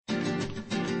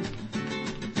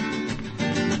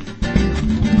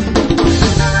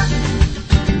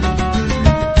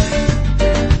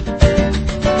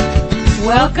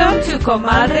Welcome to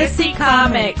Comadres y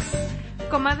Comics.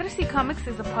 Comadres y Comics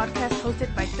is a podcast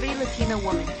hosted by three Latina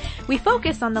women. We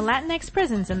focus on the Latinx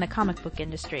presence in the comic book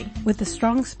industry, with a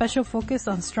strong special focus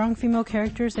on strong female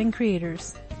characters and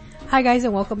creators. Hi guys,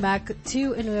 and welcome back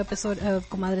to a new episode of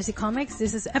Comadres y Comics.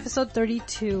 This is episode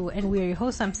 32, and we are your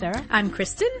hosts. I'm Sarah. I'm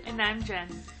Kristen. And I'm Jen.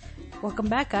 Welcome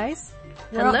back, guys.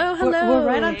 Hello. We're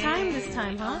right on time this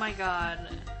time, huh? Oh my god.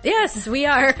 Yes, we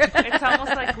are. It's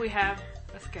almost like we have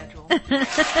a schedule.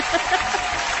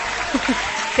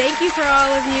 Thank you for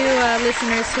all of you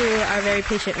listeners who are very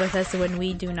patient with us when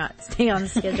we do not stay on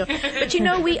schedule. But you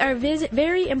know, we are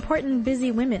very important,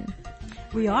 busy women.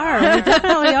 We are. We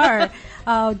definitely are.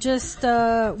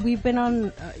 We've been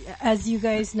on, as you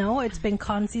guys know, it's been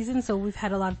con season, so we've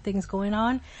had a lot of things going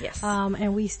on. Yes.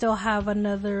 And we still have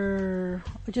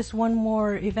just one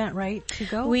more event, right, to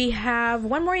go? We have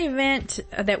one more event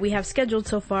that we have scheduled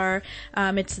so far.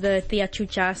 It's the Tia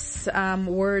Chucha's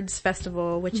Words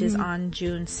Festival, which is on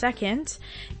June 2nd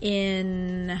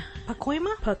in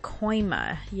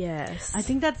Pacoima, yes. I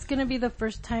think that's gonna be the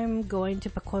first time going to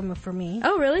Pacoima for me.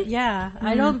 Oh, really? Yeah.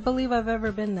 I don't believe I've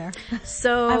ever been there.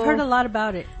 So I've heard a lot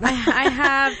about it.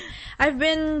 I've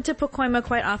been to Pacoima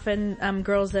quite often.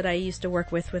 Girls that I used to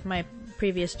work with my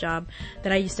previous job,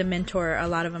 that I used to mentor, a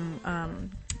lot of them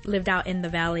lived out in the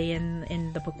valley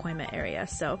in the Pacoima area.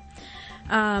 So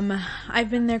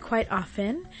I've been there quite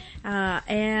often.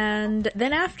 And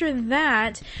then after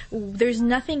that, there's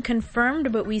nothing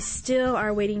confirmed, but we still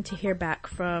are waiting to hear back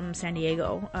from San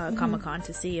Diego Comic-Con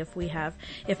to see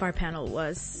if our panel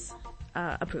was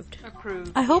approved.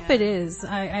 I hope it is.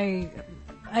 I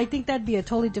think that'd be a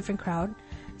totally different crowd.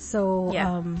 So,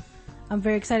 yeah. I'm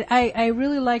very excited. I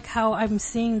really like how I'm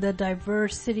seeing the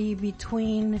diversity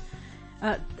between,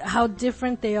 how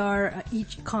different they are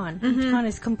each con. Each con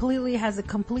has a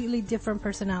completely different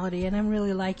personality, and I'm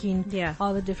really liking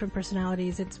all the different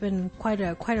personalities. It's been quite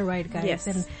a ride, guys. Yes.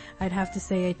 And I'd have to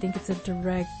say, I think it's a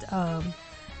direct,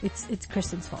 it's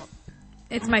Kristen's fault.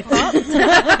 It's my fault.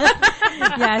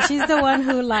 Yeah, she's the one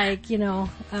who,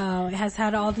 has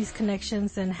had all these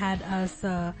connections and had us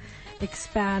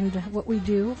expand what we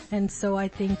do, and so I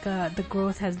think the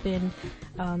growth has been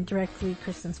directly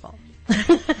Kristen's fault.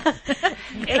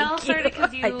 It all started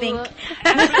because you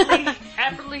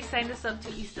admirably signed us up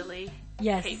to East LA.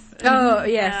 Yes. Cape. Oh,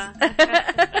 yes.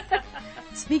 Yeah.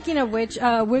 Speaking of which,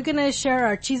 we're gonna share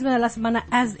our Chisme de la Semana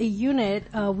as a unit.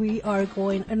 We are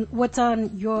going, and what's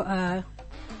on your,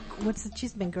 what's the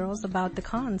chisme, girls, about the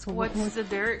cons? What's the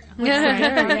dirt?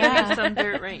 Yeah. Some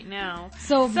dirt right now.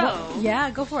 So yeah,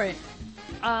 go for it.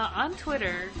 On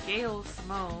Twitter, Gail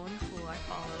Simone, who I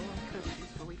follow because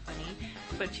she's really funny,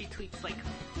 but she tweets like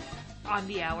on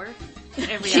the hour.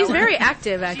 She's very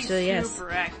active, actually. She's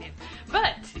super active.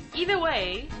 But either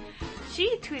way,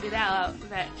 she tweeted out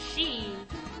that she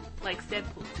likes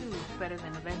Deadpool 2 better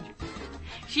than Avengers.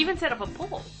 She even set up a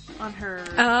poll on her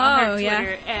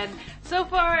Twitter, and so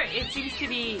far it seems to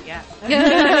be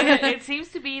it seems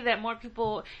to be that more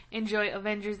people enjoy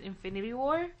Avengers Infinity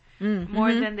War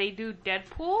more than they do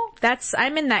Deadpool.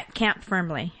 I'm in that camp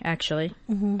firmly, actually.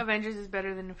 Avengers is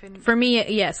better than Infinity War. For me,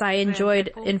 yes, I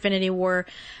enjoyed Infinity War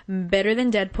better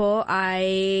than Deadpool.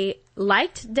 I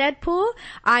liked Deadpool.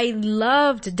 I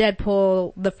loved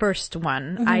Deadpool, the first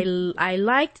one. I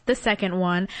liked the second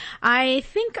one. I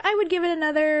think I would give it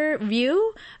another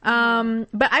view.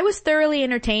 But I was thoroughly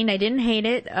entertained. I didn't hate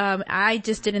it. I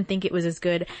just didn't think it was as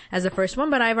good as the first one,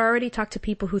 but I've already talked to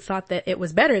people who thought that it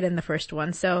was better than the first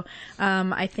one. So,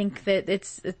 I think that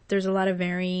there's a lot of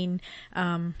varying,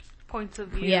 points of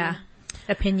view. Yeah.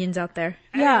 Opinions out there.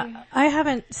 Yeah, I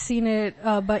haven't seen it,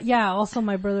 but yeah, also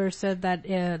my brother said that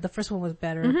the first one was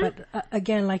better. But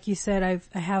again, like you said,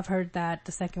 I have heard that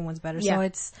the second one's better. Yeah.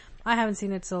 So I haven't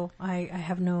seen it, so I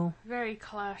have no. Very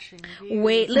clashing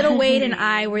views. Little Wade and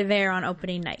I were there on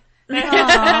opening night.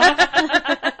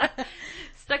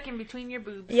 Stuck in between your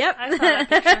boobs. Yep. I saw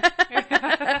that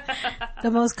picture.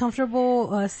 The most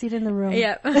comfortable seat in the room.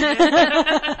 Yep.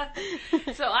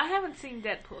 So I haven't seen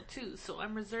Deadpool 2, so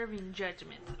I'm reserving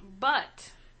judgment.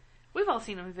 But we've all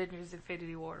seen Avengers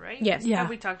Infinity War, right? Yes. Yeah. Have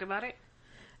we talked about it?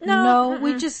 No,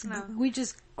 we just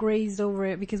grazed over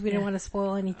it because we didn't want to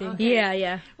spoil anything. Okay.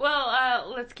 Yeah.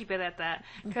 Well, let's keep it at that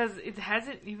because it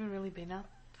hasn't even really been out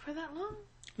for that long.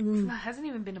 It hasn't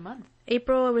even been a month. It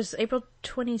was April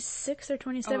 26th or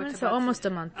 27th, so almost a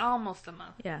month. Almost a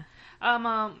month. Yeah.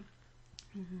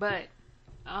 But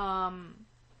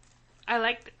I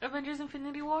liked Avengers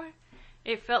Infinity War.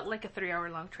 It felt like a 3-hour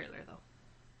long trailer though.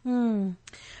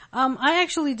 I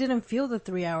actually didn't feel the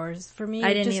 3 hours. For me,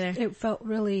 I didn't either. It felt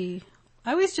really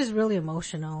I was just really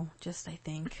emotional. I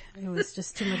think it was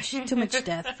just too much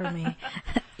death for me.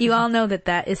 You all know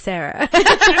that is Sarah.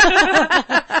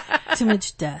 Too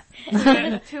much death.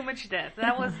 Too much death.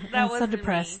 That was so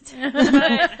depressed.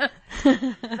 That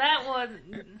was.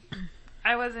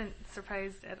 I wasn't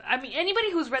surprised at. I mean,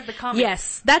 anybody who's read the comics.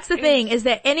 Yes, that's the thing. Is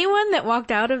that anyone that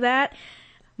walked out of that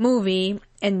movie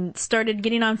and started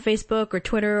getting on Facebook or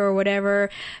Twitter or whatever,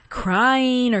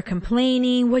 crying or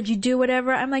complaining, what'd you do,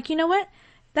 whatever. I'm like, you know what?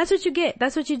 That's what you get.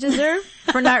 That's what you deserve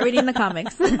for not reading the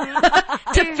comics.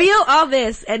 To feel all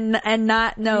this and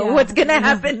not know what's gonna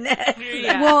happen next.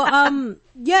 Yeah. Well,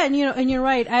 yeah, and you're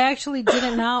right. I actually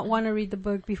did not want to read the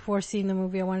book before seeing the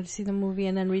movie. I wanted to see the movie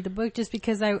and then read the book just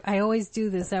because I always do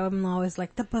this. I'm always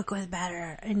like, the book was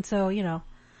better. And so,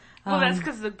 well, that's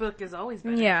because the book is always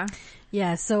better. Yeah.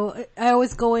 Yeah, so I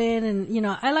always go in and,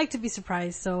 I like to be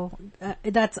surprised. So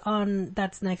that's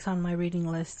next on my reading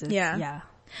list. Yeah.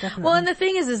 Definitely. Well, and the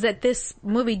thing is that this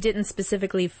movie didn't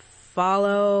specifically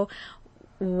follow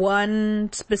one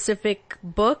specific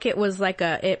book. It was like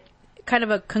kind of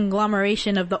a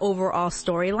conglomeration of the overall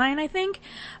storyline, I think.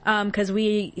 'Cause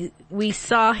we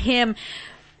saw him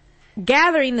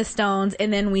gathering the stones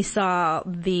and then we saw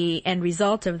the end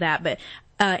result of that. But,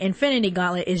 Infinity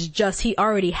Gauntlet is just, he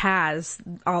already has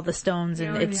all the stones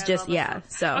and it's just,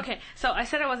 so. Okay, so I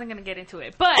said I wasn't gonna get into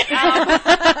it, but,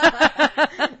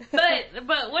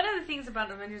 but one of the things about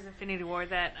Avengers Infinity War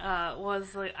that,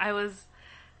 was like,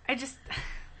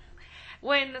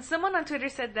 when someone on Twitter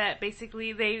said that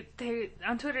basically they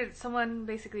on Twitter, someone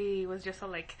basically was just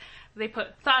like, they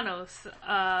put Thanos,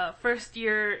 first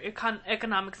year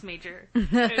economics major, who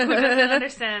doesn't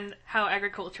understand how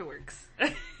agriculture works.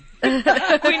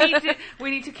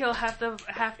 we need to kill half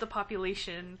the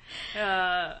population,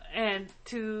 and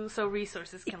so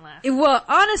resources can last. Well,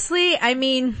 honestly, I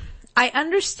mean, I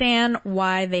understand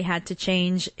why they had to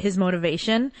change his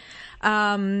motivation.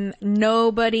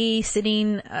 Nobody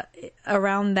sitting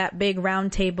around that big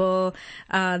round table,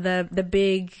 the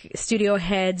big studio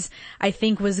heads, I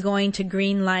think was going to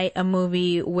greenlight a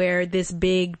movie where this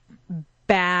big,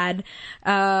 bad,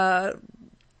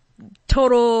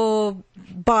 total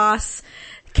boss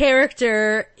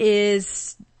character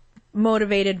is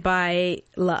motivated by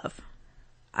love.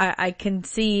 I can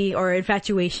see, or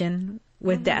infatuation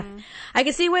with death. I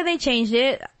can see why they changed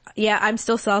it. Yeah, I'm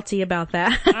still salty about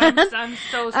that. I'm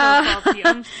so salty.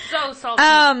 I'm so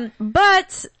salty.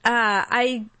 But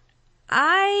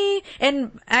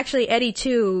and actually Eddie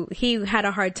too, he had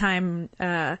a hard time,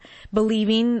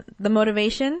 believing the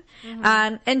motivation.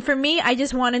 And for me,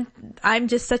 I'm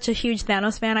just such a huge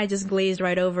Thanos fan, I just glazed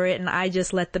right over it and I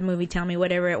just let the movie tell me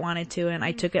whatever it wanted to and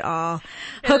I took it all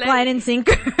hook, line, and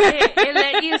sinker. It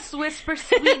let you whisper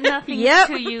sweet nothings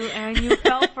to you and you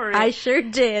fell for it. I sure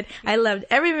did. I loved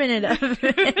every minute of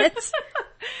it.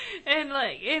 and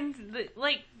I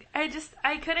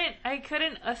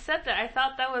couldn't accept that.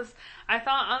 I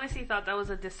honestly thought that was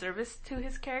a disservice to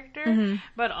his character,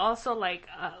 but also I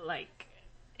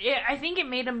think it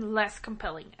made him less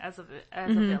compelling as a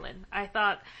villain. I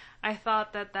thought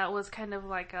that was kind of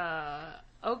like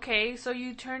okay, so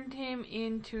you turned him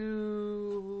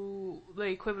into the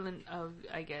equivalent of,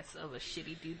 I guess, of a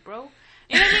shitty dude, bro.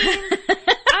 You know what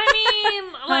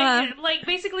I mean? Like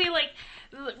basically, like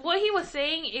what he was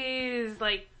saying is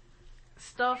like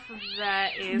stuff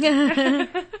that is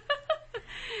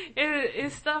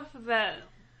is stuff that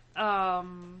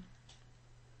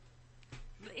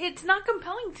it's not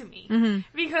compelling to me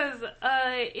because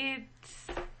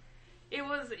it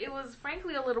was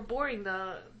frankly a little boring.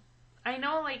 I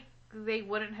know like they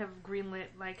wouldn't have greenlit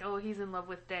like, oh, he's in love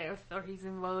with death or he's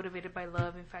motivated by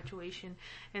love, infatuation,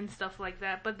 and stuff like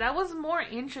that. But that was more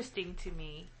interesting to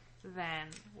me than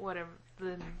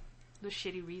the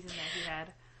shitty reason that he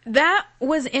had. That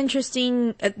was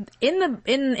interesting in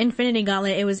Infinity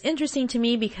Gauntlet. It was interesting to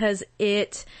me because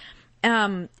it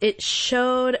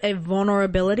showed a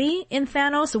vulnerability in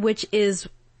Thanos, which is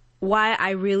why I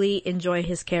really enjoy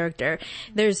his character.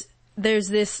 There's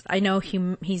this, I know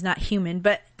he's not human,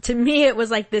 but to me it was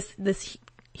like this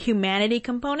humanity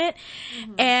component.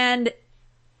 And,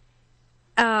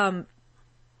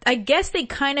 I guess they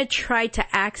kind of tried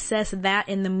to access that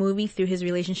in the movie through his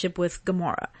relationship with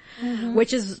Gamora,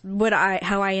 which is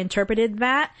how I interpreted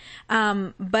that.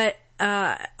 But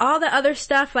all the other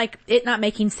stuff, like it not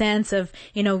making sense of,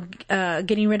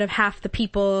 getting rid of half the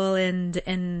people and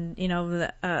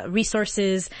the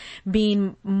resources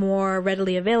being more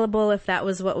readily available if that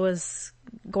was what was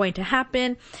going to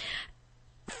happen.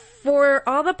 for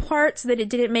all the parts that it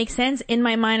didn't make sense, in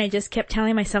my mind I just kept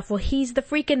telling myself, well, he's the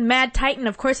freaking Mad Titan.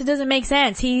 Of course it doesn't make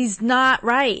sense. He's not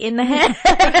right in the head.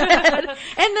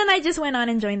 And then I just went on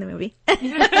enjoying the movie.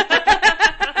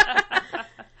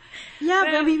 Yeah,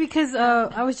 maybe because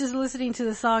I was just listening to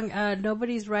the song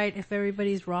Nobody's Right If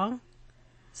Everybody's Wrong.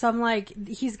 So I'm like,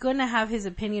 he's going to have his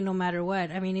opinion no matter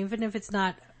what. I mean, even if it's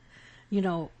not,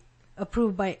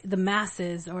 approved by the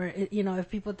masses, or, if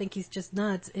people think he's just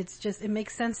nuts, it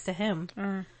makes sense to him.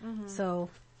 Mm-hmm. So,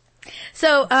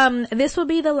 this will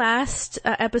be the last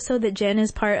episode that Jen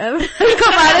is part of.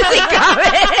 Commodity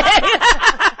Comic.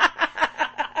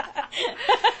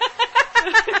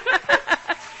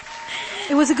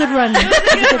 It was a good run.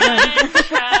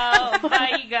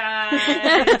 Bye, you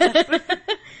guys.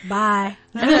 Bye.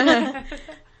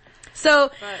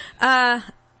 So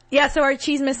our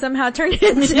Chisme somehow turned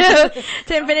into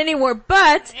Infinity War.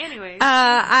 But anyways,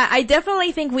 I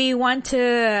definitely think we want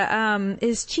to.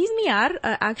 Is chismear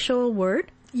an actual word?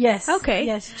 Yes. Okay.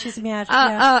 Yes, chismear.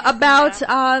 About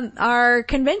our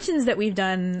conventions that we've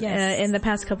done in the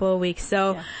past couple of weeks.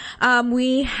 So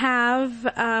we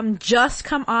have just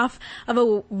come off of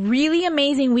a really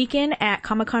amazing weekend at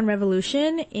Comic-Con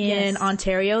Revolution in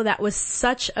Ontario. That was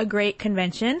such a great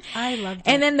convention. I loved it.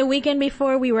 And then the weekend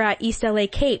before we were at East LA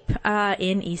Cape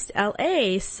in East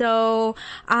LA. So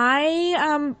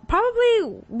I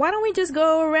probably, why don't we just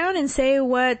go around and say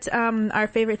what our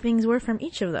favorite things were from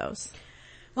each of those?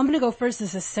 I'm going to go first.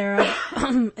 This is Sarah.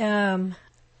 I'm going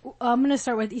to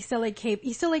start with East LA Cape.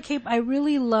 East LA Cape, I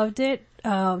really loved it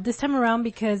this time around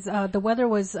because the weather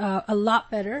was a lot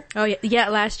better. Oh yeah,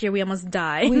 last year we almost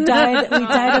died. We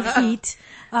died of heat.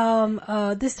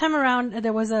 This time around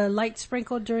there was a light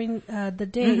sprinkle during the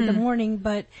day, the morning,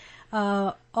 but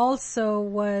also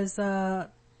was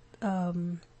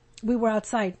we were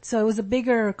outside, so it was a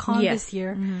bigger con this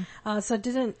year. So it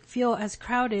didn't feel as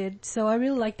crowded. So I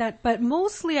really liked that. But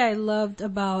mostly I loved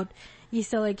about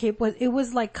East LA Cape was it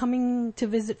was like coming to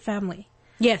visit family.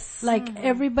 Yes. Like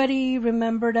everybody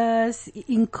remembered us,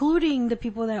 including the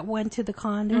people that went to the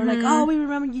con. They were like, "Oh, we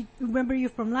remember you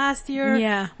from last year.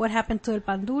 Yeah. What happened to El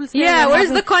Pan Dulce? Yeah,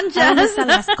 where's the conchas? ¿Dónde están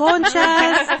las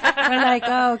conchas?" We're like,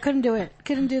 "Oh, couldn't do it.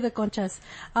 Couldn't do the conchas."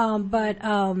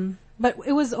 But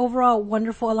it was overall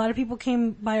wonderful. A lot of people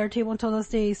came by our table and told us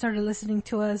they started listening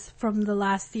to us from the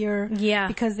last year. Yeah.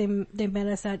 Because they met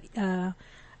us at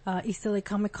East LA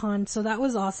Comic Con. So that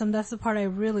was awesome. That's the part I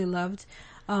really loved.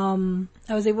 I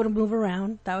was able to move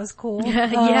around. That was cool.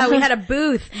 Yeah, we had a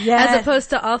booth. Yes. As opposed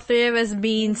to all three of us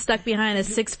being stuck behind a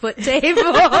 6-foot table.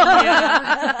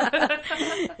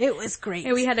 It was great.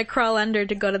 And we had to crawl under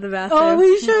to go to the bathroom. Oh,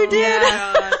 we sure did.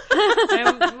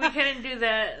 And we couldn't do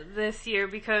that this year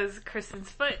because Kristen's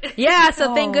foot. Yeah,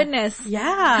 so thank goodness.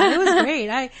 Yeah, it was great.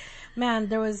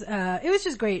 it was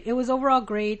just great. It was overall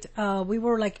great. We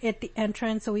were like at the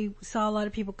entrance, so we saw a lot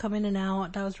of people come in and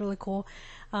out. That was really cool.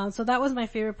 So that was my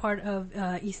favorite part of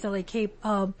East LA Cape.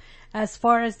 As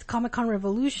far as Comic-Con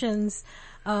Revolutions,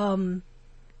 I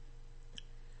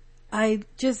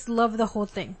just love the whole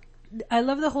thing. I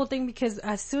love the whole thing because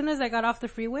as soon as I got off the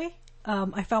freeway,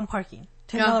 I found parking.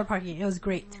 $10 parking. It was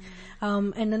great.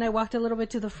 And then I walked a little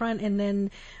bit to the front, and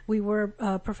then we were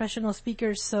professional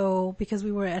speakers, so because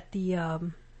we were at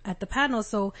the panel,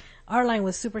 so our line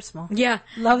was super small. Yeah.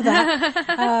 Love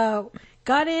that.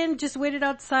 Got in, just waited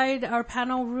outside our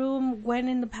panel room, went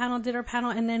in the panel, did our panel,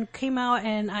 and then came out,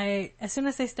 and as soon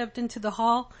as I stepped into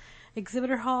the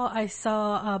exhibitor hall, I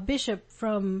saw Bishop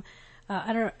from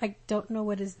I don't know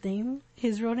what his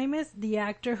real name is, the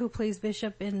actor who plays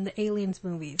Bishop in the Aliens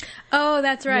movies. Oh,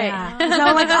 that's right. Yeah. So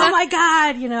I'm like, oh my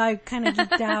god, I kind of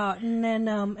geeked out, and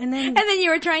then you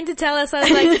were trying to tell us. I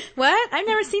was like, what? I've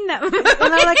never seen that movie. And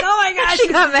I'm like, oh my gosh, she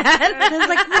got mad. And I was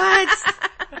like, what?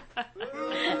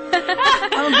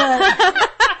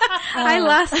 I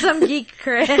lost some geek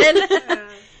cred.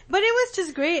 But it was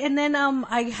just great. And then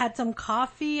I had some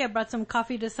coffee. I brought some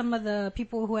coffee to some of the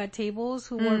people who had tables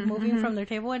who weren't moving from their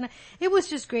table. And it was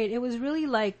just great. It was really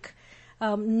like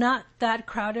not that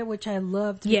crowded, which I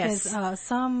loved. Yes. Because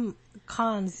some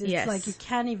cons, it's like you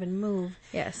can't even move.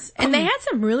 Yes. And they had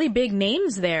some really big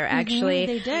names there, actually.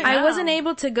 They did. I wasn't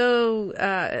able to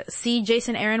go see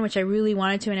Jason Aaron, which I really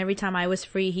wanted to, and every time I was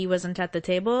free, he wasn't at the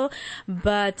table.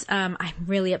 But I'm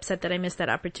really upset that I missed that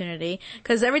opportunity.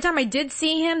 Because every time I did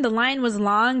see him, the line was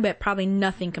long, but probably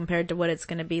nothing compared to what it's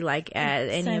going to be like at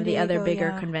any of the other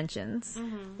bigger conventions.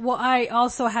 Mm-hmm. Well, I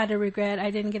also had a regret. I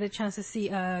didn't get a chance to see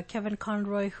Kevin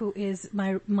Conroy, who is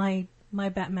my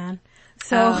Batman.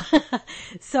 So,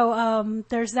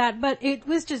 there's that, but it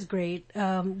was just great.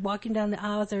 Walking down the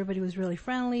aisles, everybody was really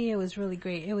friendly. It was really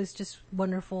great. It was just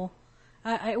wonderful.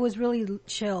 it was really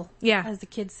chill. Yeah. As the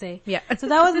kids say. Yeah. So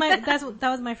that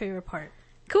was my favorite part.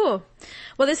 Cool.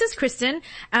 Well, this is Kristen.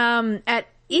 At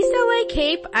East LA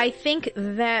Cape, I think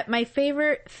that my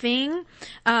favorite thing,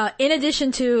 in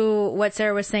addition to what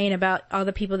Sarah was saying about all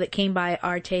the people that came by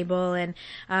our table and,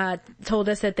 told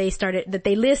us that they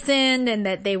listened and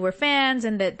that they were fans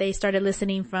and that they started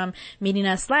listening from meeting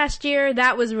us last year,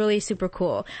 that was really super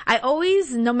cool. I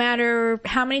always, no matter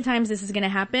how many times this is going to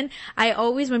happen, I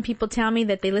always, when people tell me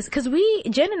that they listen, cause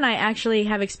Jen and I actually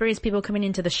have experienced people coming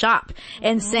into the shop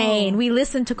and saying, we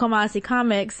listen to Komasi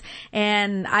Comics,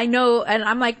 and I know, and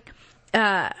I'm like,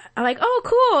 oh,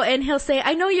 cool. And he'll say,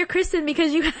 I know you're Kristen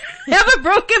because you have a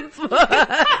broken foot. And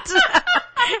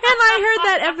I heard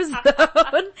that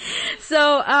episode.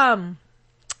 So,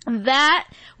 that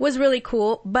was really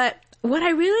cool. But what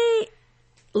I really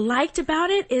liked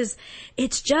about it is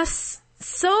it's just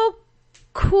so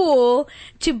cool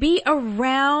to be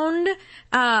around,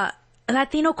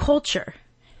 Latino culture.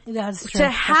 That's true. To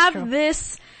have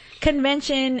this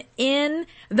convention in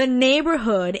the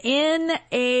neighborhood, in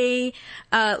a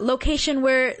location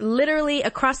where literally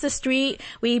across the street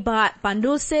we bought pan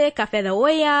dulce, café de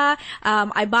olla.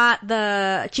 I bought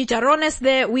the chicharrones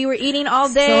that we were eating all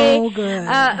day. So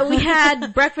good. We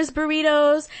had breakfast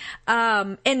burritos,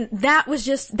 and that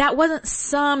wasn't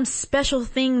some special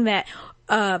thing that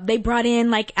they brought in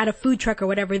like at a food truck or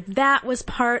whatever. That was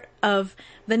part of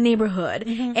the neighborhood.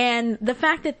 Mm-hmm. And the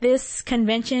fact that this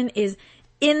convention is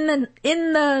in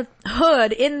the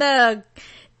hood, in the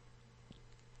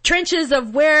trenches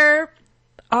of where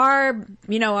our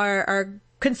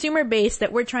consumer base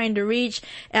that we're trying to reach,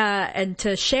 and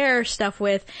to share stuff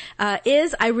with,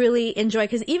 I really enjoy,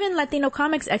 cause even Latino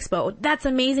Comics Expo, that's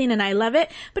amazing and I love it,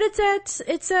 but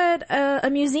it's at a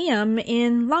museum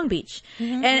in Long Beach.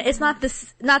 Mm-hmm. And it's not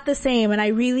the same, and I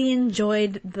really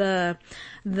enjoyed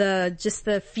just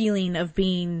the feeling of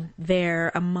being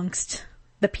there amongst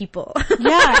the people.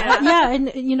 Yeah.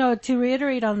 And to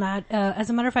reiterate on that,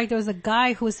 as a matter of fact, there was a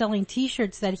guy who was selling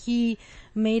t-shirts that he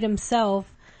made himself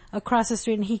across the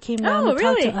street, and he came down to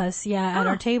talk to us, at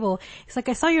our table. He's like,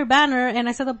 I saw your banner, and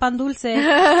I saw the pan dulce,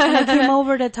 and I came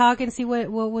over to talk and see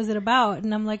what was it about.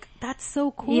 And I'm like, that's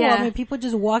so cool. Yeah. I mean, people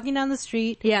just walking down the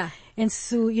street. Yeah. And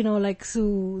su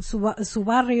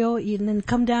barrio, and then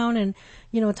come down and,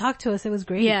 talk to us. It was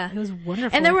great. Yeah. It was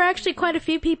wonderful. And there were actually quite a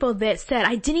few people that said,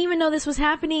 I didn't even know this was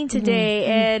happening today.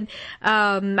 Mm-hmm.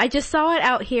 And, I just saw it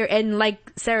out here. And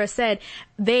like Sarah said,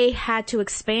 they had to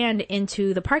expand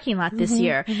into the parking lot this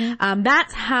year. Mm-hmm.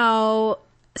 That's how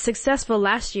successful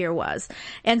last year was.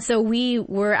 And so we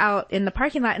were out in the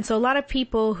parking lot, and so a lot of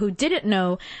people who didn't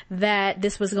know that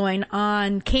this was going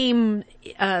on came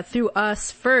through us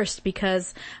first,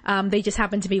 because they just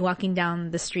happened to be walking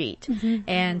down the street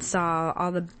and saw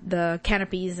all the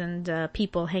canopies and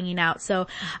people hanging out. So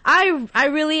I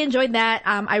really enjoyed that.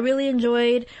 I really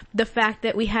enjoyed the fact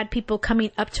that we had people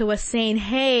coming up to us saying,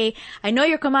 hey, I know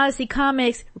you're Komasi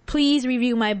Comics, please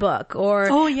review my book, or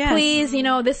please,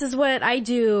 this is what I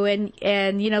do, and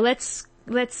let's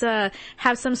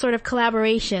have some sort of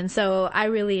collaboration. So I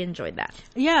really enjoyed that.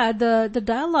 Yeah, the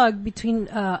dialogue between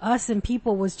us and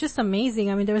people was just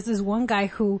amazing. I mean, there was this one guy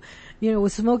who,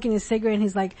 was smoking a cigarette, and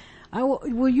he's like,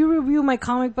 will you review my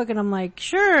comic book? And I'm like,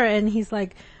 sure. And he's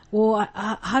like, well,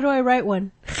 how do I write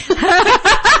one?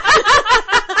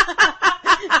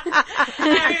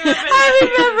 I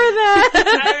remember that.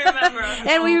 I remember.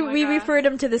 And we referred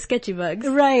him to the Sketchy Bugs.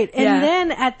 Right. And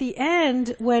then at the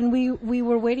end, when we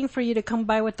were waiting for you to come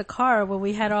by with the car, when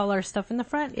we had all our stuff in the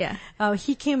front,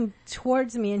 he came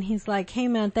towards me and he's like, hey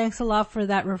man, thanks a lot for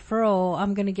that referral.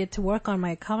 I'm going to get to work on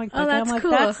my comic book. Oh, that's and I'm like,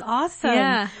 cool. That's awesome.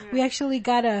 Yeah. We actually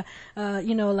got a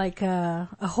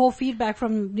whole feedback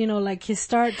from, his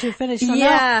start to finish. So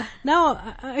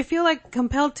now I feel like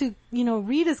compelled to,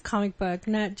 read his comic book,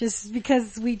 not just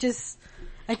because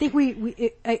I think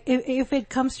if it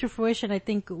comes to fruition, I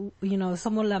think,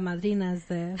 somos la madrinas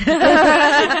there.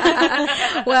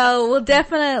 Well, we'll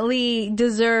definitely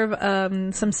deserve,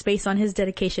 some space on his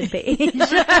dedication page.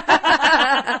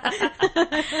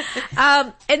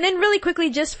 And then really quickly,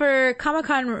 just for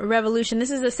Comic-Con Revolution,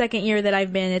 this is the second year that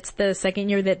I've been. It's the second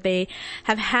year that they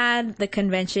have had the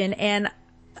convention, and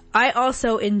I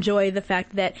also enjoy the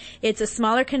fact that it's a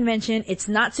smaller convention. It's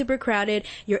not super crowded.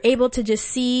 You're able to just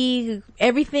see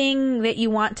everything that you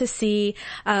want to see.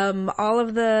 All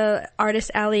of the Artist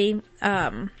Alley,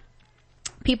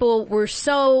 people were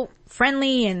so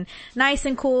friendly and nice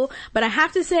and cool. But I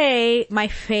have to say, my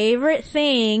favorite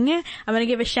thing, I'm going to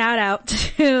give a shout out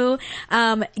to,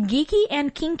 Geeky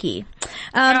and Kinky.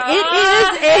 Oh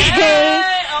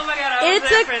my God,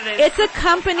 it's a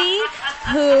company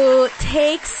who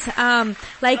takes,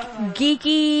 like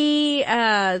geeky,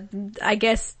 I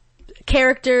guess,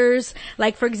 characters.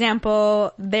 Like, for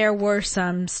example, there were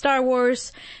some Star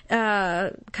Wars,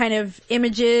 kind of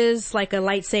images, like a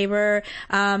lightsaber.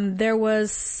 There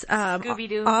was,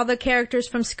 Scooby-Doo. all the characters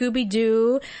from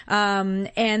Scooby-Doo.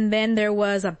 And then there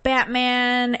was a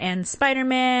Batman and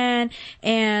Spider-Man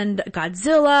and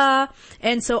Godzilla.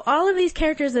 And so all of these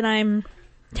characters that I'm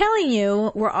telling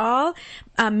you were all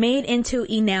made into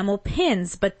enamel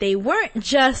pins, but they weren't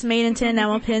just made into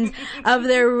enamel pins of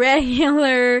their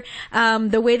regular,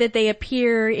 the way that they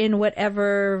appear in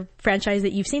whatever franchise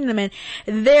that you've seen them in.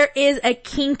 There is a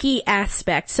kinky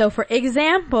aspect. So for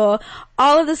example,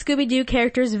 all of the Scooby-Doo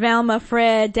characters, Velma,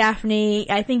 Fred, Daphne,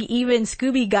 I think even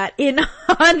Scooby got in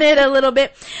on it a little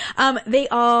bit. They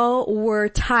all were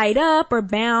tied up or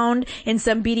bound in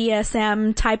some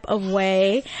BDSM type of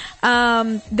way.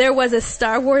 There was a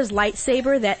Star Wars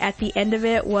lightsaber that at the end of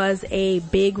it was a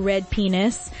big red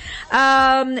penis.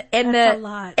 And That's a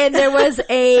lot. and there was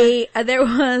a, It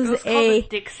was called a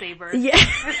dick saber. yeah,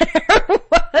 there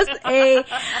was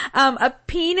a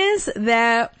penis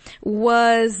that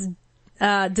was,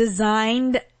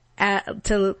 designed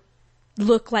to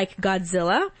look like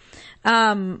Godzilla.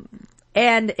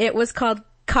 And it was called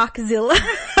Cockzilla.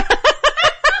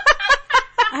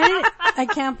 I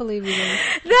can't believe you did.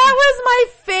 That was my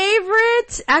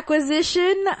favorite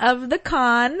acquisition of the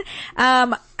con.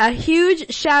 A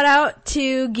huge shout out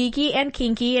to Geeky and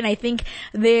Kinky, and I think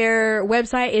their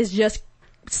website is just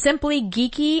simply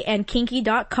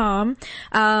geekyandkinky.com.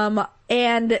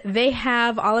 And they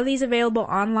have all of these available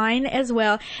online as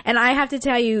well. And I have to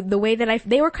tell you, the way that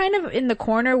they were kind of in the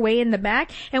corner, way in the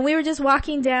back, and we were just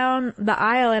walking down the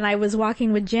aisle, and I was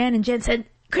walking with Jen, and Jen said,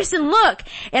 "Kristen, look!"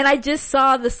 And I just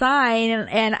saw the sign,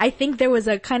 and I think there was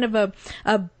a kind of a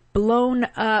blown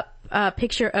up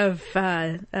picture of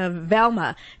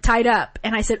Velma tied up,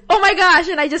 and I said, "Oh my gosh!"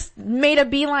 And I just made a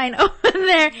beeline over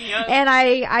there, Yep. and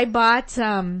I bought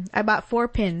 4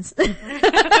 pins.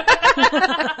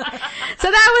 So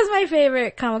that was my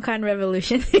favorite Comic-Con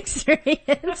Revolution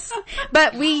experience.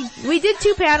 But we did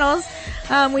 2 panels.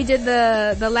 We did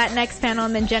the Latinx panel,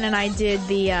 and then Jen and I did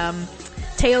the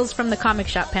Tales from the Comic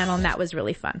Shop panel, and that was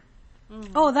really fun.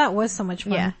 Oh, that was so much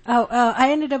fun. Yeah.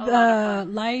 I ended up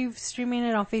live streaming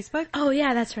it on Facebook, Oh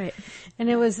yeah, that's right. and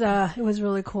it was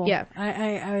really cool. Yeah.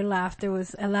 I laughed. I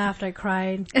laughed. I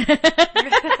cried.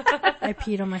 I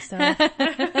peed on myself.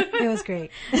 It was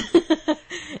great.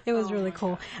 It was really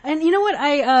cool. And you know what?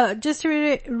 I just to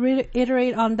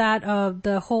reiterate on that,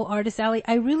 the whole artist alley.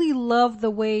 I really love the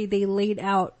way they laid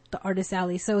out the artist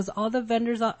alley. So it was all the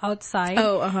vendors outside,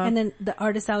 and then the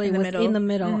artist alley was in the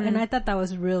middle, and I thought that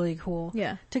was really cool.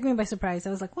 Yeah. Took me by surprise. I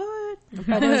was like, what?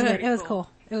 But it was good. It was cool.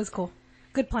 It was cool.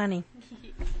 Good planning.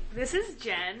 This is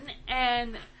Jen,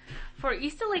 and for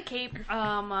East LA Cape,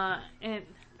 and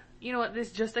you know what,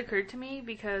 this just occurred to me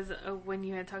because when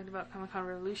you had talked about Comic-Con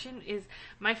Revolution, is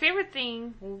my favorite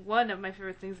thing, one of my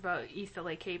favorite things about East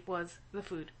LA Cape was the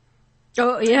food.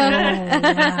 Oh Oh, yeah.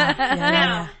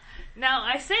 yeah. Now,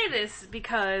 I say this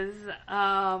because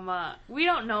we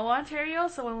don't know Ontario,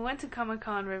 so when we went to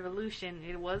Comic-Con Revolution,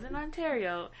 it was in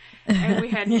Ontario, and we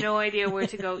had no idea where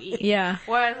to go eat. Yeah.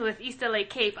 Whereas with East LA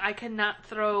Cape, I could not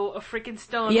throw a freaking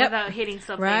stone Yep. without hitting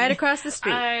something. Right across the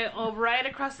street. Right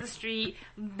across the street.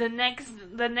 The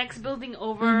next building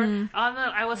over.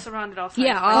 I was surrounded all sides.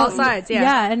 Yeah, all sides. Yeah.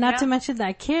 Yeah, and not Yeah. to mention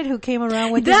that kid who came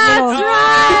around with That's his little...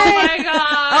 right. Oh my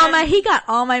god! Oh my, he got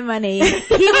all my money.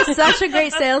 He was such a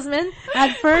great salesman.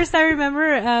 At first, I remember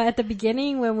at the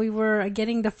beginning when we were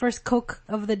getting the first Coke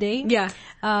of the day. Yeah.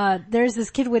 There's this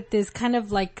kid with this kind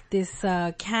of like this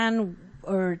can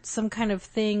or some kind of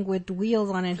thing with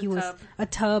wheels on it. He was tub. a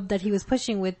tub that he was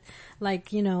pushing with,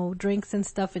 like, you know, drinks and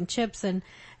stuff and chips. And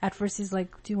at first he's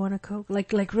like, "Do you want a Coke?"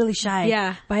 Like really shy.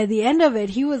 Yeah. By the end of it,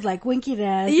 he was like winking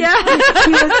at us. Yeah.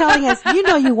 He was telling us, "You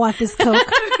know, you want this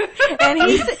Coke." And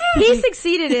he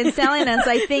succeeded in selling us,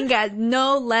 I think, at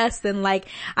no less than I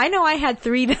know I had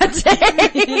 3 that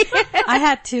day. I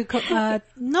had 2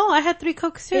 no, I had 3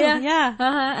 Cokes too. Yeah.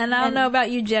 And I don't know about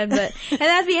you, Jen, and at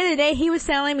the end of the day, he was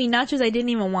selling me nachos I didn't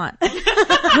even want.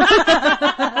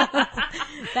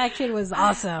 That kid was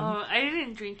awesome. Oh, I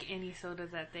didn't drink any soda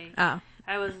that day. Oh.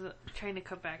 I was trying to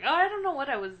cut back. Oh, I don't know what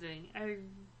I was doing. I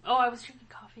was drinking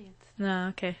coffee instead. No,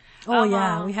 okay. Oh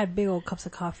yeah, we had big old cups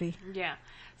of coffee. Yeah.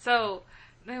 So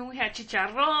then we had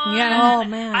chicharrón. Yeah. Oh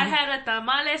man. I had a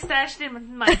tamale stashed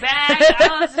in my bag.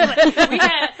 I was just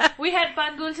like, we had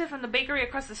pan dulce from the bakery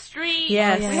across the street.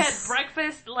 Yes. We had Yes.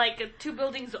 breakfast 2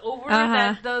 buildings over Uh-huh.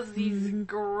 that does these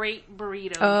great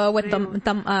burritos. Oh, with They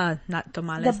not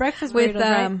tamales. The breakfast with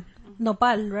burritos, right?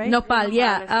 Nopal, right? Nopal,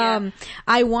 yeah. yeah.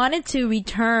 I wanted to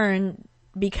return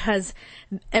because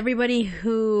everybody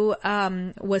who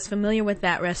was familiar with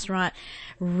that restaurant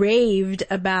raved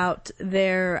about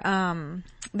their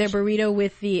burrito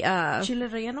with the Chile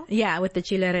relleno? yeah, with the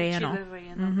chile relleno. Chile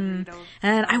relleno burritos.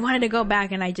 And I wanted to go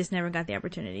back, and I just never got the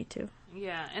opportunity to.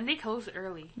 Yeah, and they closed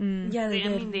early. Yeah, they I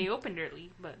did. mean, they opened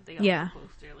early, but they also Yeah.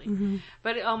 closed early.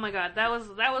 But oh my god, that was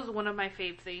one of my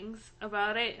fave things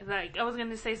about it. Like I was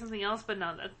gonna say something else, but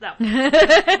no, that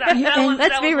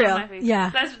Let's be real. One of my faves.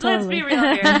 Yeah, let's totally. be real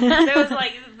here.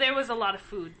 There was a lot of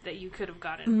food that you could have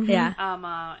gotten. Yeah.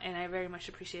 And I very much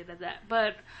appreciated that.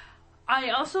 But I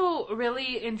also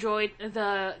really enjoyed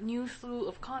the new slew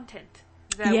of content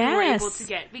that we were able to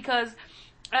get because.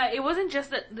 It wasn't just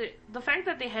that the fact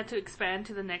that they had to expand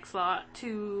to the next lot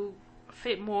to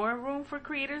fit more room for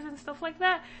creators and stuff like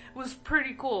that was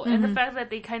pretty cool. And the fact that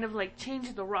they kind of like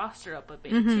changed the roster up a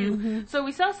bit too. So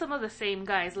we saw some of the same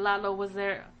guys. Lalo was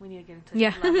there. We need to get into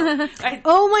Lalo.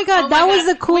 Oh my god, that was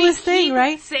the coolest thing, keep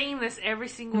right? saying this every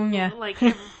single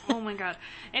oh my god.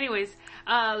 Anyways,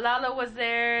 Lalo was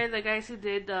there. The guys who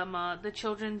did the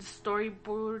children's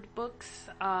storyboard books.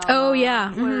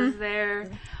 Was there.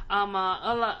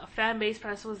 Fan base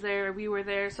press was there. We were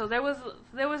there. So there was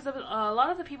a lot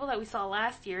of the people that we saw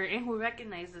last year and who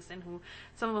recognized us and who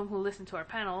some of them who listened to our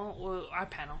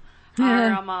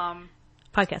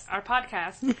Podcast. Our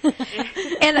podcast.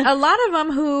 And a lot of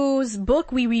them whose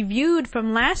book we reviewed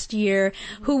from last year,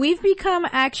 who we've become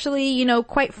actually,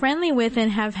 quite friendly with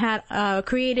and have had,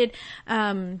 created,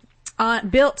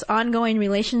 built ongoing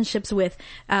relationships with.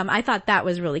 I thought that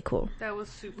was really cool. That was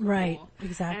super right, cool.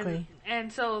 exactly.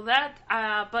 And so that,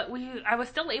 but I was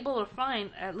still able to find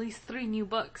at least 3 new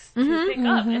books to pick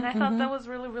up, and I thought that was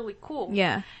really, really cool.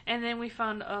 Yeah. And then we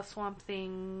found a Swamp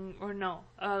Thing,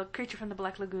 Creature from the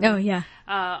Black Lagoon. Oh, yeah.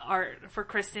 Art for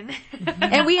Kristen.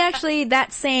 And we actually,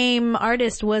 that same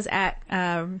artist was at,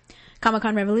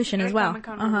 Comic-Con Revolution as well.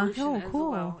 Comic-Con Revolution Oh, as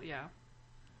cool. well, yeah.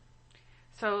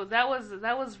 So that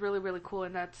was really, really cool,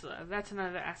 and that's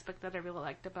another aspect that I really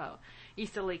liked about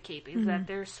East LA Cape is that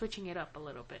they're switching it up a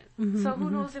little bit. So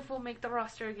who knows if we'll make the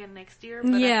roster again next year?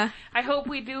 But Yeah. I hope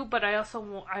we do, but I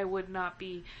also I would not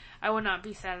be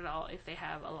sad at all if they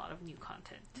have a lot of new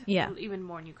content. Yeah. Even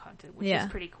more new content, which Yeah.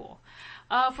 is pretty cool.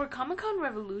 For Comic-Con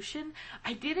Revolution,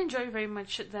 I did enjoy very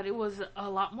much that it was a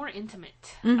lot more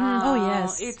intimate. Oh,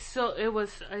 yes. It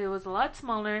was a lot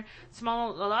smaller, a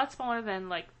lot smaller than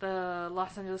like the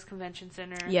Los Angeles Convention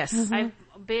Center. Yes. I've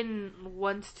been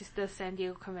once to the San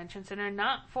Diego Convention Center,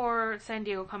 not for San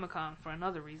Diego Comic-Con, for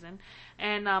another reason.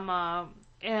 And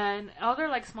other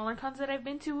like smaller cons that I've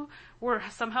been to were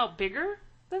somehow bigger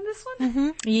than this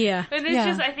one. Yeah. And it's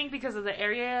just, I think, because of the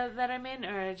area that I'm in,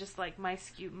 or just like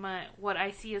what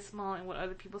I see as small and what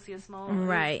other people see as small.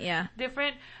 Right, yeah.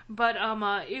 Different. But,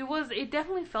 it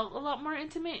definitely felt a lot more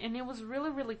intimate, and it was really,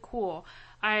 really cool.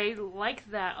 I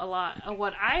liked that a lot.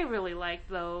 What I really liked,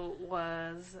 though,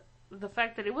 was the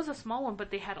fact that it was a small one,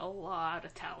 but they had a lot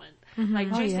of talent.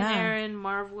 Like Jason Aaron,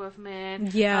 Marv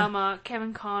Wolfman,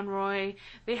 Kevin Conroy.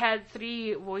 They had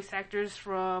 3 voice actors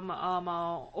from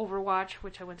Overwatch,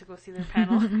 which I went to go see their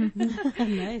panel.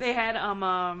 Nice. They had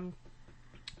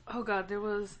oh god, there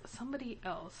was somebody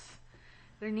else.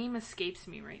 Their name escapes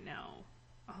me right now.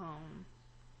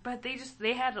 But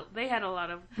they had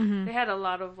a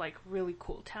lot of like really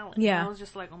cool talent. Yeah. And I was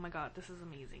just like, oh my god, this is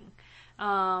amazing.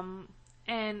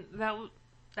 And that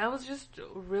was just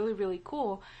really, really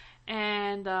cool.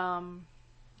 And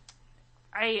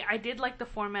I did like the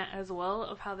format as well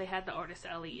of how they had the artist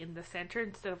alley in the center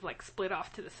instead of like split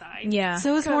off to the side. Yeah.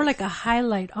 So it's more like a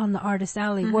highlight on the artist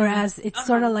alley, whereas it's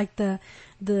sort of like the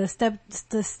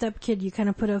step kid you kind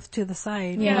of put off to the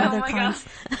side. Yeah, other oh my cons.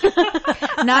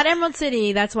 god. Not Emerald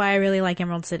City. That's why I really like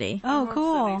Emerald City. Oh, Emerald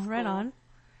cool. City's Right cool. on.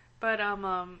 But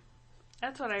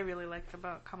that's what I really liked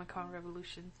about Comic-Con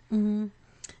Revolution.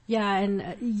 Yeah,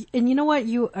 and you know what?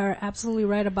 You are absolutely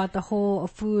right about the whole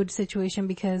food situation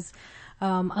because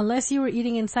unless you were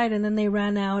eating inside and then they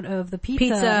ran out of the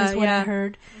pizza is what I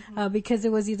heard, because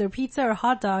it was either pizza or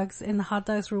hot dogs, and the hot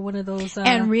dogs were one of those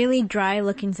and really dry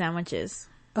looking sandwiches.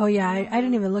 Oh yeah, I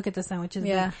didn't even look at the sandwiches.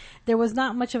 Yeah. But there was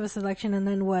not much of a selection, and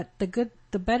then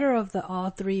the better of the all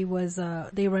 3 was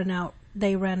they ran out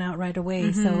right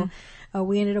away. So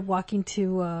we ended up walking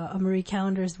to a Marie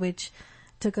Callender's, which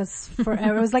took us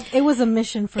forever. It was a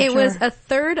mission for It sure. was a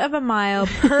third of a mile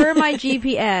per my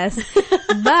GPS,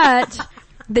 but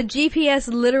the GPS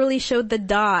literally showed the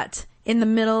dot in the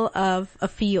middle of a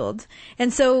field.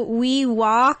 And so we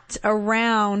walked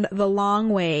around the long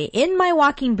way in my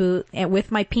walking boot and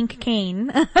with my pink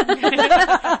cane.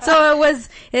 So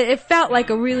it felt like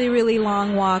a really, really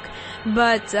long walk.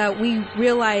 But we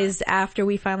realized after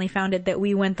we finally found it that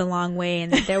we went the long way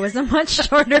and that there was a much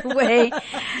shorter way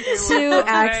to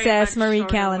access Marie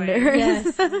Callender.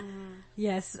 Yes.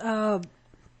 Yes.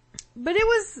 But it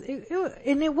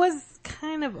was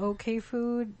kind of okay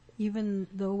food, even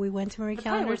though we went to Marie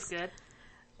Callender's. The pie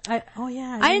was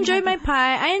good. I enjoyed my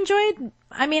pie. I enjoyed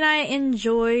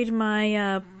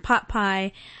my pot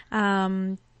pie,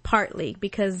 partly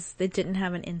because it didn't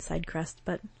have an inside crust,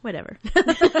 but whatever.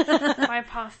 My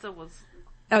pasta was...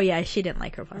 Oh yeah, she didn't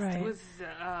like her pasta. Right. It was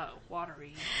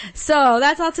watery. So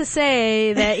that's all to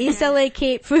say that East LA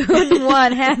Cape food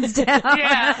won hands down.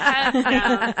 Yeah, hands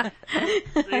down.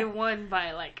 They won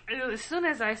by as soon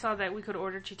as I saw that we could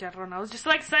order chicharrón, I was just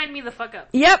like, sign me the fuck up.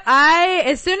 Yep,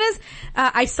 as soon as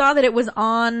I saw that it was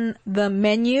on the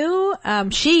menu,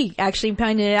 she actually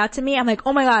pointed it out to me. I'm like,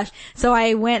 oh my gosh. So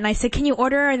I went and I said, can you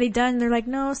order? Are they done? They're like,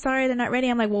 no, sorry, they're not ready.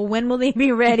 I'm like, well, when will they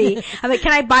be ready? I'm like,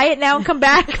 can I buy it now and come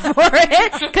back for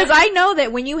it? Because I know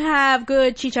that when you have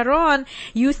good chicharrón,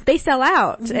 they sell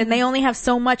out and they only have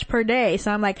so much per day.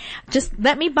 So I'm like, just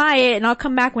let me buy it and I'll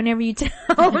come back whenever you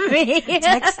tell me.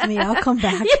 Text me, I'll come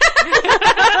back.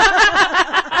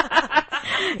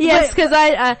 Yes, because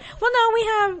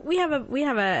we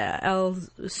have a El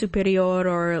Superior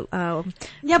or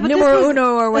Numero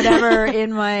Uno or whatever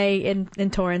in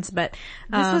Torrance, but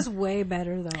this was way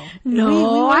better though.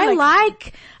 No, I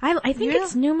think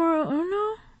it's Numero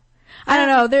Uno. I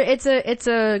don't know. It's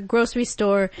a grocery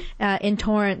store in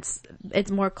Torrance.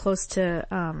 It's more close to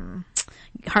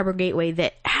Harbor Gateway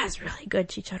that has really good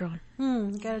chicharrón.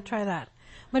 Gotta try that.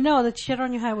 But no, the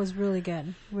chicharrón you had was really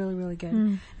good. Really, really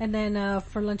good. And then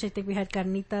for lunch I think we had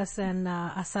carnitas and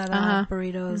asada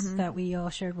burritos that we all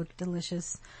shared with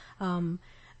delicious.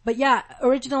 But yeah,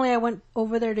 originally I went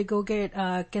over there to go get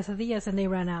quesadillas and they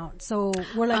ran out. So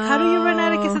we're like, how do you run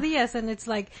out of quesadillas? And it's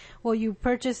like, well, you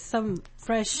purchase some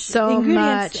fresh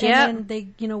ingredients and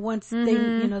then they, once they,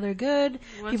 they're good,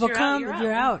 once people come,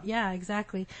 you're out. Yeah,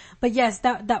 exactly. But yes,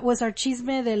 that was our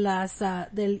chisme de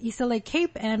del East LA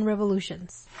Cape and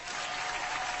Revolutions.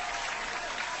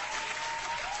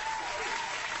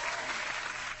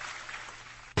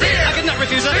 I could not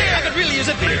refuse it. I could really use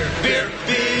it. Beer.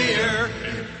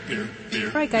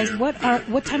 All right, guys, what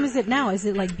time is it now? Is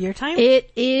it like beer time?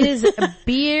 It is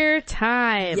beer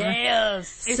time.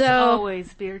 Yes. It's So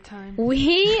always beer time.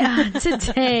 we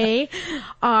today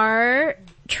are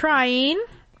trying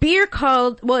beer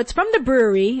called, it's from the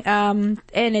brewery, and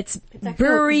it's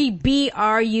Brewery, Bruery.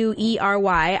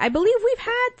 I believe we've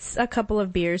had a couple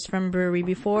of beers from Brewery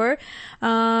before,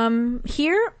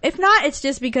 here. If not, it's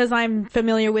just because I'm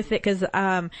familiar with it, cause,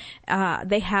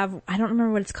 they have, I don't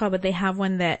remember what it's called, but they have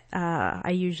one that, I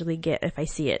usually get if I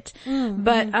see it.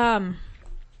 But,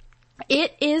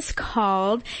 it is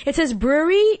called, it says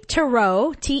Brewery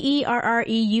Terreux,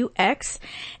 Terreux,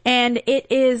 and it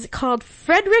is called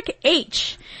Frederick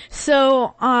H.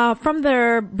 So, from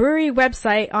their brewery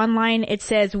website online, it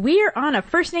says, we're on a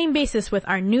first name basis with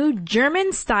our new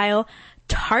German style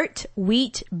tart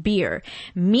wheat beer.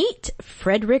 Meet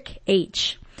Frederick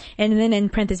H. And then in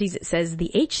parentheses it says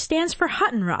the H stands for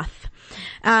Hottenroth.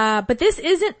 But this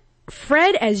isn't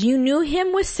Fred as you knew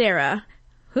him with Sarah.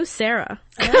 Who's Sarah?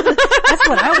 That's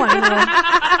what I want to know.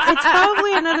 It's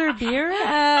probably another beer.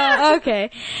 Okay.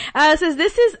 It says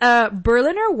this is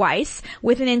Berliner Weiss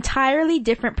with an entirely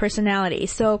different personality.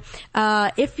 So,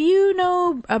 if you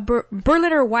know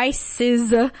Berliner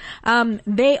Weisses,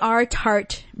 they are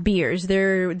tart beers.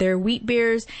 They're wheat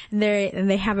beers and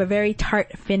they have a very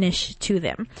tart finish to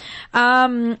them.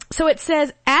 So it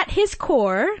says at his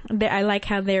core, I like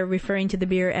how they're referring to the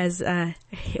beer as,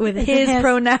 with his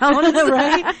pronouns,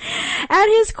 right? At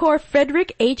his core,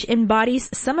 Frederick H. embodies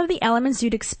some of the elements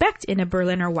you'd expect in a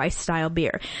Berliner Weiss style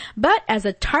beer, but as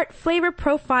a tart flavor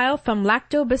profile from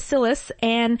lactobacillus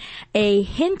and a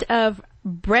hint of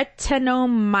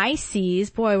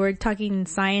Brettanomyces, boy, we're talking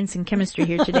science and chemistry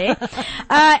here today,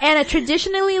 and a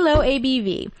traditionally low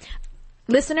ABV.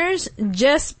 Listeners,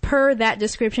 just per that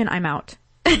description, I'm out.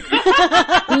 Low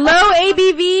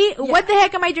ABV? Yeah. What the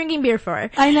heck am I drinking beer for?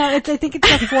 I know, I think it's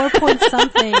a 4 point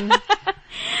something.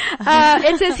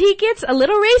 It says he gets a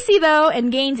little racy though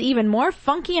and gains even more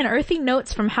funky and earthy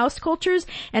notes from house cultures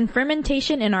and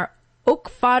fermentation in our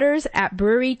oak fodders at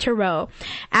Brewery Tarot.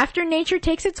 After nature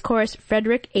takes its course,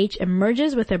 Frederick H.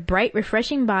 emerges with a bright,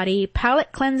 refreshing body,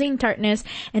 palate-cleansing tartness,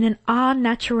 and an au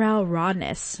naturel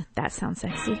rawness. That sounds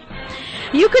sexy.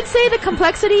 You could say the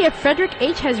complexity of Frederick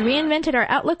H. has reinvented our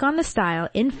outlook on the style.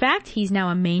 In fact, he's now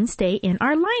a mainstay in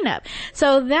our lineup.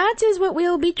 So that is what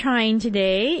we'll be trying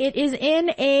today. It is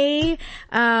in a,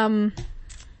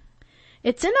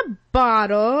 it's in a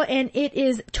bottle, and it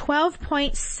is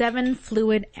 12.7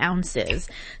 fluid ounces.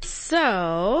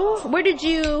 So, where did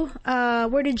you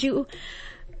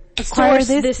source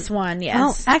this one? Yes.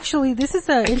 Oh, actually, this is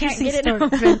a interesting story.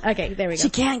 Open. Okay, there we go. She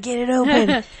can't get it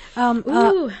open.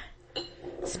 Ooh.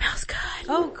 Smells good.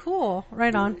 Oh, cool.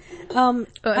 Right on.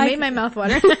 It made my mouth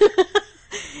water.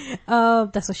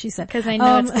 That's what she said. Cause I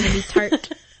know it's gonna be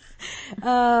tart.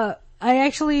 I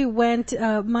actually went,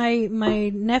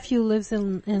 my nephew lives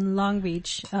in Long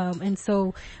Beach, and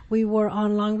so we were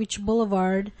on Long Beach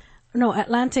Boulevard,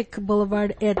 Atlantic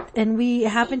Boulevard, and we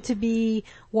happened to be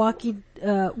walking,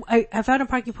 I found a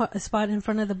parking spot in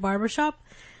front of the barber shop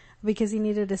because he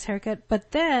needed his haircut,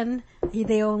 but then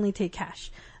they only take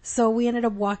cash. So we ended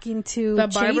up walking to The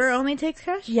Chase. barber only takes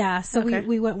cash? Yeah, so Okay.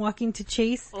 we went walking to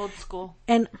Chase. Old school.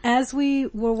 And as we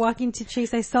were walking to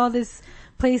Chase, I saw this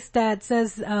place that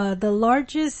says, the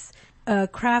largest,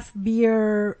 craft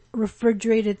beer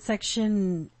refrigerated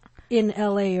section in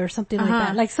LA or something like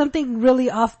that. Like something really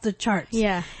off the charts.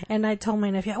 Yeah. And I told my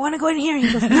nephew, I want to go in here.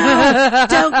 He goes, no,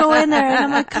 don't go in there. And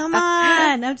I'm like, come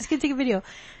on. I'm just going to take a video.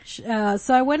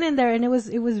 So I went in there and it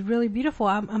was really beautiful.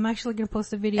 I'm actually going to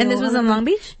post a video. And this was in Long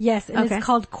Beach? Yes. And Okay. it's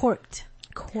called Corked.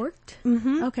 Corked?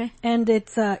 Mm-hmm. Okay. And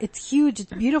it's huge.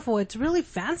 It's beautiful. It's really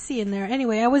fancy in there.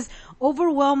 Anyway, I was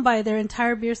overwhelmed by their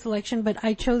entire beer selection, but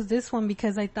I chose this one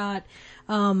because I thought,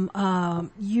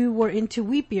 you were into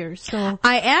wheat beers. So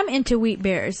I am into wheat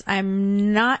beers.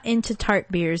 I'm not into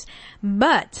tart beers,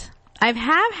 but I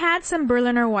have had some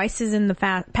Berliner Weisses in the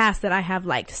past that I have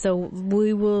liked, so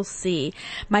we will see.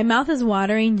 My mouth is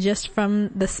watering just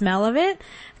from the smell of it,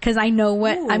 because I know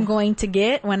what I'm going to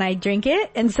get when I drink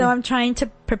it, and so I'm trying to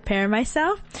prepare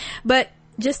myself. But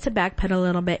just to backpedal a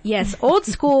little bit, yes, old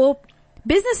school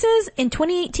businesses in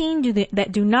 2018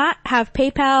 that do not have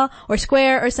PayPal or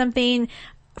Square or something,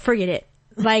 forget it.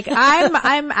 Like,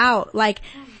 I'm out. Like,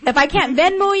 if I can't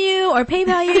Venmo you or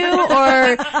PayPal you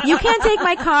or you can't take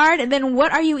my card, then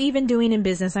what are you even doing in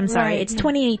business? I'm sorry. Right. It's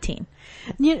 2018.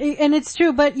 Yeah, and it's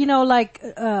true, but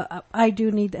I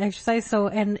do need the exercise, so,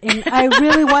 and I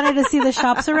really wanted to see the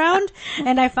shops around,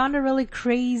 and I found a really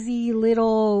crazy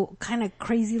little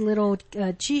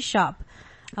cheese shop.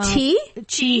 Tea?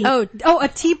 Cheese. Oh, a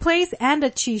tea place and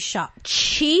a cheese shop.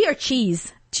 Tea or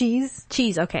cheese? Cheese.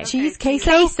 Cheese, okay. Cheese,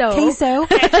 queso. Queso.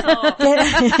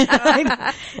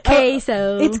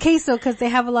 Queso. It's queso because they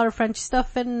have a lot of French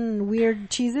stuff and weird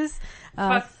cheeses.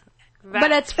 But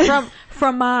it's from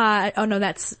fromage. Oh no,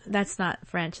 that's not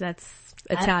French. That's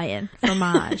Italian.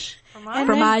 Fromage.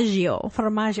 Formaggio.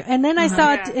 Formaggio. And then I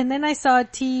saw a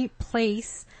tea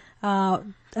place,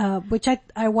 which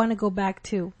I want to go back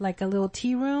to, like a little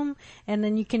tea room, and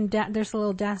then you can, there's a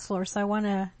little dance floor, so I want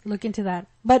to look into that.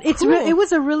 But it's Cool. it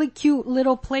was a really cute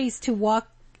little place to walk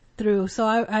through, so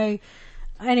I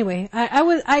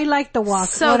like the walk.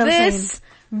 So what I'm this saying.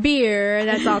 beer,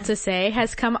 that's all to say,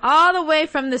 has come all the way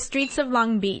from the streets of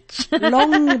Long Beach.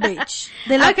 Long Beach.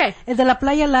 De la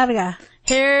Playa Larga.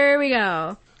 Here we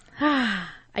go.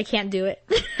 I can't do it.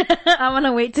 I want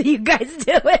to wait till you guys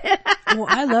do it. Well,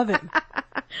 I love it.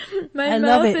 I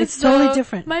love it. It's totally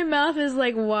different. My mouth is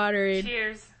like watering.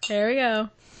 Cheers. There we go.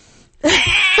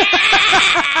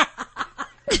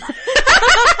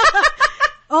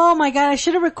 Oh my god, I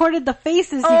should have recorded the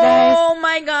faces, you guys. Oh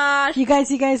my gosh. You guys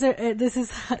are, this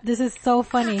is so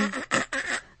funny.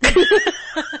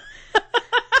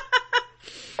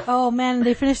 Oh man,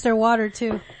 they finished their water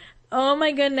too. Oh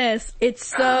my goodness. It's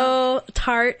so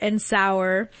tart and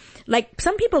sour. Like,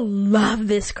 some people love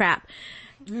this crap.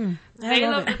 They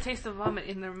love the taste of vomit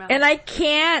in their mouth. And I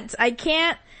can't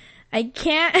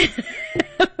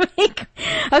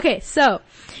okay, so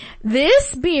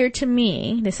this beer to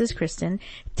me, this is Kristen,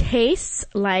 tastes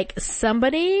like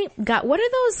somebody got, what are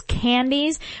those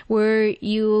candies where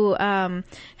you, it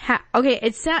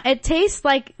tastes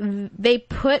like they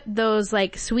put those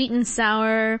like sweet and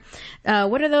sour,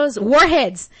 what are those?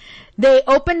 Warheads. They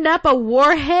opened up a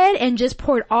warhead and just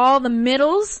poured all the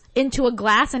middles into a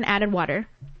glass and added water.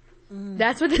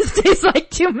 That's what this tastes like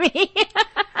to me.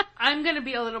 I'm gonna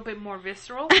be a little bit more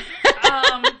visceral.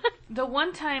 The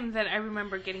one time that I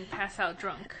remember getting pass out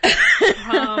drunk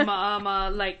from,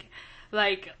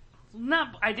 like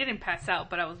I didn't pass out,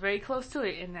 but I was very close to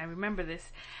it, and I remember this.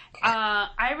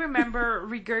 I remember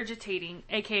regurgitating,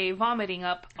 aka vomiting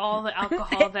up all the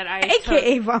alcohol that I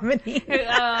AKA vomiting.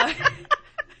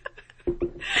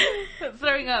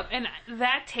 Throwing up, and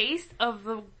that taste of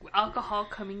the alcohol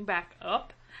coming back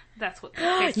up, that's what this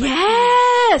tastes like to me.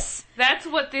 Yes! That's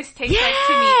what this tastes like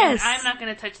to me, and I'm not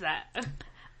gonna touch that.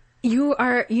 You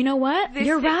know what?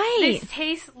 You're right. This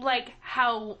tastes like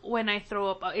how when I throw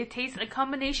up, it tastes a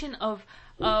combination of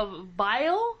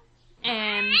bile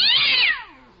and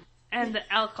the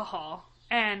alcohol,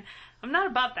 and I'm not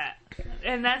about that.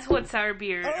 And that's what sour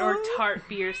beer or tart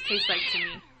beers taste like to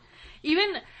me.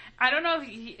 Even, I don't know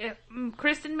if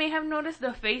Kristen may have noticed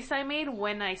the face I made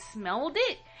when I smelled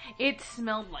it. It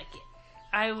smelled like it.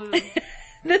 I was...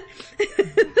 This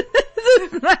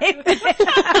is my...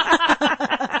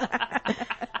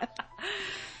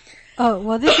 Oh,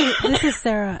 well, this is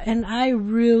Sarah, and I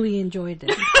really enjoyed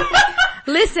it.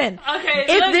 Listen, okay,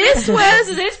 if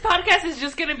this podcast is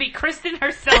just gonna be Kristen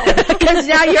herself. Because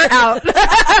now you're out.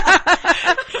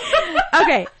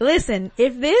 Okay, listen,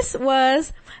 if this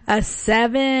was a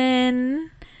 7,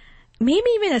 maybe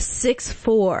even a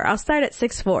 6.4, I'll start at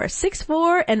 6.4.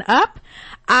 6.4 and up,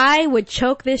 I would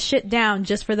choke this shit down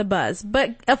just for the buzz.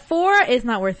 But a 4 is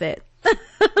not worth it.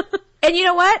 And you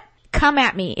know what? Come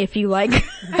at me if you like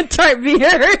tart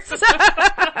beers.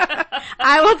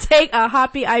 I will take a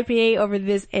hoppy IPA over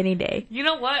this any day. You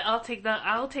know what? I'll take the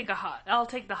hops. I'll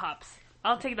take the hops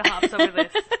over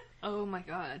this. Oh my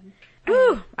god.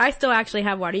 Whew, I still actually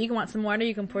have water. You can want some water?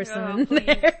 You can pour some in please.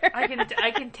 there. I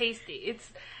can taste it.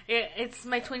 It's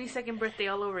my 22nd birthday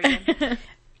all over again.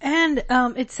 And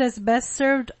it says best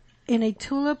served in a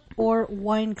tulip or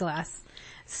wine glass.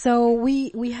 So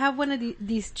we have one of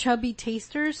these chubby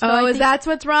tasters. So that's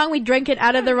what's wrong? We drank it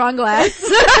out of the wrong glass.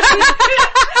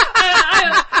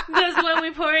 Does when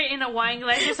we pour it in a wine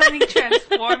glass or something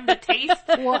transform the taste?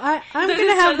 Well, I'm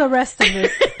gonna have the rest of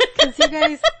it. Cause you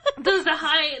guys... Does the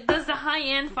high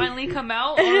end finally come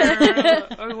out,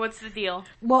 or what's the deal?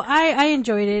 Well, I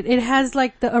enjoyed it. It has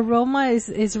like the aroma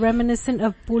is reminiscent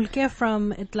of pulque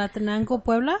from Tlatenango,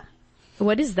 Puebla.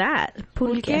 What is that?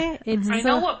 Pulque. It's I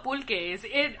know what pulque is.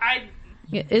 You're a liar.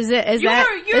 Is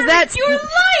that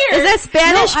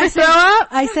Spanish for throw up?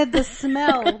 I said the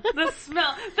smell. The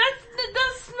smell. The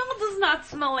smell does not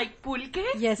smell like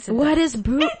pulque. Yes. What is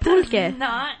pulque?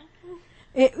 Not.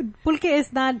 Pulque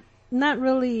is not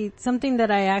really something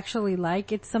that I actually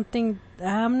like. It's something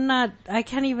I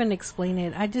can't even explain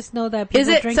it. I just know that people Is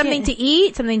it drink something to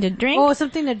eat? Something to drink? Oh,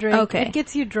 something to drink. Okay. It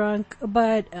gets you drunk,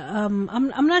 but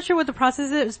I'm not sure what the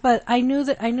process is, but I knew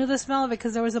the smell of it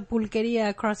because there was a pulqueria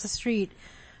across the street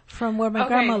from where my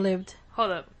grandma lived.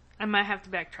 Hold up. I might have to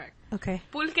backtrack. Okay.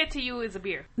 Pulque to you is a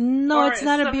beer. No, or it's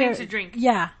not a beer. Something to drink.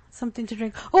 Yeah. Something to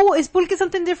drink. Oh, is pulque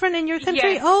something different in your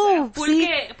country? Yes. Oh,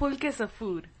 Pulque is a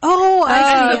food. Oh, I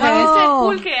see. When you said Oh.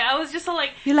 pulque, I was just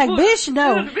like... You're like, bish?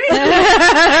 No. We're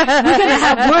We're gonna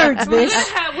have words, bish.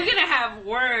 We're gonna have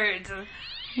words.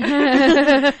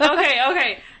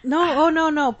 Okay.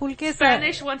 No. Pulque is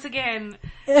Spanish once again.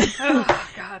 Oh,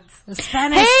 God.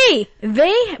 Spanish. Hey!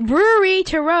 Brewery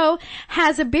Tarot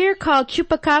has a beer called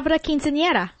Chupacabra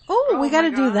Quinceañera. Oh, we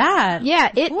gotta my do God. Oh that.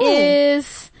 Yeah, it Ooh.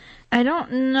 is... I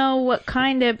don't know what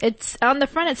kind of... It's on the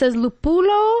front. It says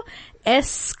Lupulo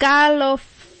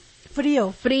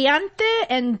Escalofriante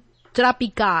and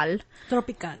Tropical.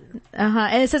 Tropical.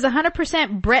 And it says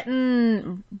 100%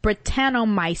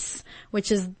 Brettanomyces,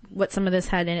 which is what some of this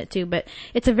had in it too. But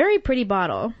it's a very pretty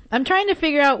bottle. I'm trying to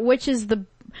figure out which is the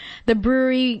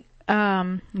brewery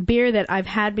beer that I've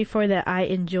had before that I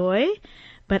enjoy,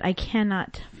 but I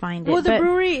cannot find it. Well, the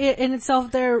brewery in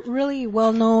itself, they're really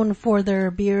well known for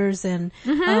their beers, and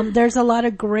there's a lot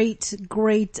of great.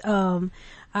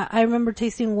 I remember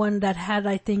tasting one that had,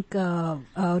 I think,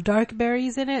 dark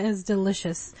berries in it. It's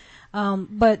delicious.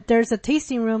 But there's a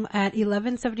tasting room at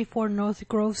 1174 North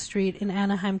Grove Street in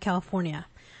Anaheim, California.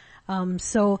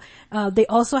 So they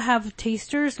also have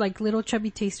tasters, like little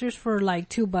chubby tasters for like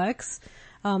 $2.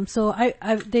 So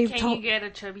they've Can you get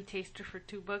a chubby taster for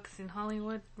 $2 in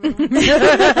Hollywood?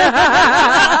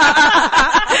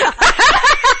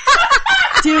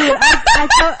 Dude, I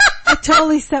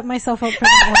totally set myself up for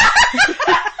that one.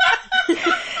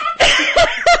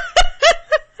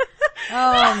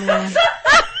 Oh man.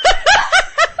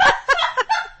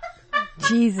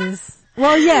 Jesus.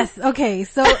 Well, yes. Okay.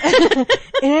 So,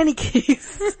 in any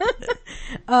case,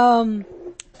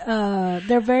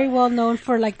 they're very well known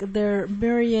for like their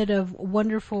myriad of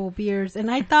wonderful beers.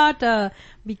 And I thought,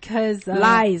 because,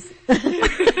 Lies.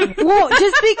 well,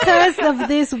 just because of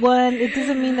this one, it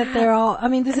doesn't mean that they're all, I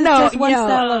mean, this is just one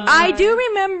style of I do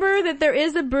remember that there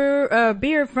is a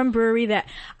beer from brewery that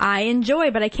I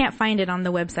enjoy, but I can't find it on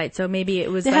the website. So maybe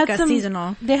it was like a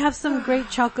seasonal. They have some great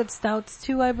chocolate stouts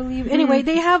too, I believe. Anyway,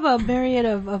 they have a myriad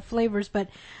of flavors, but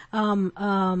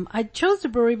I chose the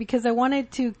brewery because I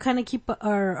wanted to kind of keep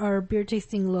our beer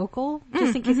tasting local,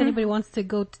 just in case anybody wants to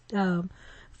go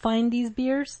find these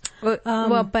beers.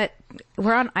 Well, but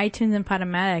we're on iTunes and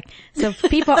Podomatic, so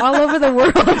people all over the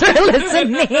world are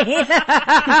listening.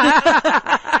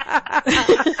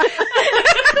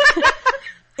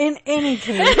 In any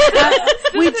case,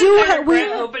 we do.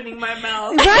 We're opening my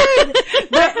mouth. Right,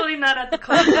 Definitely not at the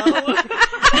club though.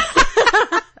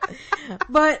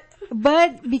 but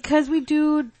because we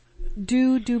do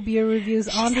beer reviews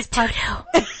on this podcast.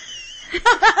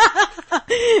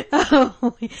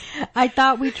 I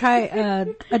thought we'd try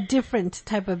a different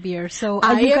type of beer. So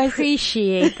I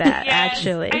appreciate that, Yes,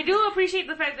 actually. I do appreciate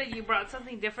the fact that you brought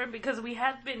something different because we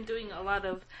have been doing a lot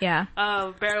of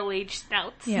barrel aged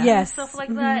stouts and stuff like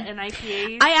that and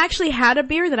IPAs. I actually had a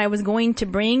beer that I was going to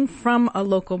bring from a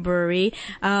local brewery.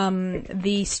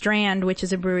 The Strand, which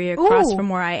is a brewery across from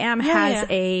where I am, has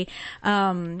a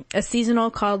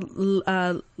seasonal called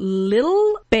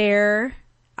Little Bear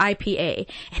IPA,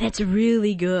 and it's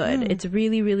really good. It's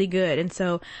really, really good. And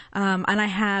so, and I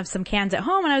have some cans at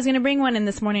home, and I was going to bring one, and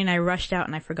this morning I rushed out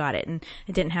and I forgot it, and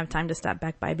I didn't have time to stop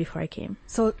back by before I came.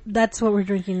 So that's what we're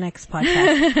drinking next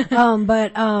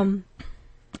podcast.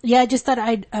 Yeah, I just thought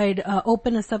I'd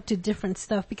open us up to different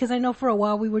stuff because I know for a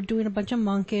while we were doing a bunch of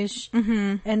monkish,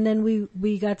 and then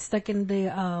we got stuck in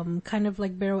the kind of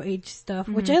like barrel aged stuff,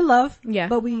 which I love. Yeah,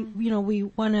 but we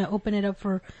want to open it up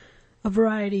for a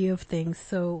variety of things.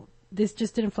 So this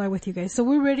just didn't fly with you guys. So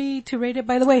we're ready to rate it.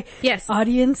 By the way, yes,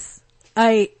 audience,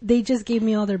 they just gave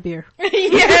me all their beer.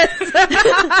 Yes,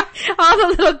 all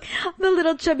the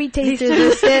little chubby tasters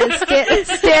are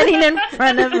standing in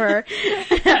front of her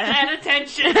at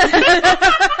attention.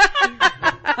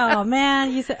 Oh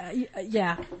man, you said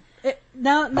yeah.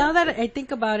 Now that I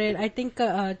think about it, I think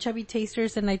chubby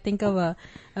tasters, and I think of a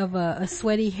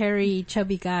sweaty, hairy,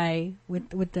 chubby guy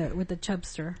with the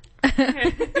chubster.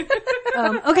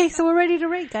 Okay, so we're ready to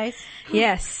rate, guys.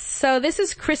 Yes. So this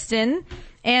is Kristen,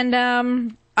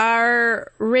 and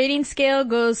our rating scale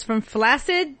goes from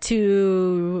flaccid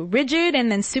to rigid,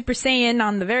 and then Super Saiyan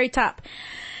on the very top.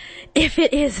 If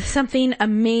it is something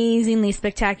amazingly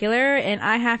spectacular, and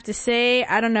I have to say,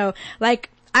 I don't know, like,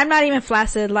 I'm not even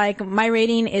flaccid, like, my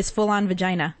rating is full on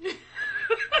vagina.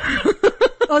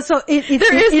 Oh, so it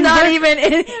inverted.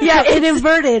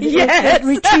 Yes. It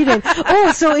retreated.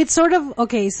 Oh, so it's sort of,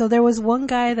 okay, so there was one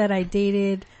guy that I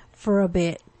dated for a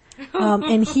bit.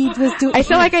 And he was doing, I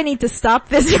feel like I need to stop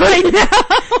this right now.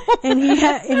 and he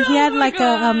had like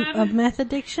a meth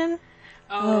addiction.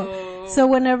 Oh. So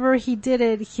whenever he did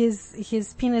it,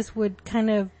 his penis would kind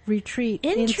of retreat.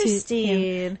 Interesting. Into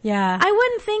him. Yeah. I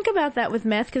wouldn't think about that with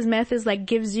meth, because meth is like,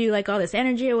 gives you like all this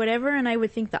energy or whatever, and I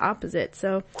would think the opposite.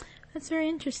 So that's very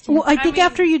interesting. Well, I think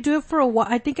after you do it for a while,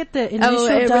 I think at the initial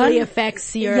it done, really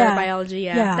affects your biology.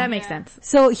 Yeah. That makes sense.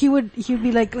 So he would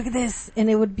be like, look at this, and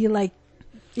it would be like,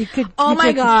 you could. Oh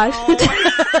my gosh.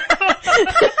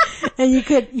 And you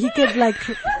could like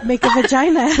make a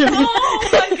vagina out of it. Oh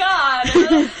my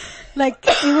god. Like,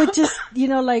 it would just,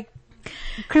 like,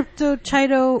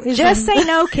 crypto-chido-ism. Just say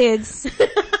no, kids.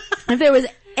 If there was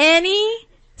any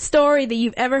story that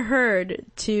you've ever heard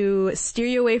to steer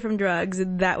you away from drugs,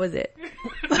 that was it.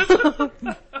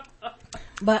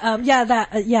 But,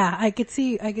 I could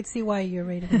see why you're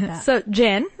rating it that. So,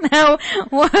 Jen,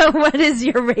 what is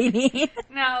your rating?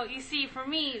 Now, you see, for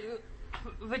me,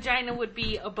 vagina would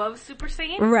be above Super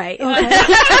Saiyan. Right.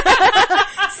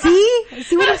 See?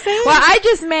 See what I'm saying? Well, I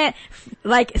just meant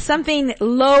like something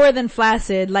lower than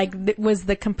flaccid, like was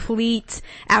the complete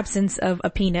absence of a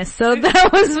penis. So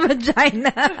that was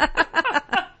vagina.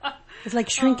 It's like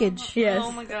shrinkage. Yes.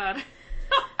 Oh my god.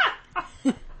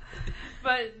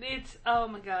 But it's, oh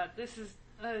my god, this is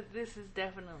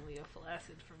definitely a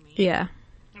flaccid for me. Yeah.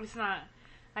 It's not,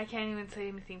 I can't even say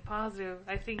anything positive.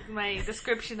 I think my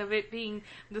description of it being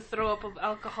the throw up of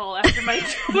alcohol after my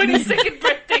 22nd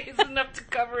birthday is enough to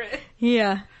cover it.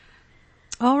 Yeah.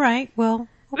 All right. Well,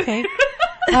 okay.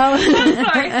 I'm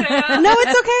sorry, Sarah. No,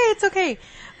 it's okay.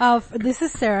 This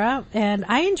is Sarah, and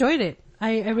I enjoyed it.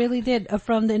 I really did.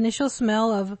 From the initial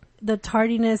smell of the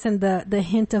tardiness and the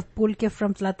hint of pulque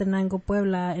from Tlatenango,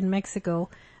 Puebla in Mexico,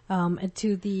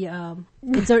 to the,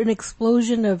 it's an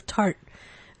explosion of tart.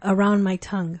 around my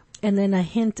tongue, and then a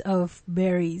hint of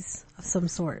berries of some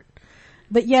sort.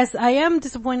 But yes, I am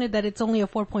disappointed that it's only a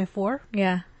 4.4.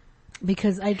 Yeah.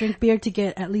 Because I drink beer to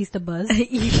get at least a buzz.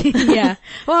 Yeah.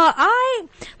 Well,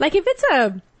 if it's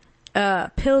a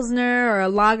Pilsner or a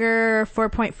lager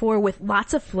 4.4 with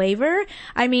lots of flavor,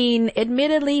 I mean,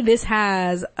 admittedly, this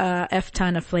has a F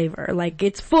ton of flavor. Like,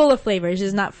 it's full of flavor. It's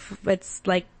just not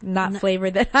flavor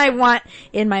that I want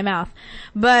in my mouth.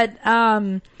 But,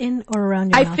 in or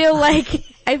around your mouth.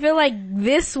 I feel like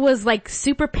this was like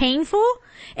super painful,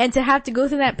 and to have to go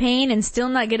through that pain and still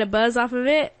not get a buzz off of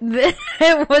it,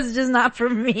 it was just not for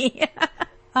me.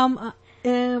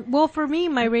 Well, for me,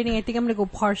 my rating, I think I'm gonna go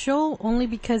partial, only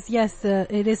because yes,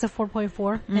 it is a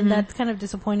 4.4, and that's kind of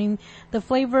disappointing. The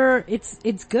flavor,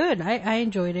 it's good. I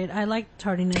enjoyed it. I like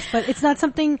tardiness, but it's not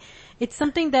something. It's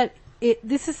something that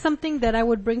this is something that I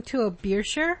would bring to a beer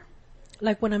share,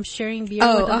 like when I'm sharing beer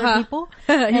with other people,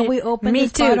 and we open. Me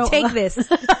this too. bottle. Take this,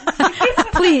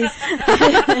 please.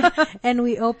 And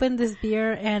we open this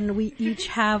beer, and we each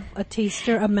have a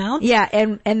taster amount. Yeah,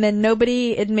 and then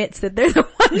nobody admits that they're the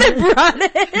one that brought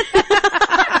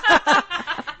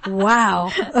it.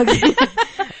 Wow. Okay.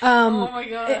 Oh my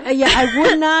god. Yeah,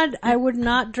 I would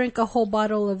not drink a whole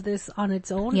bottle of this on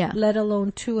its own, let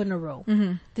alone 2 in a row.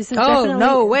 Mm-hmm. This is definitely,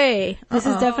 no way. This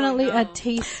is definitely a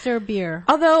taster beer.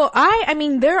 Although I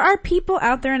mean, there are people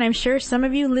out there, and I'm sure some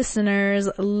of you listeners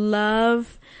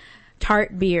love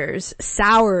tart beers.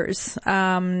 Sours,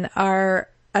 are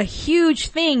a huge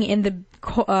thing in the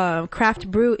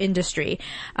craft brew industry.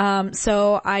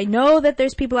 So I know that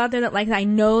there's people out there that like that. I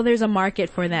know there's a market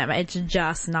for them. It's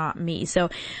just not me. So,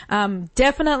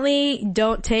 definitely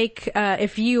don't take,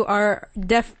 if you are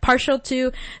partial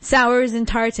to sours and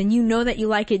tarts and you know that you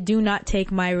like it, do not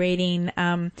take my rating,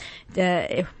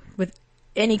 with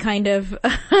any kind of,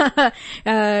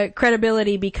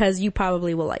 credibility, because you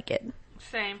probably will like it.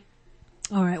 Same.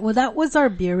 Alright, well that was our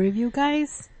beer review,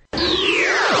 guys.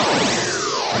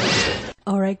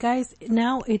 Alright guys,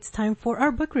 now it's time for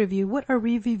our book review. What are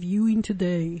we reviewing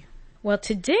today? Well,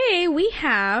 today we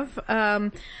have,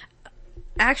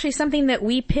 actually something that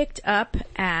we picked up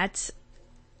at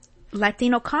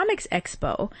Latino Comics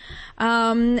Expo.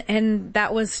 And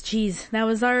that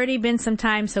was already been some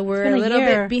time, so we're a little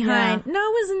bit behind. Yeah. No,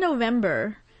 it was in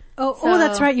November. Oh,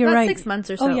 that's right, you're right. 6 months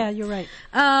or so. Oh yeah, you're right.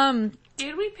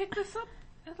 Did we pick this up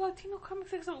at Latino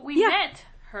Comics Expo? We met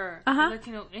her.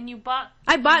 Latino, and you bought.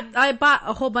 I bought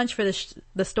a whole bunch for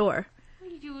the store.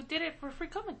 You did it for Free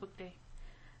Comic Book Day.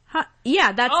 Huh?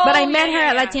 Yeah, but I met her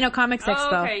at Latino Comics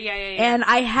Expo. Oh, okay, yeah. And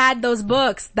I had those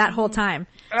books that whole time.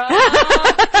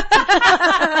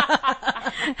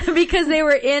 Because they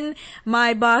were in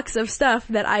my box of stuff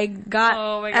that I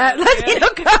got at Latino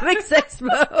Comics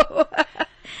Expo.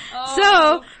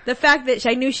 So, the fact that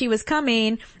I knew she was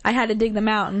coming, I had to dig them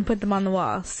out and put them on the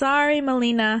wall. Sorry,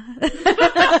 Melina. That's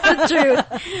the truth.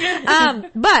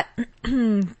 But,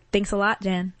 thanks a lot,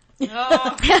 Jan.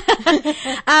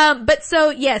 But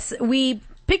so, yes, we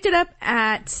picked it up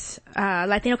at,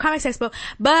 Latino Comics Expo,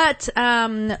 but,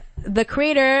 the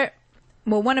creator,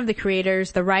 well, one of the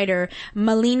creators, the writer,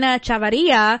 Melina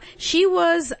Chavarria, she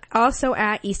was also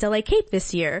at East LA Cape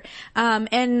this year.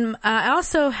 And I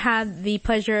also had the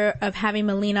pleasure of having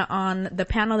Melina on the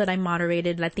panel that I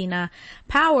moderated, Latina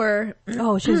Power.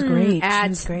 Oh, she was great.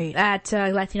 At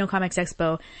Latino Comics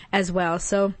Expo as well.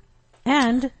 So.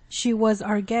 And she was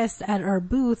our guest at our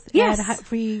booth at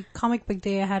Free Comic Book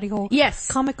Day at Hadiho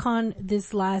Comic-Con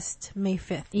this last May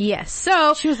 5th. Yes.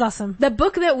 So she was awesome. The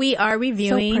book that we are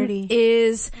reviewing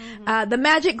is The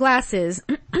Magic Glasses,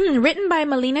 written by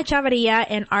Melina Chavarria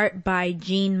and art by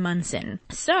Gene Munson.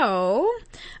 So,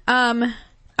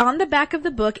 on the back of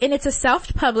the book, and it's a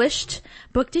self-published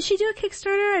book. Did she do a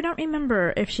Kickstarter? I don't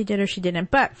remember if she did or she didn't.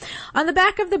 But on the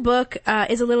back of the book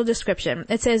is a little description.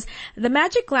 It says, The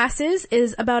Magic Glasses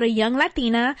is about a young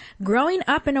Latina growing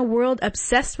up in a world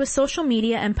obsessed with social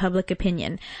media and public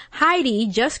opinion. Heidi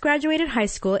just graduated high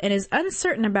school and is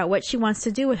uncertain about what she wants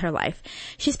to do with her life.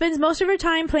 She spends most of her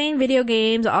time playing video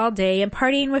games all day and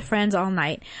partying with friends all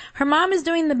night. Her mom is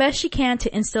doing the best she can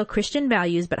to instill Christian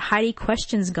values, but Heidi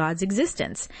questions God's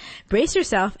existence. Brace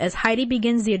yourself as Heidi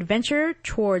begins the adventure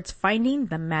towards finding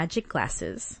the magic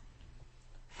glasses.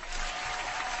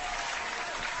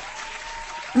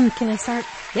 Can I start?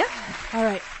 Yeah. All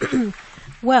right.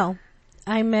 Well,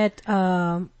 I met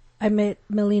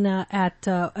Melina at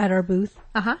our booth.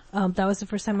 That was the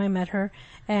first time I met her,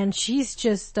 and she's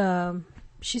just a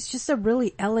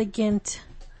really elegant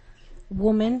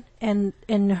woman, and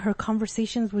her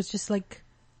conversations was just like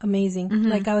amazing.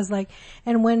 Like I was like,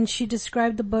 and when she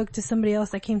described the book to somebody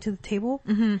else that came to the table,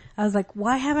 I was like,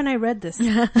 why haven't I read this?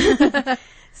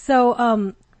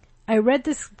 So, I read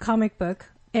this comic book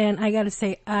and I gotta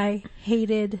say, I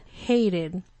hated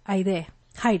Heidi. But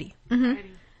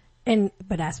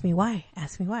ask me why.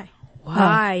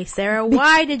 Why, Sarah?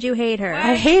 Why did you hate her?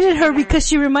 I hated her because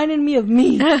she reminded me of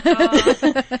me.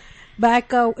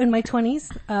 Back in my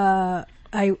 20s,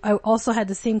 I also had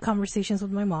the same conversations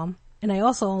with my mom, and I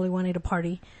also only wanted to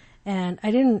party, and I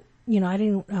didn't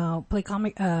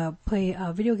play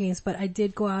video games, but I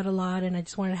did go out a lot, and I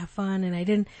just wanted to have fun, and I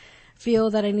didn't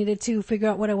feel that I needed to figure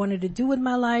out what I wanted to do with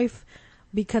my life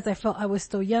because I felt I was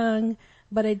still young,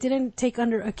 but I didn't take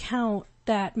under account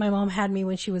that my mom had me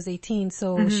when she was 18,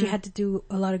 so she had to do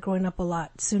a lot of growing up a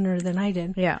lot sooner than I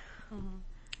did. Yeah.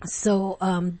 So,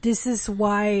 this is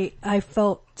why I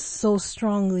felt so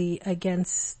strongly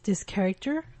against this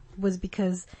character, was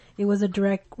because it was a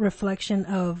direct reflection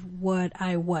of what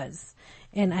I was.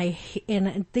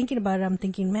 And thinking about it, I'm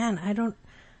thinking, man, I don't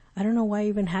know why I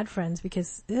even had friends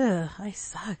because, I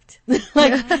sucked.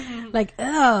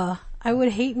 I would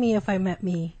hate me if I met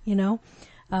me,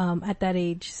 at that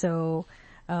age. So,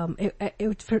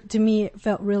 to me, it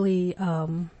felt really,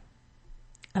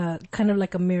 kind of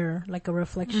like a mirror, like a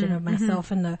reflection of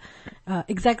myself, and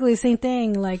exactly the same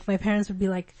thing. Like my parents would be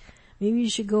like, maybe you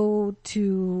should go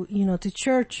to, to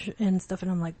church and stuff. And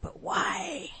I'm like, but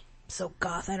why? I'm so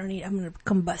goth. I'm going to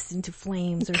combust into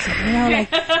flames or something. Like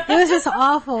it was just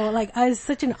awful. Like I was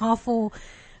such an awful,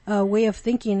 way of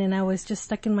thinking, and I was just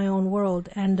stuck in my own world.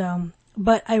 And,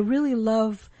 but I really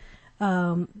love,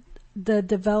 the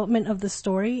development of the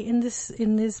story in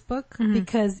this book,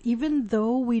 because even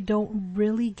though we don't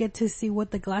really get to see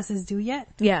what the glasses do yet,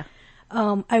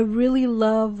 I really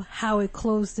love how it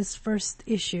closed this first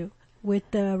issue with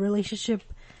the relationship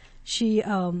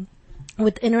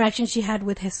with the interaction she had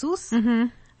with Jesus.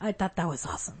 I thought that was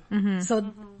awesome.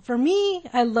 So for me,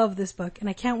 I love this book, and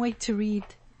I can't wait to read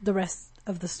the rest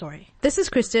of the story. This is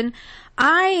Kristen.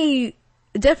 I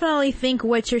definitely think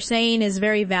what you're saying is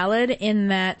very valid in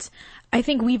that I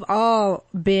think we've all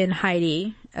been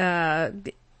Heidi,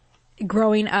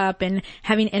 growing up and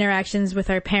having interactions with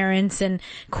our parents and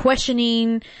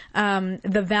questioning,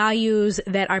 the values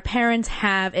that our parents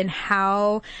have and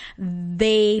how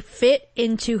they fit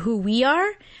into who we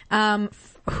are,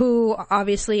 who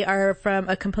obviously are from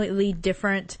a completely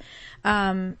different,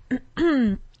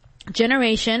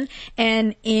 generation.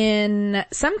 And in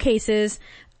some cases,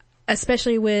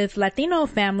 especially with Latino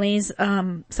families,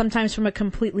 sometimes from a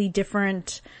completely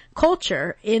different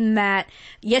culture, in that,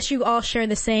 yes, you all share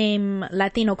the same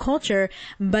Latino culture,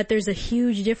 but there's a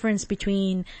huge difference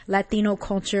between Latino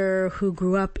culture who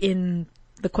grew up in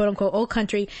the quote-unquote old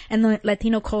country and the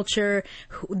Latino culture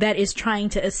that is trying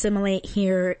to assimilate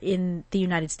here in the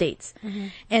United States.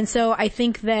 And so I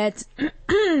think that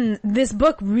this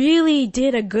book really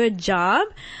did a good job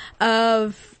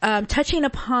of touching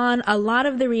upon a lot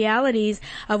of the realities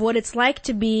of what it's like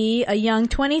to be a young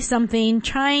 20-something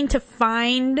trying to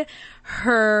find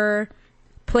her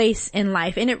place in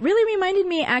life. And it really reminded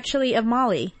me actually of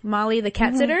Molly the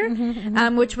cat sitter,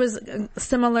 which was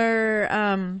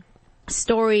similar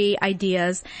story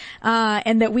ideas,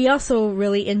 and that we also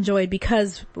really enjoyed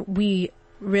because we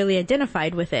really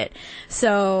identified with it.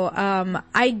 So,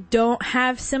 I don't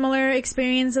have similar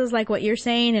experiences like what you're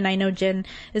saying, and I know Jen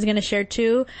is going to share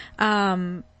too,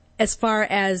 as far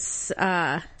as,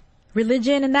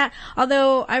 religion and that.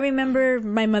 Although I remember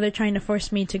my mother trying to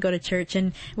force me to go to church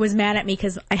and was mad at me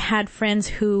because I had friends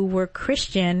who were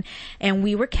Christian and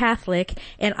we were Catholic,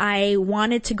 and I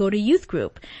wanted to go to youth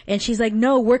group. And she's like,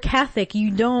 no, we're Catholic.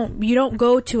 You don't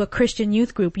go to a Christian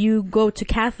youth group. You go to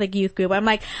Catholic youth group. I'm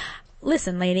like,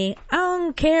 listen, lady, I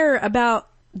don't care about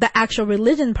the actual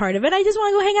religion part of it. I just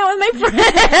want to go hang out with my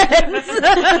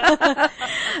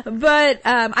friends. But,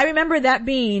 I remember that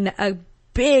being a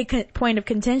big point of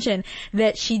contention,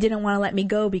 that she didn't want to let me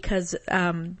go because,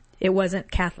 it wasn't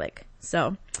Catholic.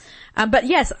 So, but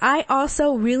yes, I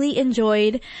also really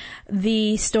enjoyed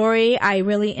the story. I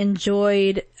really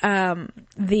enjoyed,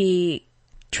 the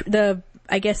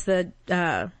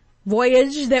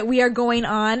voyage that we are going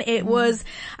on. I was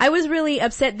really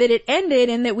upset that it ended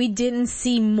and that we didn't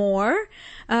see more.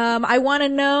 I want to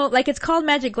know, like, it's called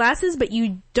Magic Glasses, but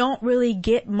you don't really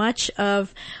get much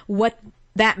of what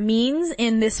that means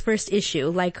in this first issue,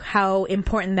 like how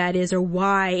important that is or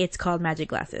why it's called Magic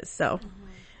Glasses. So.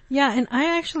 Yeah, and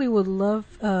I actually would love,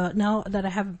 now that I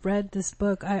have read this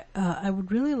book, I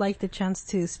would really like the chance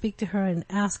to speak to her and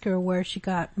ask her where she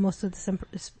got most of this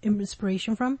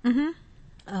inspiration from.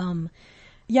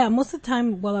 Yeah, most of the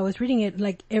time while I was reading it,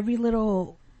 like every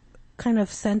little kind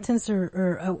of sentence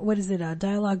or what is it, a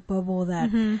dialogue bubble that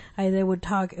they would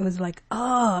talk, it was like,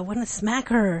 oh, I want to smack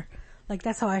her. Like,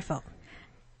 that's how I felt.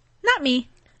 Not me.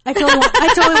 I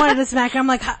totally wanted to smack her. I'm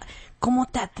like, ¿cómo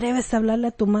te atreves a hablarle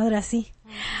a tu madre así?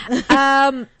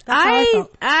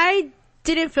 I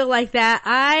didn't feel like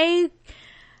that.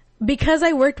 Because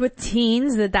I worked with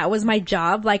teens, that was my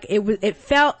job. Like, it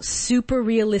felt super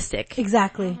realistic.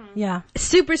 Exactly. Yeah.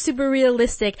 Super, super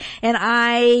realistic. And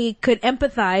I could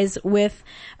empathize with,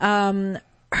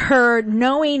 her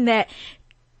knowing that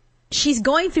she's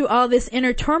going through all this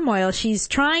inner turmoil. She's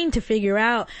trying to figure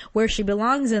out where she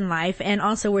belongs in life and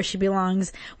also where she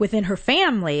belongs within her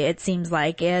family, it seems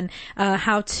like, and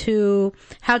how to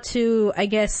I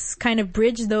guess kind of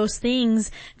bridge those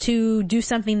things to do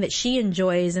something that she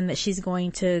enjoys and that she's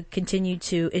going to continue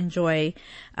to enjoy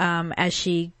as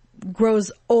she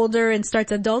grows older and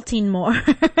starts adulting more.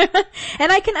 And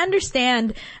I can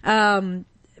understand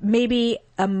maybe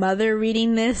a mother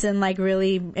reading this and like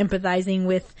really empathizing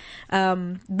with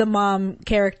the mom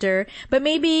character, but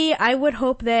maybe I would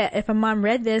hope that if a mom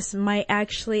read this, might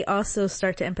actually also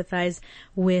start to empathize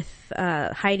with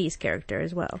Heidi's character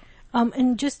as well.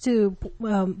 And just to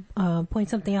point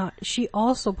something out, she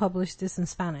also published this in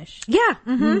Spanish. Yeah.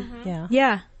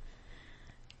 Yeah.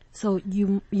 So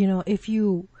you know, if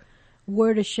you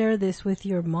were to share this with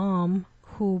your mom,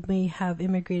 who may have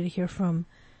immigrated here from,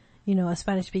 you know, a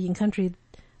Spanish-speaking country,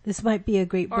 this might be a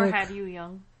great book. Or had you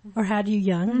young.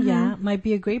 Yeah. Might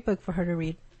be a great book for her to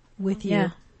read with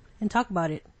you and talk about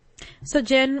it. So,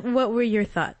 Jen, what were your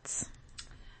thoughts?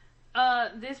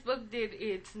 This book did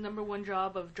its number one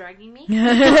job of dragging me.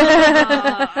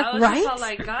 I was just all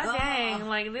like, God dang,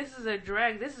 like, this is a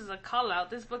drag. This is a call-out.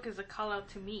 This book is a call-out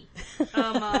to me.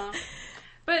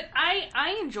 But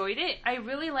I enjoyed it. I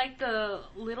really liked the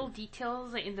little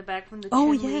details in the back from the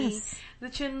Chun-Li. Yes. The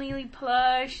Chun-Li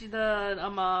plush, the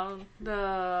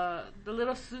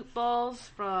little soup balls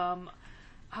from,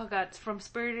 from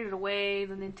Spirited Away,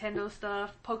 the Nintendo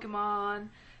stuff, Pokemon,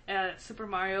 Super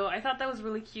Mario. I thought that was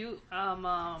really cute.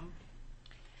 I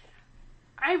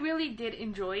really did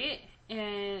enjoy it,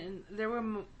 and there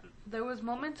was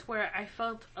moments where I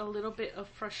felt a little bit of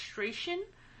frustration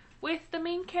with the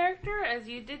main character, as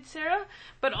you did, Sarah,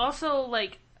 but also,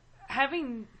 like,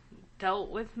 having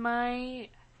dealt with my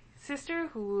sister,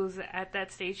 who's at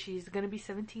that stage, she's gonna be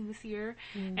 17 this year,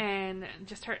 and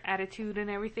just her attitude and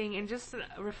everything, and just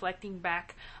reflecting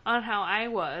back on how I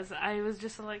was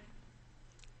just like,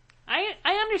 I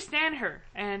understand her,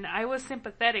 and I was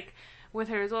sympathetic with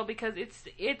her as well, because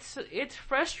it's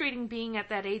frustrating being at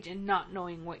that age and not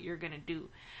knowing what you're gonna do.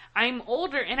 I'm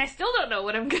older and I still don't know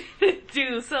what I'm gonna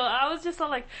do, so I was just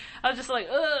like,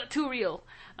 too real.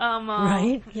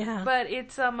 Right? Yeah. But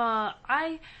it's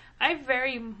I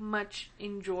very much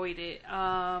enjoyed it.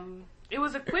 It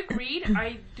was a quick read.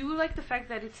 I do like the fact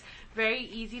that it's very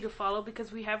easy to follow,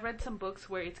 because we have read some books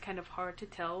where it's kind of hard to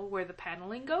tell where the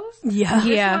paneling goes.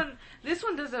 Yeah. This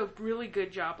one does a really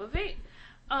good job of it.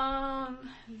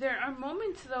 There are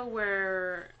moments though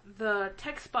where the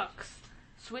text box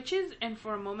switches, and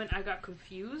for a moment I got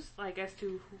confused, like, as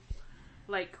to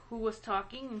who was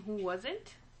talking and who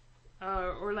wasn't,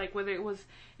 or like whether it was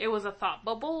a thought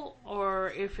bubble,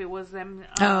 or if it was them,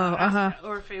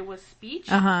 or if it was speech.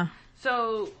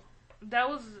 So that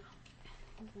was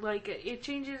like, it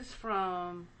changes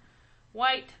from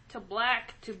white to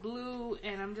black to blue,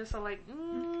 and I'm just like,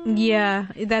 Yeah,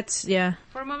 that's, yeah.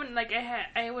 For a moment, like,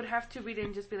 I would have to read it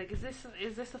and just be like, is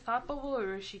this a thought bubble,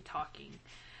 or is she talking?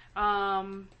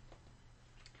 The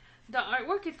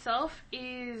artwork itself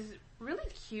is really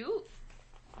cute,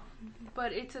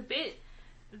 but it's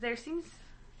there seems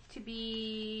to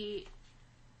be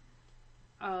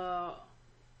a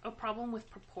problem with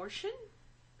proportion.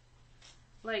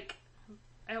 Like,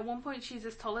 at one point she's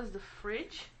as tall as the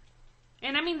fridge.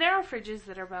 And I mean, there are fridges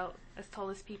that are about as tall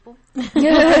as people.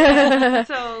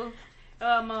 So,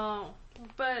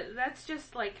 but that's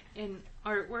just like an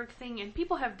artwork thing, and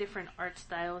people have different art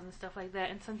styles and stuff like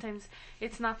that, and sometimes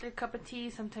it's not their cup of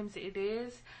tea, sometimes it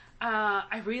is.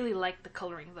 I really like the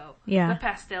coloring though. Yeah. The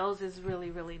pastels is really,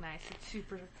 really nice. It's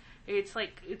super,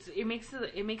 it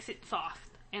makes it soft,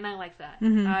 and I like that.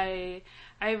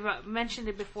 I've mentioned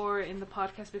it before in the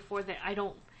podcast before that I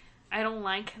don't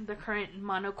like the current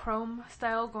monochrome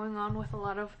style going on with a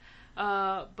lot of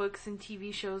books and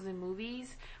TV shows and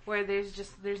movies, where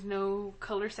there's no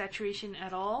color saturation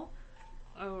at all.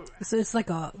 So it's like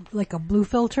a blue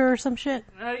filter or some shit?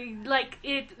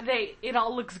 It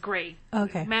all looks gray.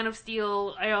 Okay. Man of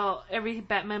Steel, every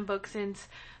Batman book since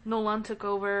Nolan took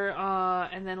over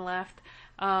and then left,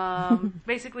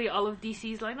 Basically all of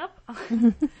DC's lineup.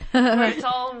 Where it's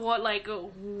all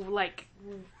like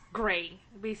gray,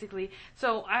 basically.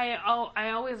 So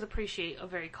I always appreciate a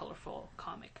very colorful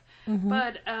comic.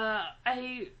 But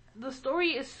the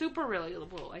story is super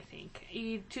relatable, I think,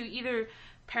 to either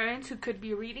parents who could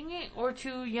be reading it, or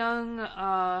to young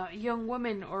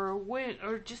women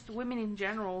or just women in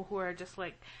general who are just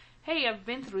like, hey, I've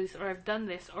been through this, or I've done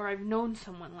this, or I've known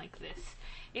someone like this.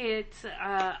 It's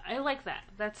I like that.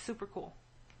 That's super cool.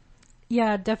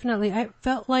 Yeah, definitely. I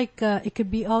felt like it could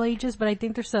be all ages, but I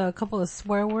think there's a couple of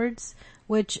swear words,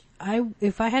 which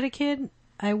if I had a kid,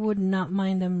 I would not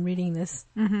mind them reading this.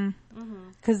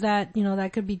 Because that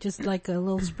could be just like a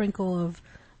little sprinkle of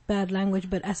bad language.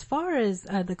 But as far as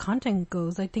the content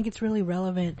goes, I think it's really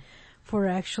relevant for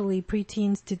actually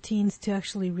preteens to teens to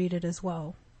actually read it as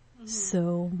well.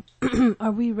 So,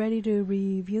 are we ready to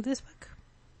review this book?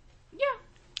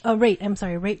 Yeah. Rate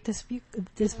this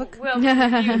book. Well, we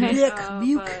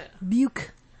reviewed it,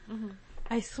 Buke.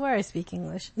 I swear I speak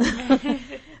English.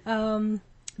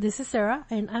 This is Sarah,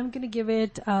 and I'm gonna give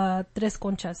it tres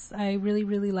conchas. I really,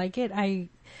 really like it.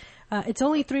 It's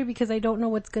only 3 because I don't know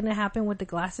what's gonna happen with the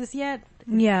glasses yet.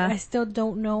 Yeah. I still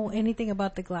don't know anything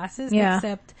about the glasses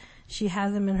except she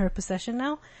has them in her possession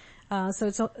now. So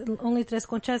it's only tres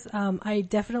conchas. I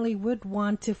definitely would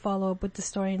want to follow up with the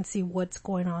story and see what's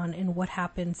going on and what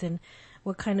happens and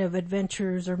what kind of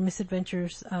adventures or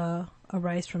misadventures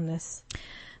arise from this.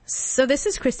 So this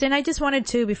is Kristen. I just wanted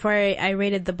to, before I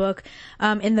rated the book,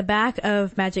 in the back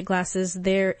of Magic Glasses,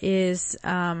 there is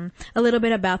a little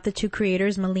bit about the 2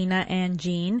 creators, Melina and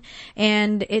Jean.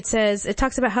 And it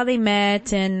talks about how they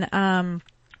met and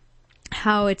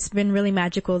how it's been really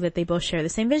magical that they both share the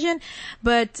same vision.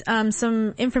 But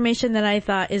some information that I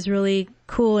thought is really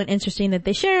cool and interesting that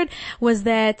they shared was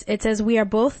that it says, we are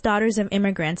both daughters of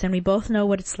immigrants and we both know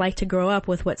what it's like to grow up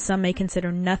with what some may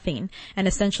consider nothing and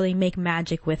essentially make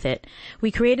magic with it.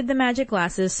 We created the Magic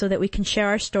Glasses so that we can share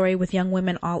our story with young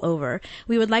women all over.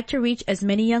 We would like to reach as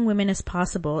many young women as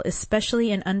possible, especially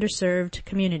in underserved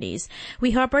communities.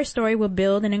 We hope our story will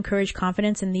build and encourage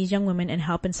confidence in these young women and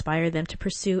help inspire them to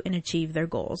pursue and achieve their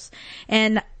goals.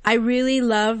 And I really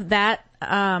love that,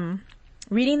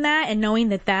 reading that and knowing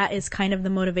that that is kind of the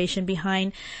motivation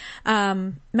behind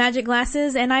Magic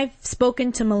Glasses. And I've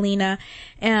spoken to Melina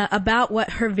about what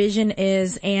her vision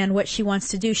is and what she wants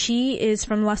to do. She is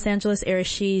from the Los Angeles area.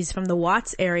 She's from the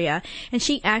Watts area. And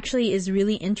she actually is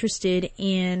really interested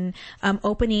in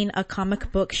opening a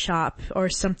comic book shop or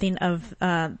something of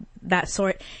that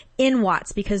sort in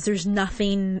Watts, because there's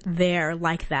nothing there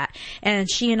like that. And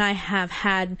she and I have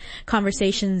had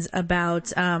conversations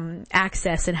about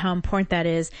access and how important that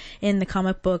is in the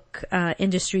comic book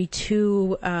industry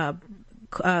to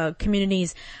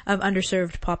communities of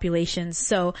underserved populations.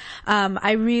 So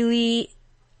I really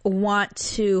want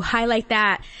to highlight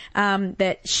that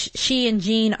she and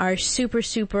Jean are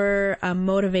super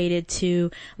motivated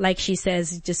to, like she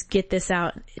says, just get this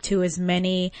out to as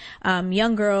many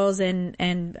young girls and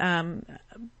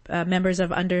members of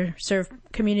underserved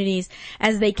communities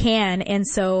as they can. And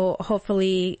so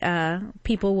hopefully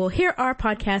people will hear our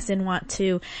podcast and want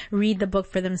to read the book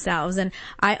for themselves. And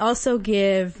I also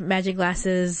give Magic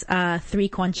Glasses 3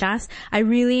 conchas. I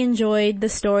really enjoyed the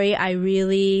story. I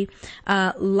really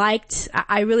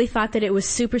I really thought that it was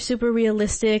super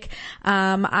realistic.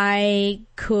 I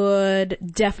could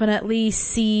definitely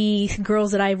see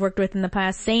girls that I've worked with in the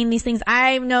past saying these things.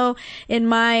 I know in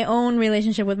my own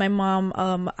relationship with my mom,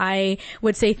 I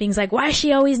would say things like, why is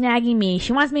she always nagging me?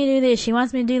 She wants me to do this. She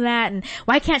wants me to do that. And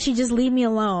why can't she just leave me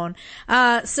alone?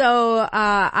 So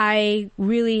I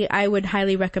would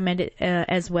highly recommend it,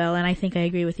 as well. And I think I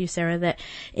agree with you, Sarah, that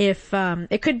if,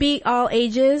 it could be all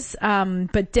ages,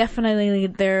 but definitely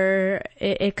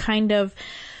it kind of,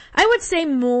 I would say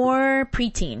more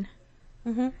preteen.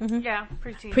 Yeah,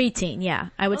 preteen. Preteen, yeah.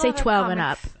 I would say 12 and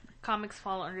up. Comics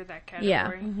fall under that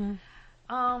category. Yeah.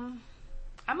 I'm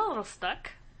a little stuck.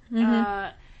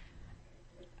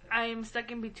 I'm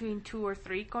stuck in between 2 or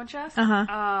 3 conchas.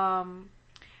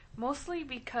 Mostly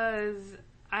because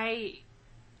I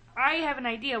have an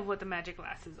idea of what the Magic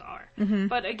Glasses are.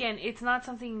 But again, it's not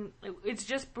something, it's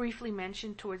just briefly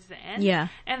mentioned towards the end. Yeah.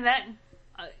 And that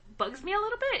bugs me a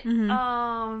little bit.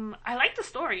 I like the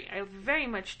story. I very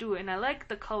much do. And I like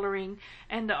the coloring.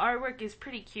 And the artwork is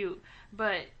pretty cute.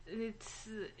 But it's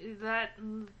that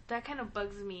kind of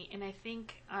bugs me. And I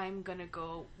think I'm going to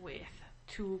go with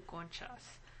 2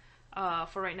 conchas.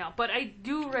 for right now. But I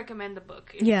do recommend the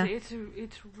book.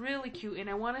 It's really cute, and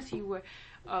I want to see where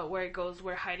it goes,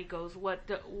 where Heidi goes, what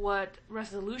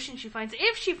resolution she finds,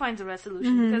 if she finds a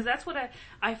resolution, because that's what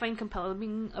I find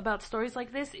compelling about stories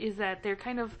like this, is that they're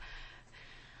kind of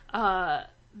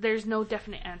there's no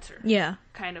definite answer,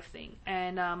 kind of thing,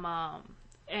 and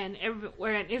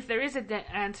if there is an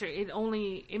answer, it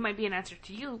might be an answer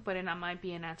to you, but it might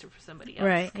be an answer for somebody else,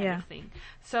 right? Kind of thing.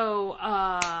 So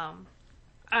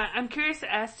I'm curious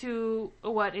as to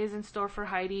what is in store for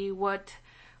Heidi, what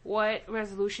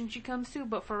resolution she comes to,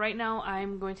 but for right now,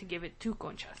 I'm going to give it 2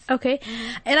 conchas. Okay.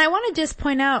 And I want to just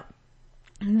point out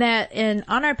that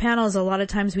on our panels, a lot of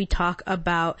times we talk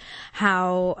about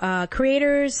how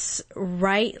creators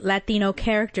write Latino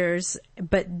characters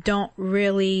but don't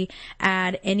really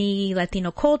add any Latino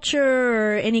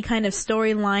culture or any kind of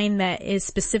storyline that is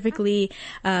specifically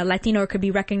Latino or could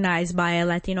be recognized by a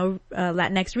Latino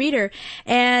Latinx reader.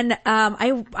 And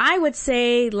I would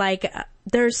say, like,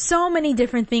 there's so many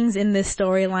different things in this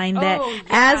storyline that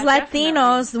as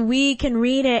Latinos, definitely, we can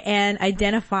read it and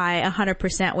identify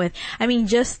 100% with. I mean,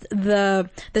 just the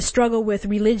struggle with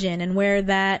religion and where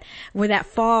that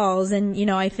falls. And, you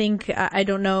know, I think, I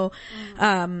don't know,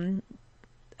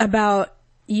 about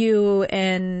you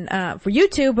and for you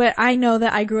two, but I know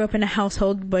that I grew up in a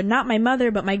household, but not my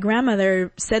mother, but my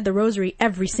grandmother said the rosary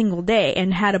every single day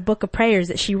and had a book of prayers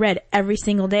that she read every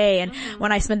single day. And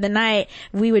when I spent the night,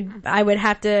 I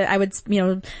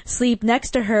would sleep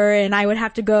next to her, and I would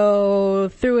have to go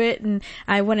through it, and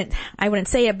I wouldn't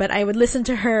say it, but I would listen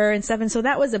to her and stuff. And so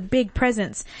that was a big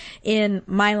presence in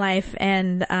my life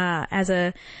and as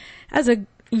a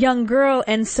young girl.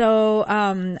 And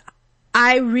so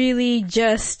I really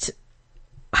just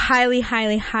highly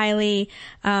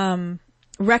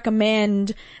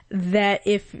recommend that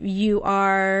if you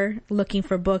are looking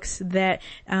for books that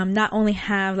not only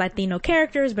have Latino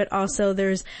characters, but also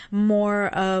there's more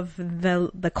of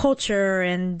the culture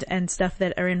and stuff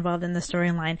that are involved in the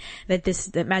storyline,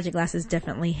 that Magic Glasses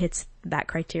definitely hits that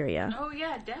criteria. Oh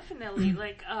yeah, definitely.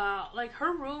 Like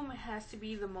her room has to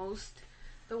be the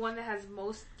one that has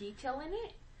most detail in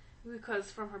it. Because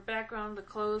from her background, the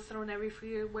clothes thrown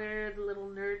everywhere, the little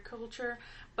nerd culture.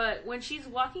 But when she's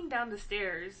walking down the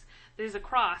stairs, there's a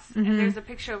cross, and there's a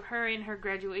picture of her in her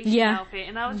graduation outfit.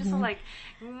 And I was just like,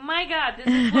 my God, this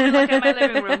is what I look at my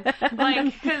living room. Like,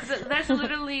 because that's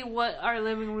literally what our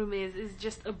living room is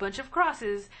just a bunch of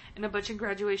crosses and a bunch of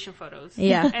graduation photos.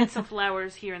 Yeah. And some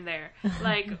flowers here and there.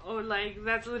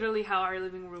 That's literally how our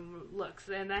living room looks.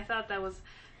 And I thought that was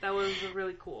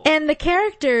really cool. And the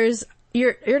characters,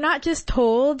 you're not just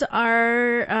told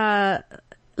are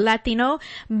Latino,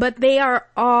 but they are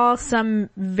all some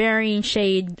varying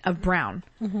shade of brown.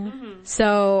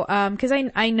 So, cause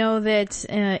I know that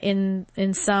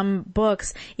in some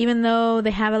books, even though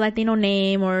they have a Latino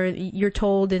name or you're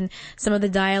told in some of the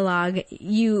dialogue,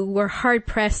 you were hard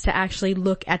pressed to actually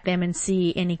look at them and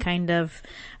see any kind of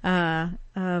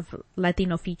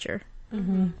Latino feature.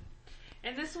 And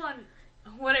this one,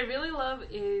 what I really love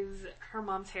is her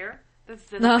mom's hair.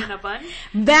 That's in a bun.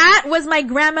 That was my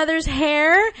grandmother's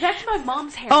hair. That's my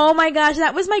mom's hair. Oh my gosh,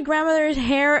 that was my grandmother's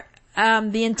hair. My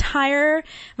entire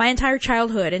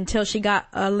childhood until she got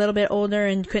a little bit older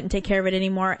and couldn't take care of it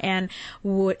anymore and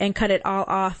cut it all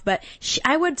off. But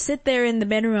I would sit there in the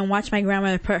bedroom and watch my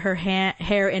grandmother put her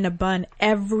hair in a bun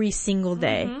every single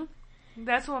day.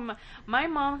 That's what my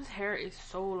mom's hair is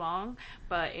so long,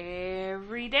 but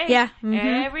every day,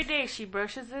 every day she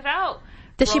brushes it out.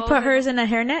 Does she put hers in a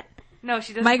hairnet? No,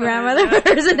 she doesn't. My grandmother put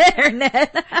hers in a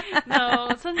hairnet.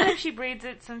 No, sometimes she braids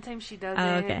it, sometimes she doesn't.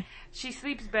 Oh, okay. She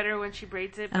sleeps better when she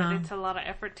braids it, but it's a lot of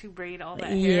effort to braid all that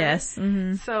hair. Yes.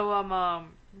 So,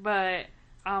 but it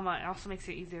also makes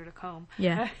it easier to comb.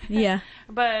 Yeah. Yeah.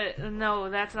 But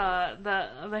no, that's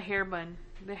the hair bun.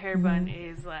 The hair bun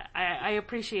is I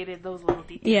appreciated those little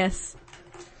details. Yes.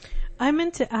 I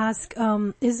meant to ask,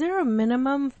 is there a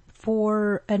minimum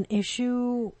for an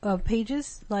issue of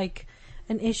pages? Like,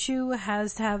 an issue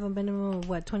has to have a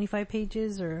minimum of 25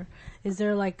 pages, or is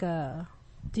there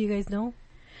do you guys know?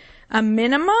 A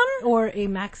minimum? Or a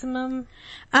maximum?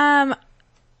 I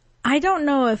don't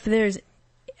know if there's,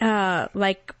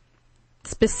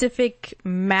 specific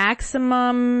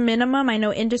maximum, minimum. I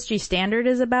know industry standard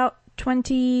is about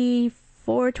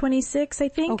 24, 26, I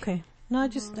think. Okay. No,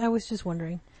 I was just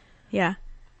wondering. Yeah.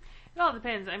 It all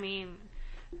depends. I mean,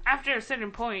 after a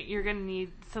certain point, you're going to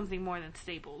need something more than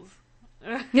staples.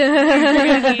 You're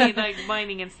going to need,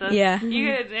 binding and stuff. Yeah.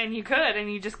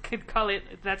 You just could call it,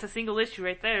 that's a single issue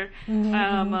right there.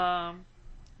 It'll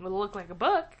look like a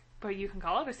book, but you can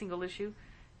call it a single issue.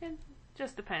 It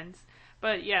just depends.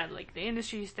 But yeah, like the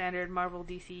industry standard Marvel,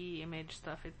 DC, Image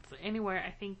stuff, it's anywhere, I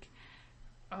think,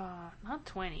 not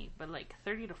 20, but like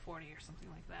 30 to 40 or something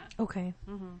like that. Okay.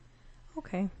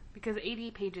 Okay. Because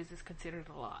 80 pages is considered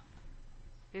a lot.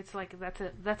 It's like,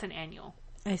 that's an annual.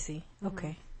 I see.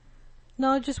 Okay.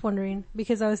 No, just wondering,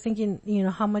 because I was thinking,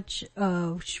 how much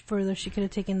further she could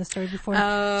have taken the story before she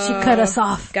cut us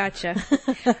off. Gotcha.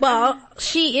 Well,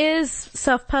 she is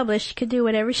self-published. She could do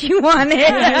whatever she wanted.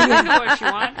 Yeah, she can do what she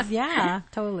wants. Yeah,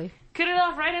 totally. Cut it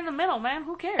off right in the middle, man.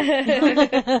 Who cares?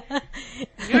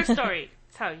 Your story.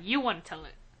 It's how you want to tell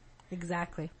it.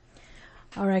 Exactly.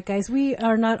 All right, guys. We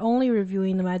are not only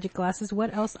reviewing the magic glasses.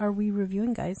 What else are we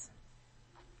reviewing, guys?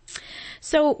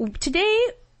 So today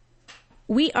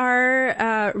we are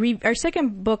our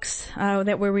second books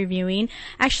that we're reviewing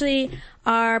actually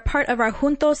are part of our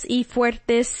Juntos y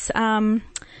Fuertes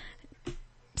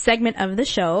segment of the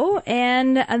show,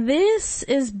 and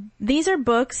these are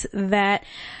books that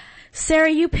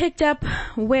Sarah, you picked up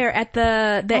where at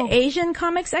the Asian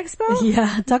Comics Expo?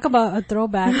 Yeah, talk about a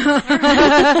throwback.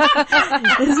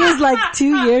 This was like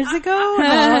 2 years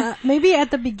ago, maybe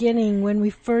at the beginning when we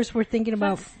first were thinking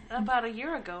about. That's about a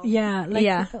year ago. Yeah,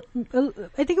 I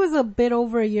think it was a bit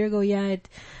over a year ago. Yeah,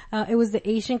 it was the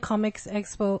Asian Comics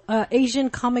Expo, Asian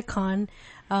Comic Con.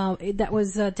 That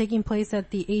was taking place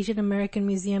at the Asian American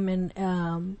Museum in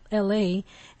LA,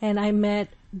 and I met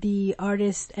the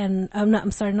artist and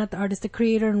the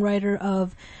creator and writer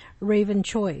of Raven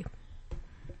Choi,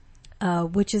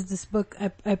 which is this book.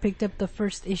 I picked up the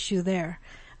first issue there,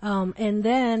 and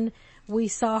then we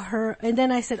saw her, and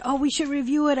then I said, "Oh, we should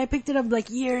review it." I picked it up like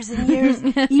years and years,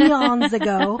 eons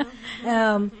ago.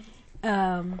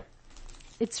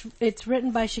 It's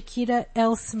written by Shakita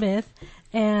L. Smith.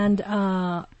 And,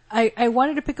 I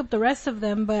wanted to pick up the rest of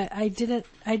them, but I didn't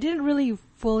really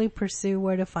fully pursue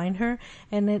where to find her.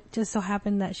 And it just so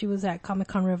happened that she was at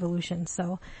Comic-Con Revolution.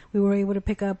 So we were able to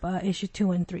pick up, issue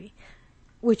 2 and 3,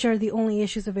 which are the only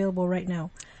issues available right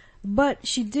now. But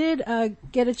she did,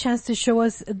 get a chance to show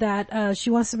us that, she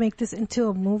wants to make this into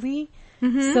a movie.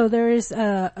 Mm-hmm. So there is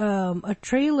a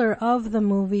trailer of the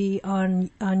movie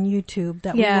on YouTube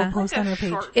that we will post on our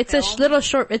page. It's a little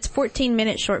short. It's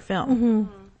 14-minute short film.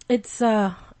 Mm-hmm.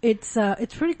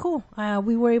 It's pretty cool.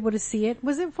 We were able to see it.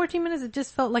 Was it 14 minutes? It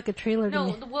just felt like a trailer.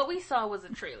 No, what we saw was a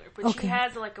trailer, but she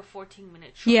has like a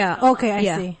 14-minute short. Yeah. Film. Okay,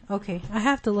 I see. Okay, I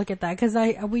have to look at that because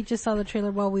we just saw the trailer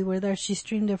while we were there. She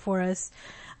streamed it for us.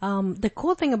 The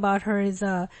cool thing about her is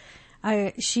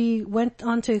she went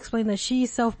on to explain that she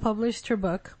self-published her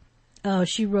book.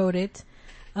 She wrote it.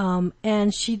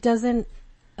 And she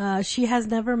has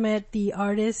never met the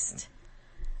artist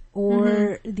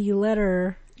or the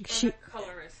letterer. The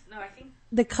colorist. No, I think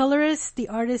the colorist, the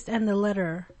artist, and the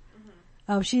letterer.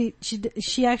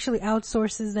 She actually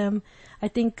outsources them. I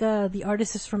think, the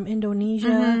artist is from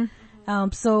Indonesia.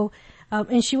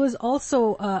 And she was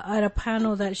also, at a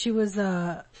panel that she was,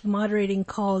 moderating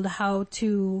called How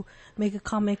to Make a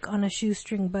Comic on a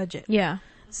Shoestring Budget. Yeah.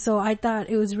 So I thought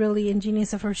it was really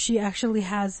ingenious of her. She actually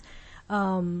has,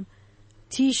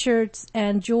 t-shirts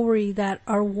and jewelry that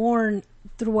are worn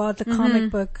throughout the comic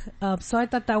book. So I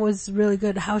thought that was really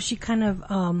good how she kind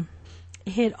of,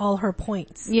 hit all her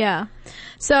points. Yeah.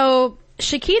 So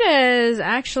Shakita is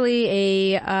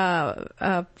actually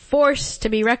a force to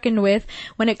be reckoned with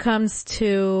when it comes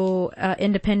to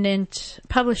independent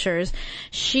publishers.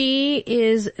 She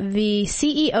is the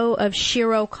CEO of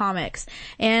Shiro Comics,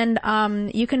 and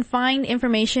you can find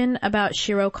information about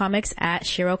Shiro Comics at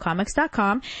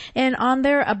shirocomics.com, and on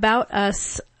their About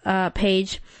Us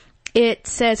page, it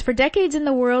says, for decades in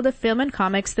the world of film and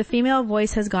comics, the female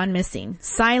voice has gone missing,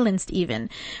 silenced even.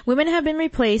 Women have been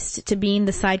replaced to being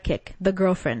the sidekick, the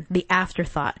girlfriend, the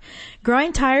afterthought.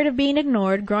 Growing tired of being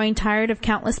ignored, growing tired of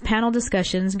countless panel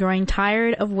discussions, growing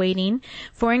tired of waiting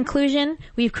for inclusion,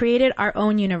 we've created our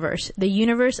own universe, the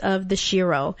universe of the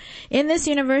Shiro. In this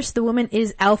universe, the woman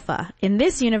is Alpha. In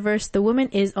this universe, the woman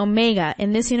is Omega.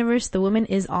 In this universe, the woman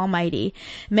is Almighty.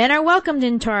 Men are welcomed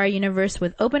into our universe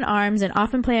with open arms and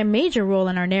often play a major role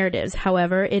in our narratives.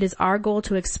 However, it is our goal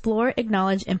to explore,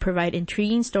 acknowledge, and provide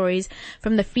intriguing stories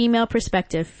from the female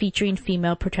perspective featuring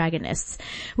female protagonists.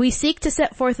 We seek to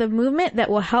set forth a movement that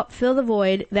will help fill the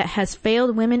void that has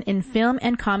failed women in film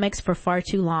and comics for far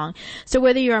too long. So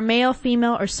whether you are male,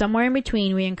 female, or somewhere in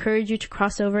between, we encourage you to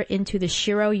cross over into the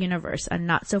Shiro universe, a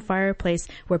not-so-far place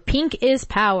where pink is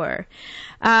power.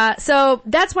 So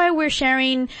that's why we're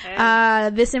sharing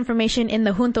this information in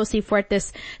the Juntos y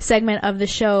Fuertes segment of the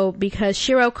show, because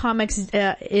Shiro Comics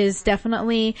is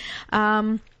definitely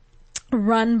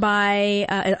run by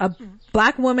a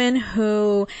black woman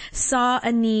who saw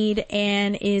a need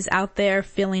and is out there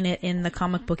filling it in the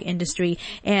comic book industry.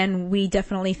 And we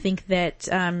definitely think that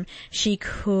she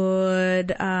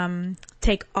could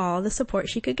take all the support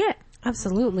she could get.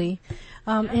 Absolutely.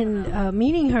 And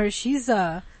meeting her, she's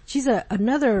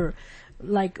another,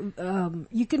 like,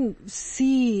 you can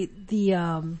see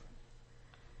the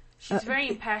she's very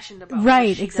impassioned about right,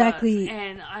 what she exactly. does,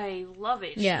 and I love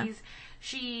it. Yeah.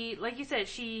 She, like you said,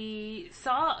 she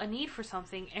saw a need for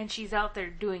something, and she's out there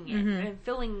doing it and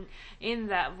filling in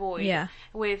that void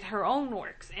with her own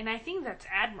works. And I think that's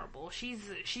admirable. She's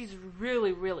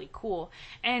really, really cool.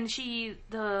 And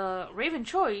the Raven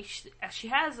Choi, she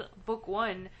has book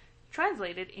 1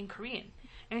 translated in Korean.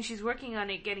 And she's working on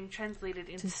it getting translated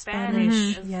into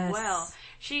Spanish as well.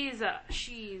 She's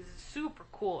super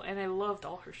cool, and I loved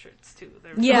all her shirts too.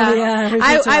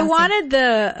 I wanted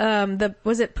the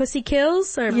was it Pussy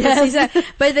Kills or Pussy,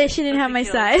 but she didn't have my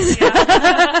size.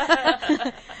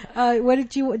 Yeah. What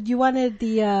did you wanted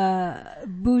the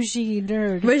bougie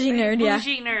nerd? Bougie nerd,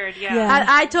 Bougie nerd, yeah.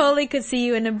 I totally could see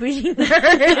you in a bougie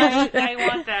nerd. I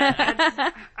want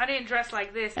that. I didn't dress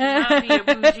like this to not be a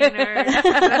bougie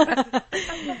nerd.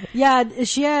 Yeah,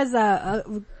 she has a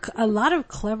lot of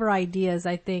clever ideas,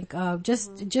 I think.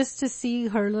 Just to see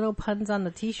her little puns on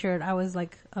the t-shirt, I was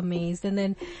like amazed. And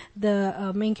then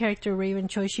the main character, Raven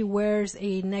Choi, she wears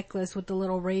a necklace with the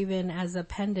little raven as a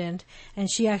pendant, and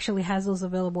she actually has those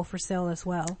available for sale as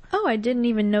well. Oh, I didn't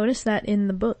even notice that in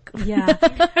the book. Yeah.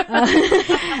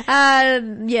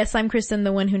 Yes, I'm Kristen,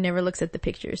 the one who never looks at the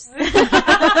pictures.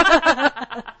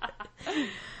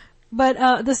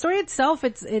 But the story itself,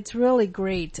 it's really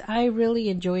great. I really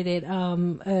enjoyed it.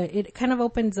 It kind of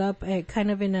opens up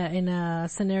kind of in a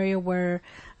scenario where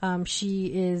she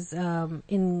is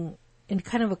in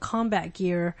kind of a combat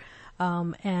gear,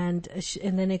 and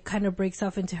then it kind of breaks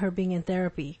off into her being in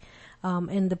therapy.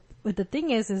 And the thing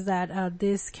is that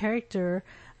this character,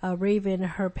 Raven,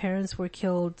 her parents were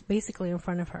killed basically in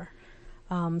front of her.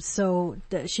 So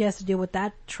she has to deal with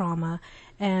that trauma.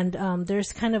 And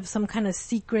there's kind of some kind of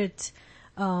secret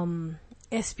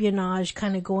espionage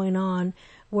kind of going on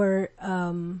where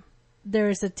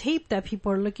there's a tape that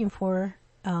people are looking for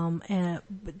and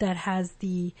that has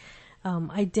the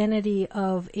identity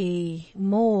of a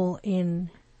mole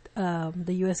in the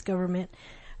U.S. government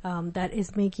that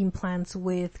is making plans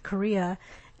with Korea.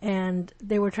 And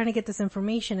they were trying to get this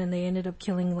information, and they ended up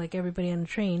killing like everybody on the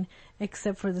train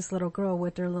except for this little girl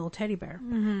with their little teddy bear.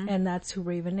 Mm-hmm. And that's who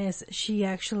Raven is. She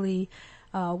actually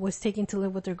was taken to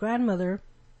live with her grandmother,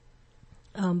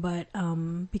 but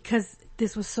because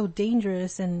this was so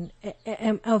dangerous, and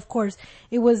of course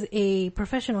it was a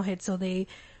professional hit, so they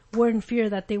were in fear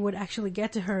that they would actually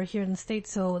get to her here in the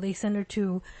States. So they sent her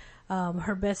to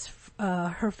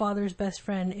her father's best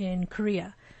friend in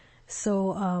Korea.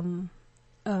 So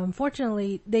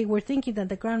unfortunately, they were thinking that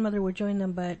the grandmother would join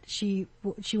them, but she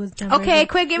was never. Okay,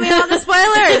 quick, give me all the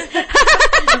spoilers.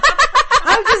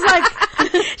 I'm just like,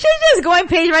 she's just going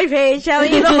page by page,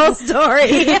 telling you the whole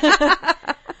story.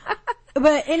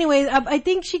 But anyways, I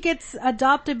think she gets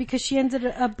adopted because she ended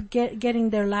up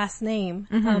getting their last name.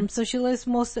 Mm-hmm. So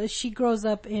she grows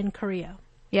up in Korea.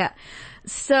 Yeah.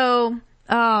 So,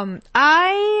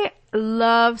 I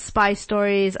love spy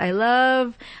stories. I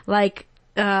love, like,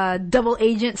 double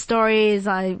agent stories.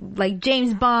 I like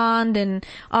James Bond and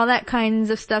all that kinds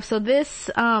of stuff. So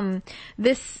this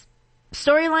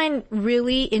storyline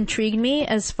really intrigued me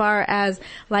as far as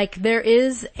like there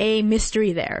is a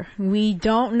mystery there. We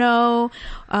don't know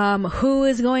who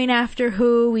is going after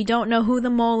who. We don't know who the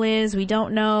mole is. We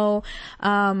don't know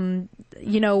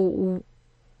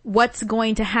what's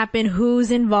going to happen, who's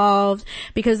involved,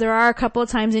 because there are a couple of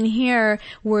times in here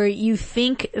where you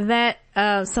think that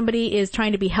somebody is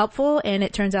trying to be helpful and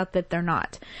it turns out that they're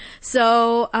not.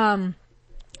 So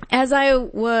as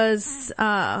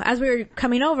we were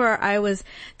coming over, I was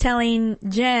telling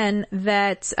Jen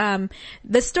that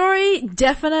the story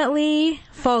definitely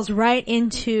falls right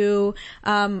into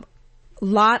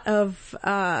lot of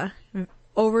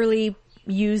overly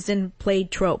used and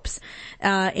played tropes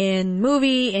in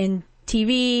movie, in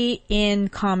TV, in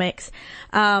comics.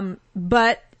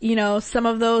 But some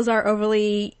of those are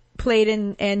overly played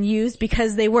and used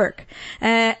because they work.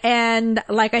 And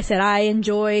like I said, I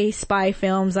enjoy spy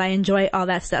films. I enjoy all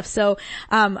that stuff. So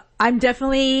I'm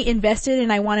definitely invested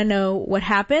and I want to know what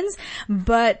happens.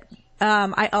 But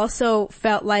I also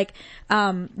felt like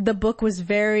the book was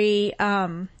very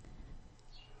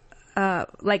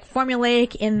like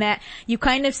formulaic in that you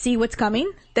kind of see what's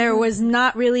coming. There was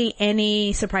not really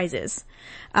any surprises.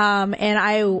 And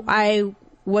I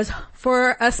was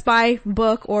for a spy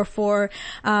book or for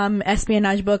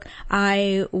espionage book,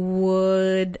 I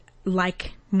would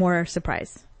like more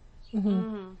surprise.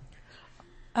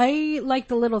 I like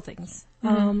the little things.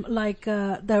 Like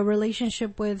the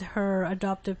relationship with her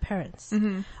adoptive parents.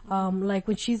 Like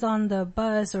when she's on the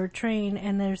bus or train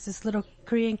and there's this little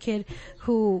Korean kid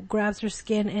who grabs her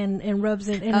skin and rubs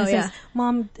it and says,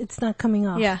 "Mom, it's not coming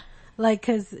off." Yeah. Like,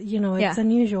 cause, you know, it's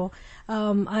unusual.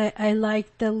 I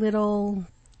like the little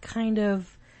kind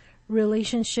of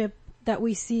relationship that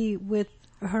we see with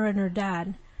her and her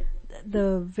dad.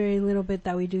 The very little bit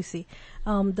that we do see.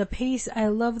 The pace, I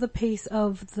love the pace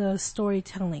of the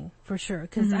storytelling for sure.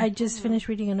 Cause I just finished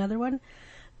reading another one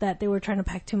that they were trying to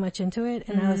pack too much into it.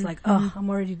 And I was like, oh, I'm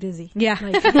already dizzy. Yeah.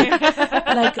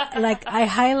 Like I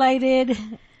highlighted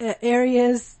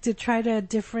areas to try to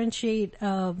differentiate,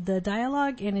 the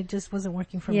dialogue and it just wasn't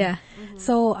working for me. Yeah.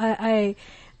 So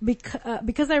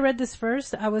because I read this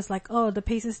first, I was like, oh, the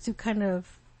pace is too kind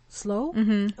of slow.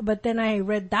 But then I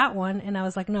read that one and I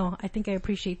was like, no, I think I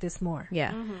appreciate this more.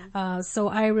 Yeah. So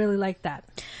I really like that.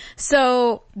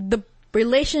 So the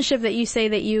relationship that you say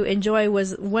that you enjoy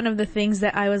was one of the things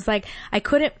that I was like, I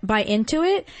couldn't buy into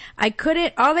it.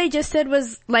 All they just said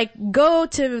was like, go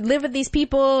to live with these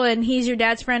people and he's your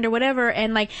dad's friend or whatever.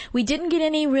 And like, we didn't get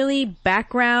any really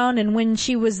background. And when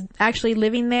she was actually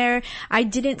living there, I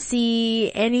didn't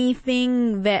see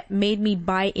anything that made me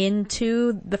buy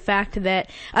into the fact that,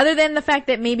 other than the fact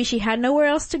that maybe she had nowhere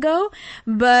else to go.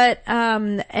 But,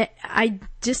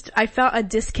 I felt a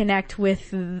disconnect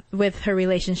with her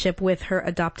relationship with her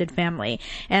adopted family.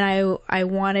 And I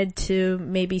wanted to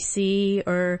maybe see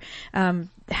or,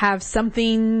 have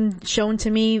something shown to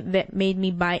me that made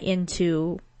me buy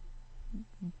into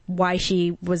why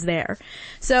she was there.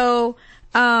 So,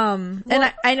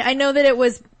 and I know that it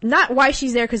was not why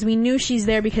she's there because we knew she's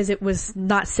there because it was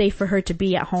not safe for her to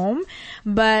be at home.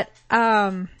 But,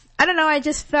 I don't know, I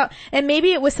just felt, and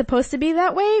maybe it was supposed to be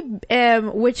that way,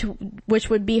 which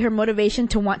would be her motivation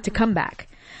to want to come back.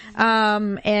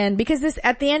 And because this,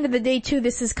 at the end of the day too,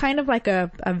 this is kind of like a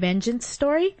vengeance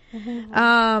story.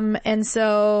 And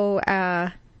so,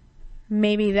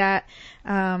 maybe that,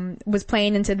 was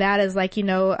playing into that as like, you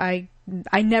know, I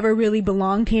never really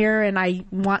belonged here and I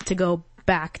want to go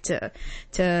back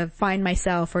to find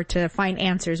myself or to find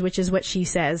answers, which is what she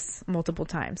says multiple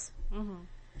times.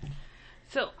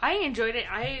 So I enjoyed it.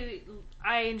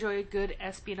 I enjoy a good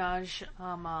espionage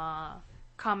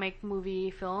comic,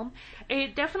 movie, film.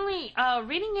 It definitely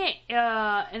reading it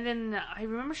and then I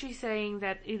remember she saying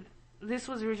that this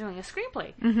was originally a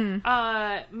screenplay.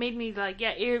 Made me like,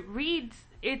 yeah, it reads.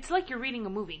 It's like you're reading a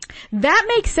movie. That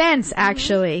makes sense,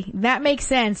 actually. That makes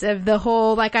sense of the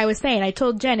whole, like I was saying, I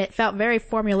told Jen it felt very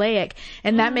formulaic,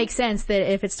 and that makes sense that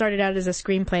if it started out as a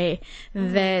screenplay,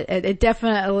 that it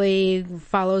definitely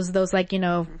follows those, like, you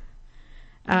know,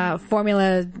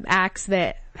 formula acts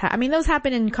that, I mean, those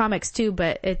happen in comics too,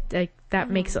 but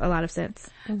that makes a lot of sense.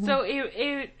 So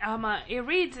it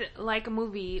reads like a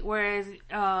movie, whereas,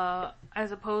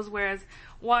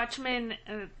 Watchmen,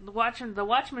 the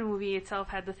Watchmen movie itself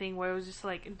had the thing where it was just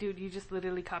like, dude, you just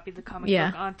literally copied the comic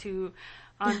book onto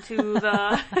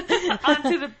the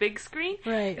onto the big screen.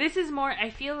 Right. This is more. I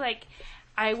feel like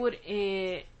I would,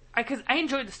 because I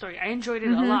enjoyed the story. I enjoyed it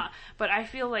a lot, but I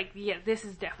feel like this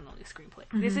is definitely a screenplay.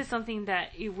 This is something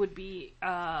that it would be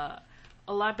a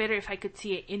lot better if I could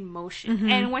see it in motion.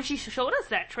 And when she showed us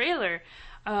that trailer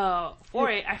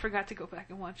for it, I forgot to go back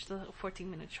and watch the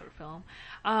 14-minute short film.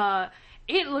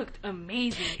 It looked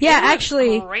amazing. Yeah, it looked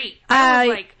actually, great. I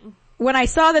was like, when I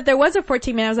saw that there was a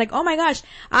 14-minute, I was like, oh my gosh,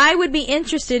 I would be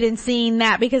interested in seeing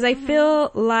that because I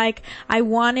feel like I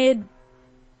wanted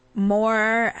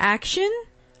more action.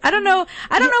 I don't know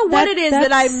what it is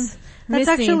that I'm missing. That's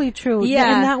actually true.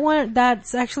 Yeah. And that one,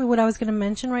 that's actually what I was going to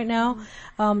mention right now,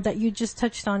 that you just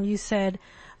touched on. You said,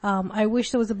 I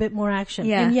wish there was a bit more action.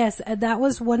 Yeah. And yes, that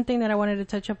was one thing that I wanted to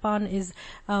touch upon is,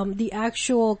 the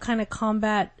actual kind of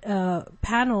combat,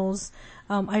 panels.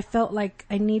 I felt like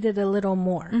I needed a little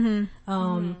more.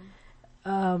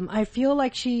 I feel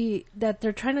like that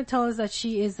they're trying to tell us that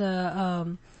she is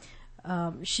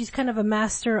she's kind of a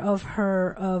master of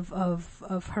her,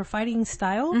 of her fighting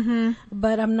style,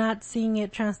 but I'm not seeing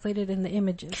it translated in the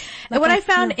images. And what I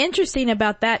found interesting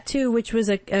about that too, which was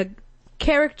a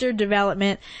character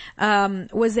development,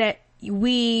 was that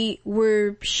we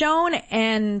were shown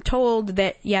and told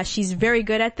that, yeah, she's very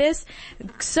good at this,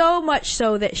 so much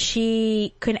so that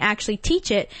she can actually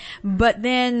teach it, but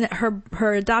then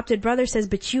her adopted brother says,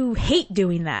 but you hate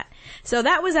doing that. So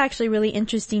that was actually really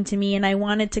interesting to me, and I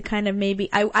wanted to kind of maybe,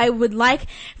 I would like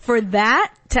for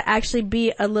that to actually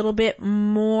be a little bit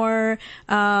more,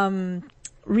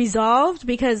 resolved,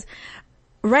 because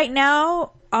right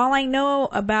now, all I know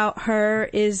about her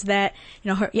is that,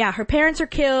 her parents are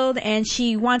killed and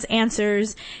she wants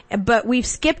answers, but we've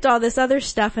skipped all this other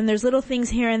stuff, and there's little things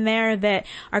here and there that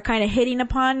are kind of hitting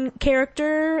upon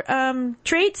character,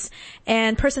 traits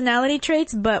and personality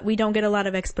traits, but we don't get a lot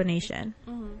of explanation.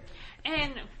 Mm-hmm.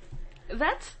 And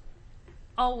that's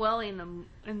all well and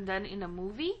done in a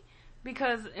movie.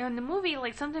 Because in the movie,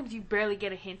 like, sometimes you barely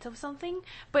get a hint of something,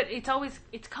 but it's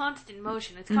constant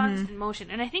motion. It's constant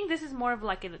motion. And I think this is more of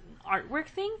like an artwork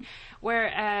thing,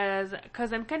 whereas,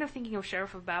 cause I'm kind of thinking of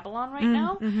Sheriff of Babylon right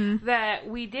now, that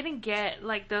we didn't get,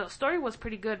 like, the story was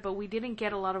pretty good, but we didn't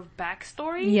get a lot of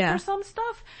backstory for some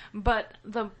stuff, but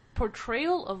the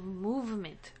portrayal of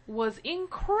movement was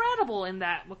incredible in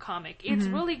that comic. It's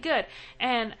really good.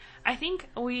 And I think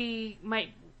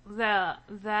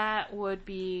that would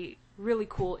be really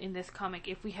cool in this comic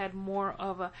if we had more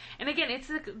of a, and again, it's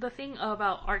the thing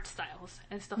about art styles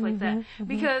and stuff like that,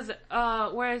 because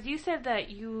whereas you said that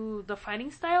the fighting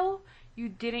style, you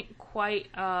didn't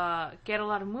quite get a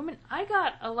lot of movement, I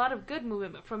got a lot of good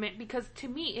movement from it, because to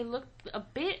me it looked a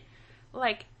bit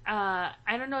like,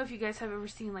 I don't know if you guys have ever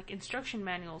seen like instruction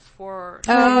manuals for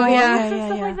stuff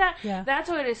like that. Yeah. That's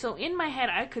what it is. So in my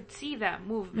head, I could see that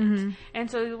movement,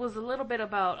 and so it was a little bit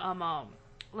about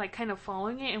like kind of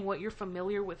following it and what you're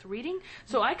familiar with reading.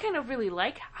 So I kind of really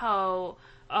like how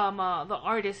the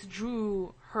artist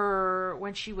drew her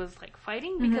when she was like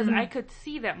fighting, because I could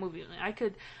see that movement.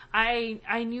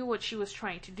 I knew what she was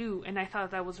trying to do, and I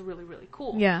thought that was really, really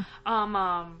cool. Yeah.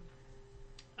 But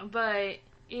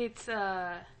it's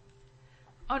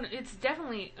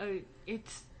definitely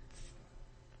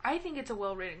I think it's a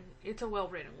well written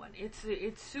one.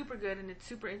 It's super good and it's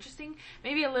super interesting.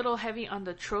 Maybe a little heavy on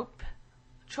the trope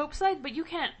side, but you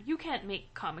can't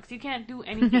make comics. You can't do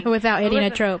anything without hitting a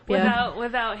trope.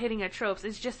 Without hitting a trope.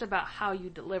 It's just about how you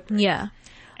deliver it. Yeah.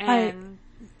 And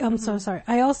I'm so sorry.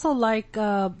 I also like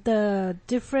the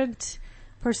different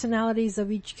personalities of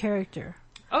each character.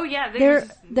 Oh yeah, they're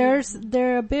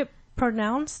a bit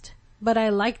pronounced, but I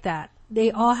like that.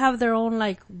 They all have their own,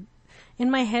 like, in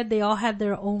my head, they all had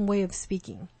their own way of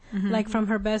speaking. Like from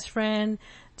her best friend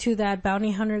to that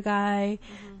bounty hunter guy,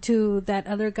 to that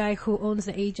other guy who owns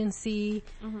the agency,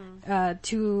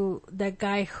 to that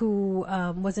guy who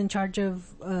was in charge of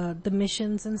the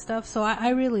missions and stuff. So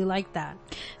I really like that.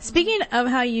 Speaking of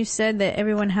how you said that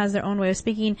everyone has their own way of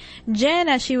speaking, Jen,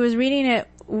 as she was reading it,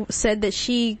 said that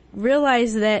she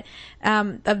realized that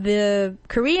of the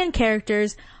Korean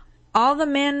characters, all the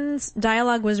men's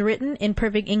dialogue was written in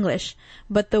perfect English,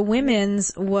 but the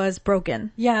women's was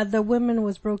broken. Yeah, the women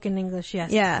was broken English,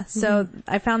 yes. Yeah, so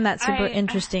I found that super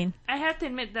interesting. I have to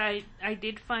admit that I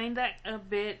did find that a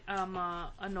bit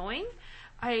annoying.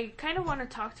 I kind of want to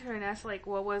talk to her and ask, like,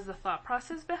 what was the thought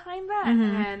process behind that?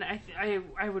 And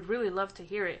I would really love to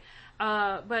hear it.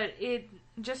 But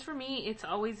just for me, it's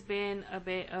always been a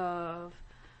bit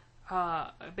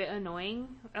annoying,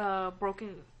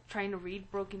 trying to read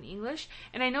broken English.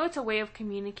 And I know it's a way of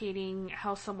communicating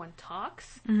how someone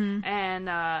talks, and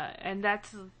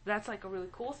that's like a really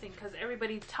cool thing, because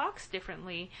everybody talks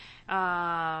differently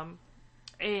in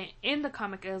the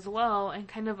comic as well, and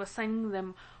kind of assigning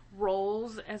them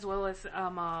roles as well as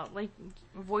like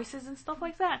voices and stuff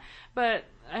like that. But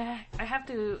I have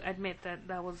to admit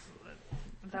that was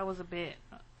a bit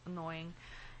annoying.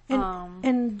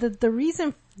 And the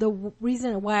reason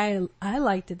why I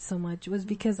liked it so much was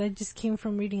because I just came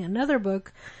from reading another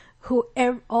book who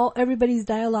everybody's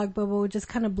dialogue bubble just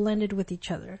kind of blended with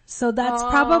each other. So that's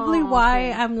probably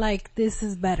why I'm like, this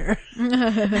is better.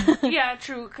 Yeah,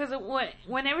 true. Because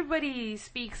when everybody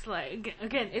speaks, like,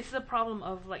 again, it's the problem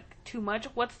of like too much.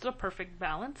 What's the perfect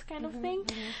balance kind of thing?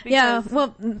 Yeah.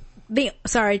 Well,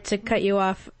 sorry to cut you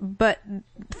off, but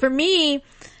for me,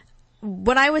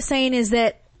 what I was saying is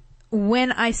that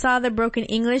when I saw the broken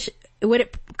English, what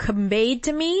it conveyed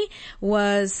to me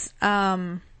was,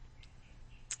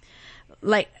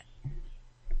 like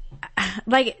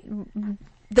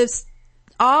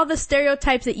all the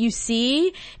stereotypes that you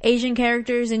see Asian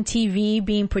characters in TV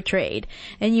being portrayed,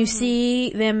 and you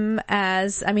see them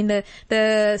as, I mean,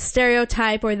 the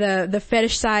stereotype or the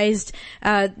fetishized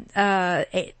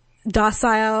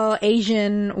docile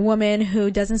Asian woman who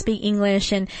doesn't speak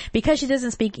English, and because she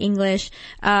doesn't speak English,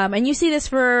 and you see this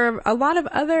for a lot of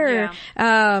other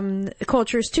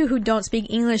cultures too who don't speak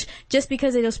English, just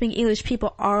because they don't speak English,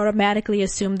 people automatically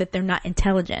assume that they're not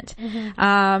intelligent.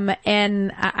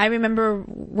 And I remember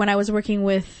when I was working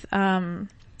with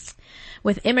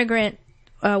immigrant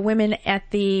women at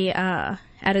a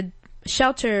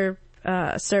shelter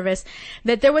service,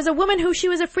 that there was a woman who she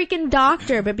was a freaking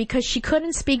doctor, but because she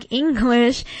couldn't speak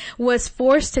English, was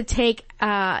forced to take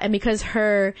and because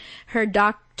her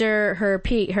doctor,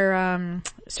 her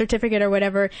certificate or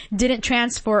whatever didn't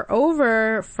transfer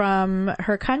over from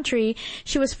her country,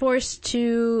 she was forced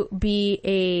to be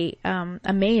a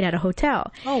maid at a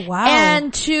hotel. Oh wow.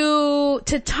 And to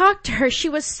talk to her, she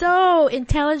was so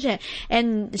intelligent,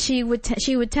 and she would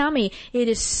tell me, it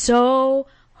is so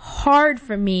hard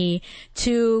for me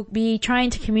to be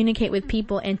trying to communicate with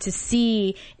people and to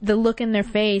see the look in their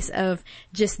face of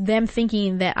just them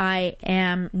thinking that I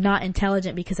am not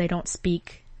intelligent because I don't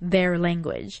speak their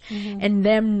language, and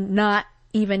them not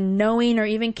even knowing or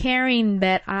even caring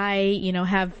that I,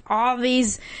 have all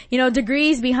these,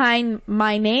 degrees behind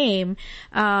my name,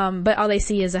 but all they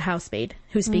see is a housemaid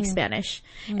who speaks Spanish.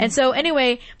 And so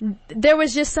anyway, there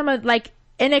was just some of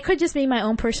and it could just be my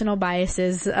own personal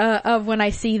biases of when I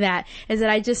see that, is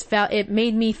that I just felt it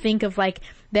made me think of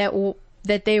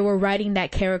that they were writing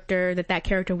that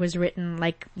character was written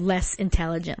less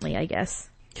intelligently, I guess.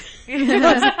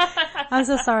 I'm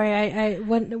so sorry. I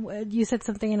when you said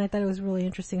something and I thought it was really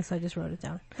interesting, so I just wrote it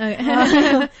down.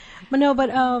 Okay.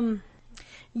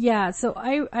 Yeah. So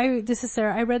this is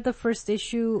Sarah. I read the first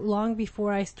issue long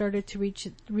before I started to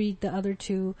read the other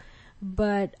two.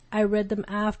 But I read them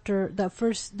after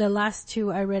the last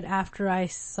two I read after I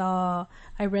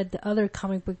read the other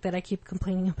comic book that I keep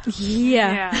complaining about.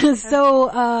 Yeah.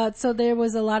 So there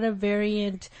was a lot of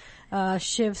variant,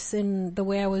 shifts in the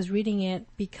way I was reading it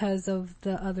because of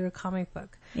the other comic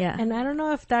book. Yeah. And I don't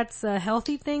know if that's a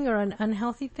healthy thing or an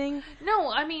unhealthy thing.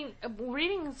 No, I mean,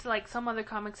 reading some other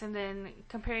comics and then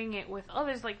comparing it with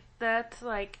others, that's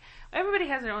everybody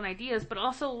has their own ideas, but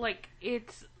also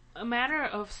it's a matter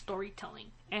of storytelling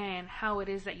and how it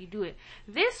is that you do it.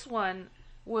 This one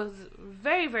was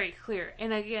very, very clear.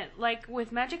 And again,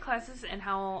 with Magic Classes and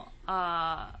how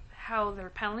their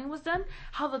paneling was done,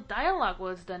 how the dialogue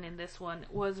was done in this one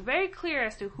was very clear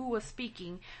as to who was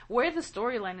speaking, where the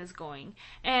storyline is going.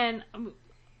 And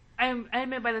I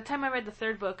admit, by the time I read the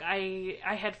third book, I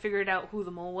had figured out who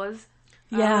the mole was.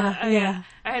 Yeah.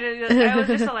 I was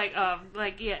just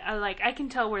I can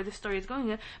tell where the story is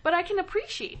going, but I can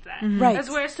appreciate that. Right.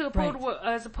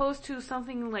 As opposed to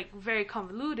something very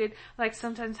convoluted,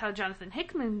 sometimes how Jonathan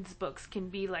Hickman's books can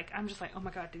be. I'm just oh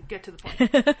my god, dude, get to the point.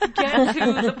 Get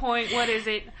to the point. What is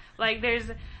it?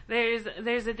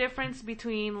 There's a difference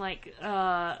between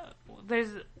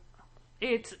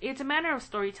it's a matter of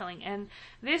storytelling, and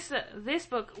this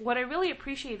book, what I really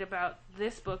appreciate about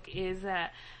this book is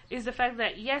the fact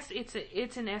that yes,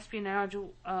 it's an espionage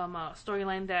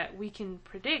storyline that we can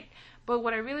predict, but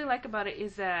what I really like about it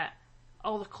is that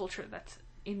all the culture that's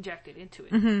injected into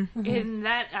it, and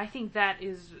that I think that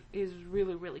is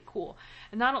really, really cool.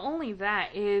 And not only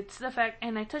that, it's the fact,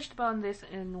 and I touched upon this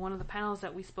in one of the panels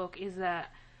that we spoke, is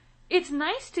that it's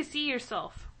nice to see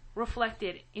yourself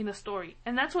reflected in a story,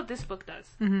 and that's what this book does.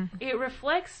 It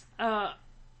reflects a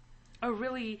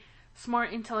really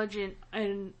smart, intelligent,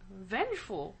 and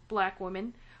vengeful black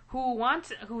woman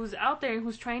who's out there and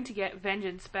who's trying to get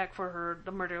vengeance back for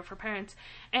the murder of her parents.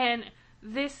 And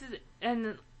it's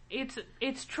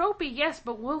tropey, yes,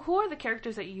 but who are the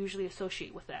characters that you usually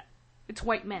associate with that? It's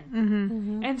white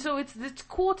men. And so it's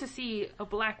cool to see a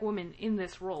black woman in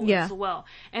this role as well.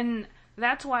 And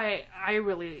that's why I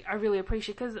really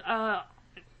appreciate, because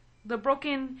the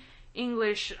broken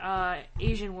English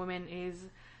Asian woman is,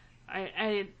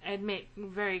 I admit,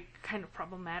 very kind of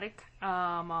problematic.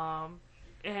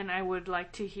 And I would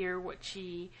like to hear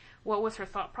what was her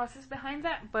thought process behind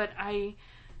that. But I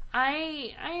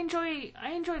enjoy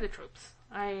the tropes.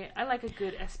 I like a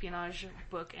good espionage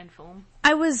book and film.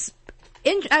 I was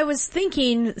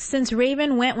thinking, since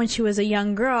Raven went when she was a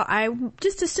young girl, I'm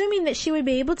just assuming that she would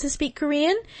be able to speak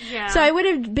Korean. Yeah. So it would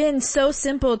have been so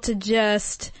simple to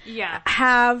just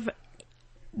have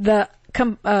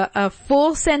a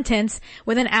full sentence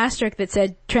with an asterisk that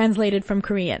said translated from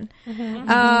Korean.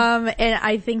 And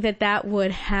I think that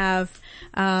would have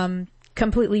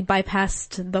completely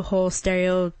bypassed the whole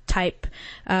stereotype type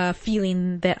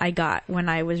feeling that I got when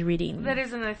I was reading. That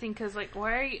is another thing, because, like,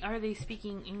 why are they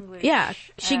speaking English? Yeah,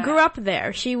 she grew up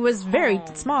there. She was very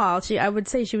small. I would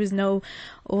say she was no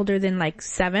older than, like,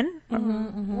 7.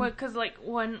 Well, because, like,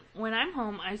 when I'm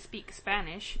home, I speak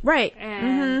Spanish. Right.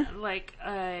 And, like,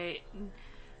 I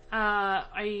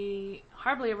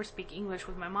hardly ever speak English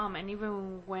with my mom, and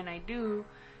even when I do,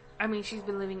 I mean, she's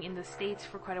been living in the States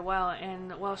for quite a while,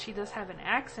 and while she does have an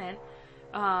accent,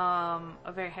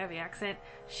 a very heavy accent,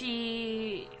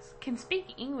 she can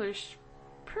speak English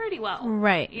pretty well.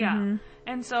 Right. Yeah.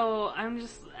 And so I'm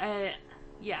just,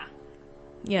 yeah.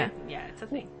 Yeah. Yeah, it's a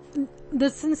thing. The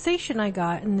sensation I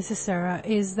got, and this is Sarah,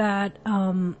 is that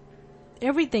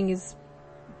everything is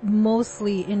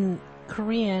mostly in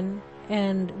Korean,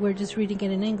 and we're just reading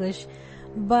it in English,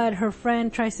 but her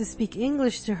friend tries to speak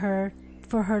English to her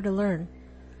for her to learn.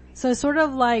 So it's sort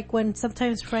of like when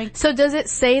sometimes Frank... So does it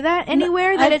say that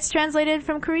anywhere that it's translated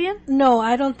from Korean? No,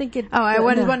 I don't think it... Oh, I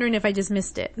was wondering if I just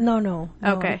missed it. No.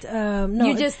 Okay.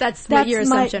 No, that's what your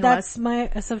assumption was. That's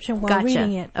my assumption while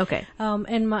reading it. Okay.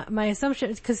 And my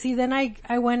assumption, because see, then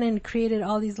I went and created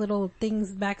all these little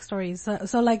things, backstories.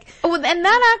 So like... Oh, and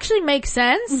that actually makes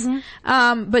sense.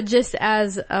 But just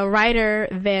as a writer,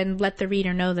 then let the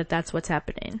reader know that that's what's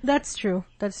happening. That's true.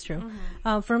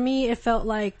 For me, it felt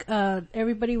like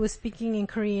everybody was speaking in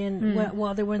Korean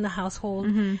while they were in the household,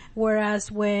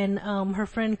 whereas when her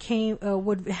friend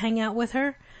would hang out with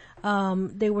her,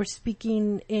 they were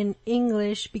speaking in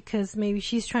English because maybe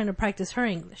she's trying to practice her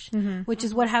English, which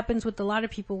is what happens with a lot of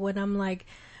people when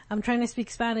I'm trying to speak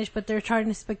Spanish, but they're trying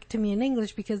to speak to me in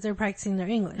English because they're practicing their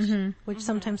English, which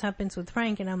sometimes happens with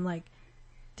Frank, and I'm like,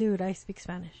 dude, I speak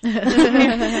Spanish.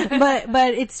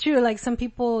 but it's true. Like some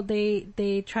people,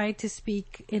 they try to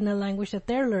speak in a language that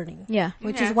they're learning. Yeah.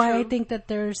 Which is why I think that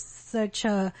there's such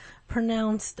a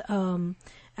pronounced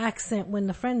accent when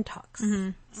the friend talks.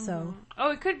 So.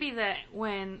 Oh, it could be that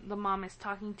when the mom is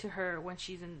talking to her when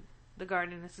she's in the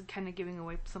garden, this is kind of giving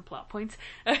away some plot points,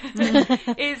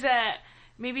 is that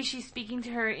maybe she's speaking to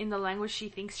her in the language she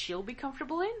thinks she'll be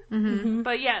comfortable in.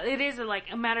 But yeah, it is a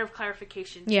matter of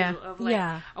clarification too.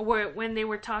 Yeah. Of where when they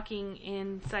were talking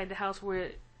inside the house,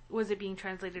 was it being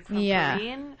translated from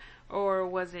Korean or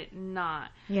was it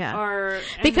not? Yeah. Or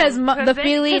because the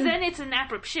feeling, because then it's an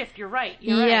abrupt shift. You're right.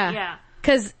 Yeah.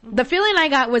 Because the feeling I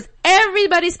got was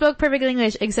everybody spoke perfect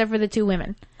English except for the 2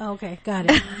 women. Okay, got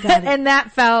it. And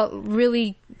that felt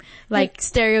really like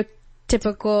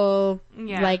stereotypical,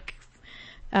 like.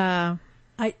 I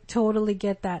totally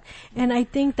get that. And I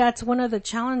think that's one of the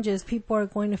challenges people are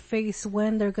going to face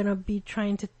when they're going to be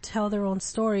trying to tell their own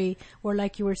story, or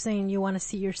like you were saying, you want to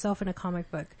see yourself in a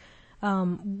comic book.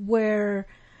 Where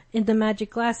in the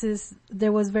Magic Glasses,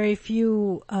 there was very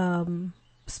few,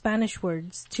 Spanish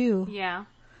words too. Yeah.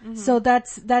 So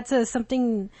that's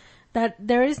something that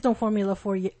there is no formula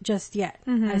for just yet,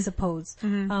 I suppose.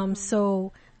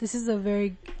 So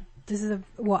I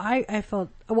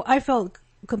felt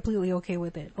completely okay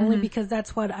with it, only because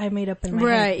that's what I made up in my head.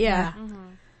 Right, yeah.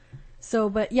 So,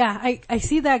 but yeah, I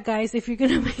see that, guys. If you're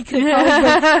gonna make a comic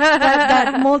book,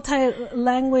 that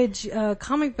multi-language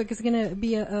comic book is gonna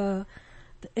be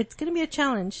it's gonna be a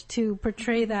challenge to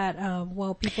portray that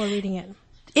while people are reading it.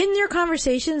 In your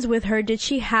conversations with her, did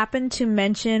she happen to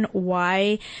mention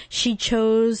why she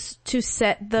chose to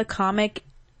set the comic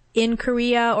in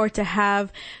Korea, or to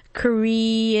have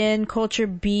Korean culture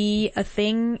be a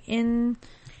thing in?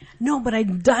 No, but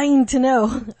I'm dying to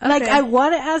know. Okay. Like, I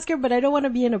want to ask her, but I don't want to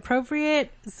be inappropriate,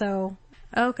 so.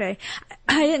 Okay.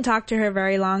 I didn't talk to her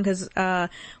very long because,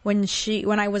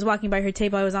 when I was walking by her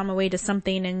table, I was on my way to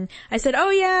something and I said,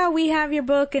 oh yeah, we have your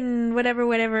book and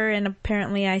whatever, and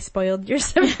apparently I spoiled your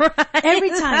surprise. Every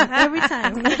time.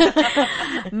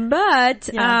 But,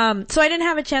 so I didn't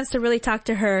have a chance to really talk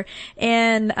to her,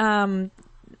 and,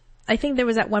 I think there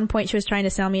was at one point she was trying to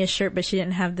sell me a shirt, but she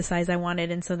didn't have the size I wanted,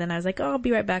 and so then I was like, oh, I'll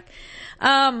be right back.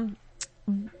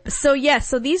 So yes,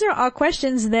 so these are all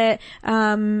questions that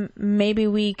maybe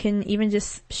we can even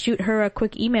just shoot her a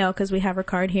quick email, because we have her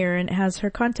card here and it has her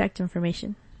contact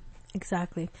information.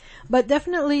 Exactly. But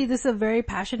definitely this is a very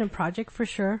passionate project for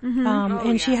sure.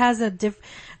 And she has a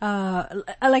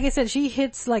like I said, she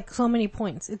hits like so many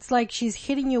points. It's like she's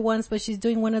hitting you once, but she's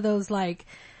doing one of those like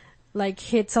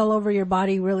hits all over your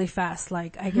body really fast,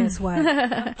 like I guess what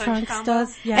Trunks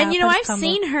does. Yeah, and I've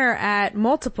seen her at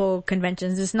multiple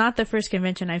conventions. It's not the first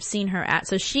convention I've seen her at.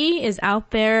 So she is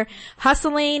out there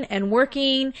hustling and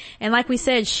working. And like we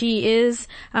said, she is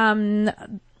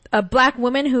a black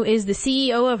woman who is the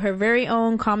CEO of her very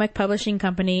own comic publishing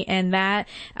company, and that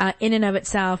in and of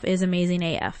itself is amazing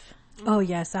AF. Oh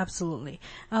yes, absolutely.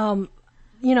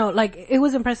 you know, like, it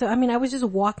was impressive. I mean, I was just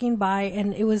walking by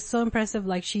and it was so impressive.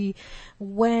 Like, she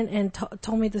went and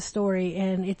told me the story,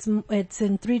 and it's in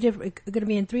gonna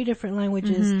be in 3 different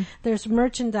languages. There's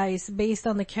merchandise based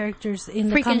on the characters in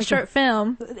the freaking short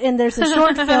film. And there's a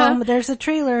short film, there's a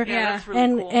trailer. Yeah, that's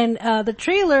really cool. And the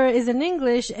trailer is in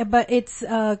English, but it's,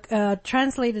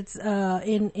 translated,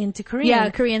 into Korean. Yeah,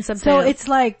 Korean subtitles. So it's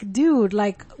like, dude,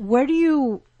 like, where do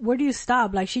you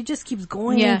stop? Like, she just keeps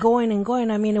going and going and going.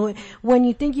 I mean, when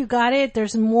you think you got it,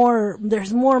 there's more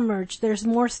merch, there's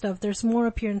more stuff, there's more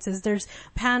appearances, there's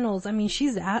panels. I mean,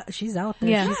 she's out there.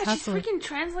 Yeah. She's freaking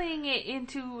translating it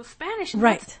into Spanish. And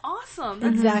Right. That's awesome.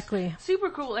 That's Exactly. super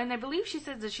cool. And I believe she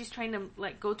says that she's trying to,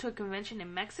 like, go to a convention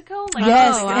in Mexico. Like,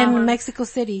 Yes, Oh, wow. in Mexico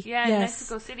City. Yeah, yes. in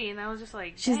Mexico City. And I was just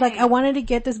like, She's dang. like, I wanted to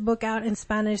get this book out in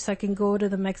Spanish so I can go to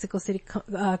the Mexico City,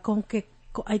 I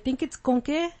think it's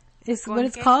Conque is what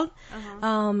it's Conque? called.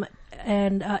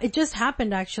 And it just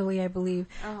happened actually, I believe.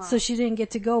 So she didn't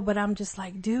get to go, but I'm just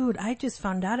like, dude, I just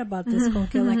found out about this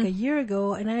Conque like a year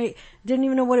ago, and I didn't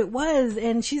even know what it was,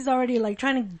 and she's already like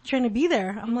trying to be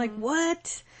there. I'm like,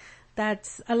 what?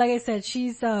 That's, like I said,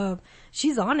 she's on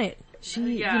it.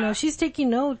 She, Yeah. you know, she's taking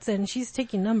notes and she's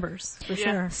taking numbers for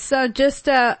sure. So just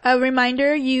a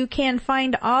reminder, you can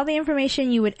find all the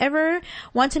information you would ever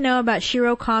want to know about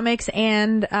Shiro Comics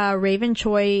and Raven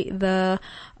Choi, the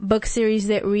book series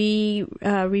that we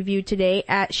reviewed today,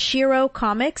 at Shiro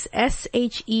Comics,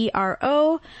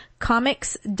 SHERO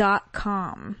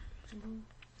comics.com.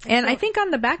 And I think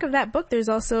on the back of that book, there's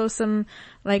also some,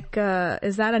 like,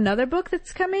 is that another book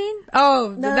that's coming?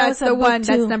 Oh, No, that's that's the book one.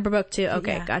 2. That's number book 2.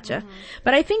 Okay, Yeah. gotcha.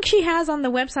 But I think she has on the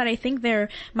website, I think there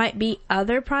might be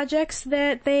other projects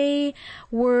that they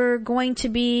were going to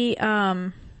be, she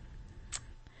has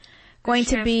planned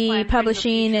for the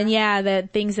publishing, and future.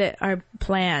 that things that are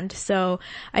planned. So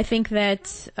I think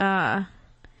that,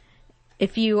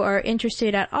 if you are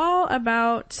interested at all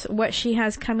about what she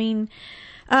has coming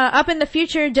up in the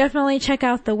future, definitely check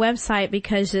out the website,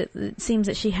 because it seems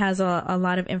that she has a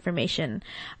lot of information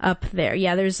up there.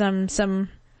 Yeah, there's some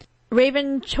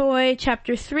Raven Choi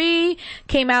Chapter 3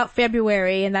 came out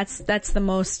February, and that's the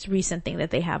most recent thing that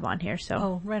they have on here. So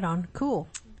Oh, right on. Cool.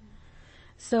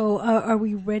 So, are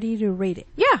we ready to rate it?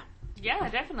 yeah. Yeah,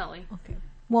 definitely. Okay.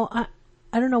 Well,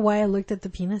 I don't know why I looked at the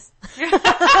penis.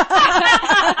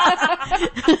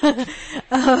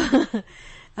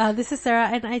 This is Sarah,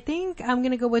 and I think I'm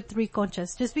gonna go with 3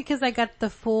 conchas, just because I got the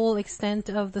full extent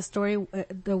of the story,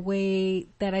 the way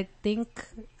that I think,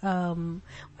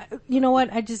 you know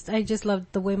what, I just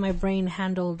loved the way my brain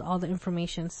handled all the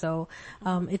information, so,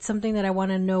 it's something that I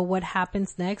want to know what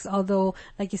happens next, although,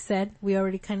 like you said, we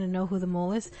already kind of know who the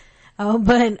mole is.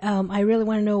 But I really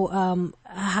want to know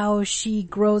how she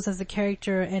grows as a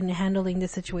character and handling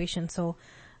this situation. So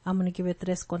I'm going to give it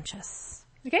 3 conchas.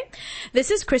 Okay. This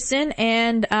is Kristen,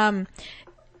 and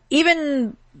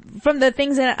even from the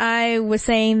things that I was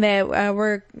saying that I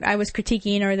was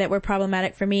critiquing or that were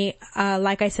problematic for me,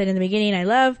 like I said in the beginning, I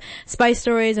love spy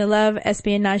stories, I love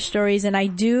espionage stories, and I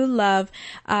do love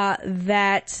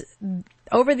that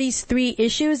over these 3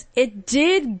 issues, it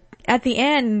did at the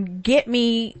end get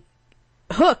me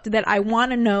hooked, that I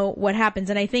want to know what happens.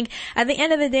 And I think at the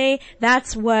end of the day,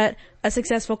 that's what a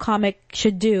successful comic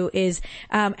should do, is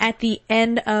at the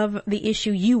end of the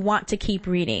issue, you want to keep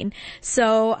reading.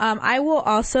 So I will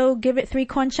also give it 3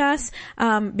 conchas,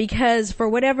 because for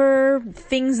whatever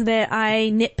things that I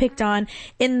nitpicked on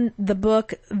in the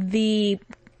book, the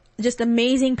just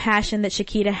amazing passion that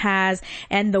Chiquita has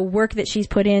and the work that she's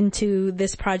put into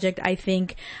this project, I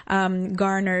think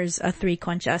garners a 3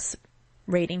 conchas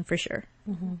rating for sure.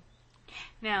 Mm-hmm.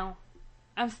 Now,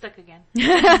 I'm stuck again.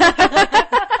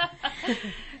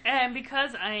 And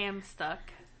because I am stuck,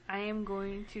 I am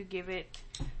going to give it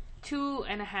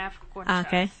 2.5 conchas.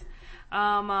 Okay.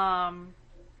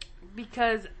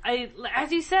 Because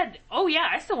as you said,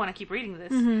 I still want to keep reading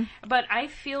this. Mm-hmm. But I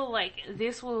feel like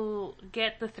this will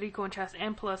get the 3 conchas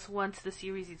and plus once the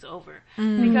series is over.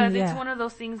 Because it's one of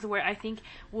those things where I think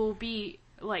will be,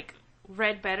 like,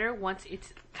 read better once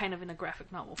it's kind of in a graphic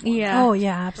novel format. Yeah. Oh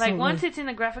yeah, absolutely. Like, once it's in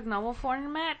a graphic novel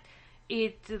format,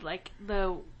 it's like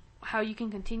how you can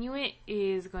continue it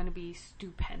is going to be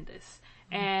stupendous.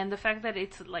 And the fact that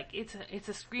it's like it's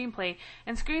a screenplay,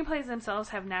 and screenplays themselves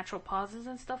have natural pauses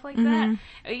and stuff like that.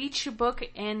 Each book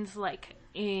ends like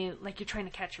you're trying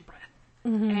to catch your breath.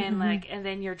 And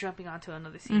then you're jumping onto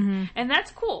another scene, and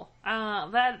that's cool.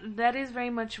 That is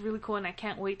very much really cool, and I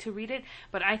can't wait to read it.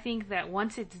 But I think that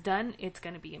once it's done, it's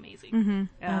going to be amazing.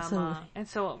 Absolutely. And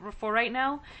so for right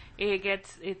now, it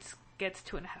gets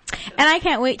 2.5. And I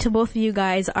can't wait till both of you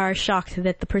guys are shocked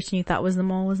that the person you thought was the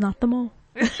mole was not the mole.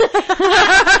 I mean,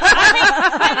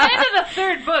 by the end of the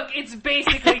third book, it's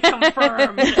basically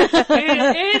confirmed.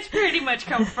 It's pretty much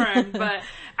confirmed, but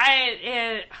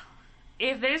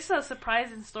if there's a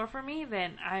surprise in store for me,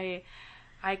 then I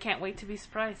can't wait to be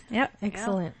surprised. Yep.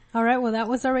 Excellent. Yeah. All right. Well, that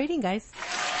was our rating, guys.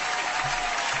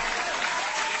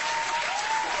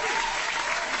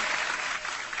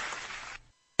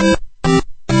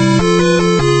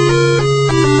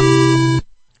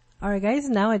 All right, guys.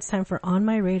 Now it's time for On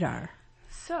My Radar.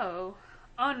 So,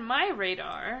 On My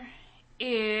Radar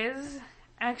is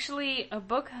actually a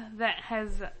book that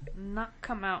has not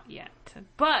come out yet,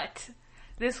 but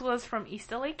this was from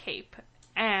East LA Cape,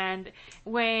 and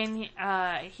when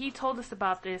he told us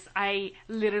about this, I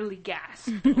literally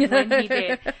gasped when he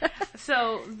did.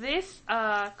 So this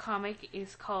comic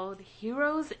is called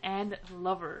Heroes and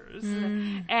Lovers,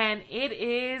 and it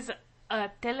is a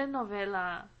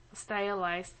telenovela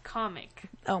stylized comic.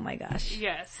 Oh my gosh.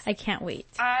 Yes. I can't wait.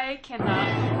 I cannot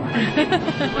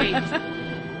wait.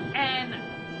 And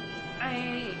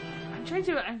I'm trying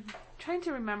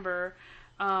to remember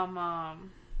I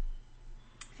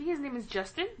think his name is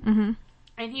Justin. Mm-hmm.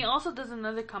 And he also does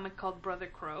another comic called Brother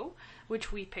Crow,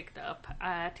 which we picked up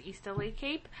at East LA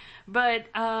Cape. But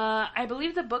I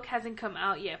believe the book hasn't come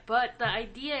out yet. But the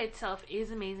idea itself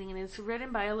is amazing, and it's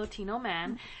written by a Latino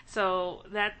man. So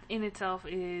that in itself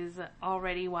is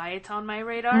already why it's on my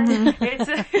radar. It's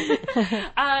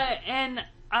and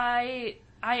I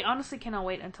honestly cannot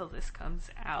wait until this comes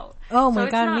out. Oh so my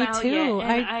god, me too.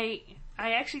 And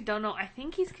I actually don't know. I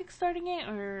think he's kickstarting it,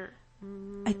 or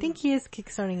I think he is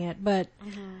kickstarting it, but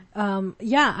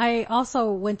yeah, I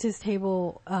also went to his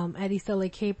table at East LA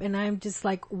Cape, and I'm just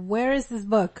like, where is this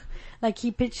book? Like, he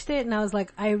pitched it, and I was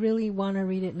like, I really want to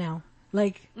read it now.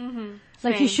 Like,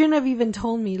 like he shouldn't have even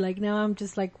told me. Like, now I'm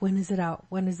just like, when is it out?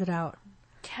 When is it out?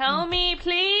 Tell me,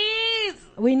 please.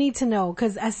 We need to know,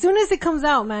 because as soon as it comes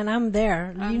out, man, I'm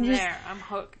there. I'm there. I'm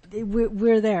hooked.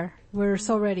 We're there. We're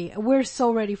so ready. We're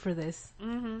so ready for this.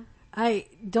 I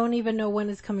don't even know when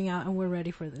it's coming out, and we're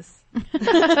ready for this.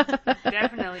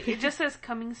 Definitely. It just says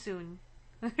coming soon.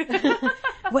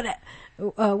 What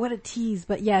a tease.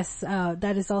 But yes,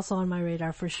 that is also on my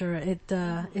radar for sure.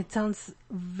 It sounds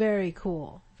very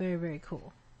cool. Very, very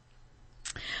cool.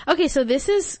 Okay, so this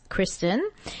is Kristen,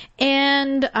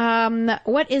 and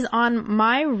what is on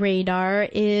my radar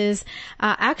is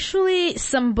actually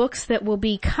some books that will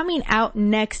be coming out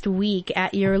next week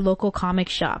at your local comic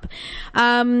shop.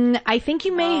 I think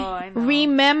you may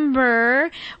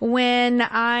remember when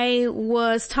I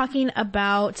was talking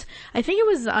about, I think it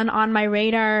was on my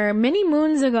radar many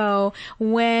moons ago,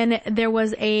 when there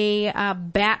was a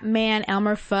Batman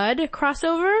Elmer Fudd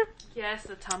crossover. Yes,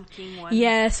 the Tom King one.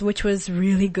 Yes, which was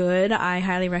really good. I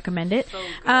highly recommend it. So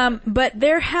good. But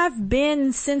there have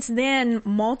been since then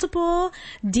multiple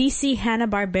DC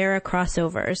Hanna-Barbera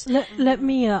crossovers. Let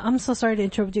me, I'm so sorry to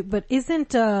interrupt you, but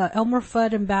isn't Elmer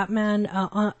Fudd and Batman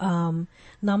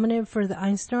nominated for the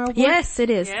Eisner Award? Yes, it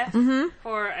is. Yes,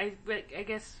 for I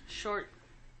guess short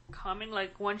comic,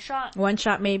 like one shot. One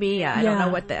shot, maybe. Yeah, I don't know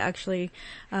what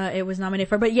it was nominated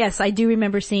for, but yes, I do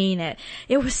remember seeing it.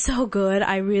 It was so good.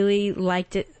 I really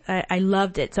liked it. I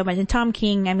loved it so much. And Tom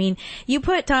King, I mean, you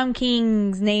put Tom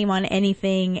King's name on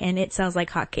anything and it sounds like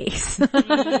hotcakes.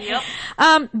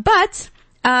 Yep. But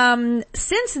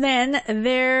since then,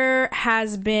 there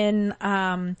has been,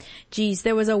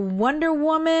 there was a Wonder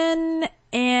Woman,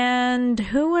 and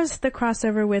who was the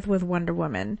crossover with Wonder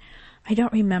Woman? I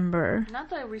don't remember. Not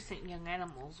the recent Young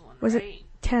Animals one, was right? it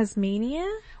Tasmania?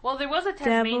 Well, there was a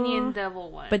Tasmanian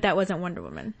Devil one, but that wasn't Wonder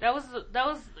Woman. That was.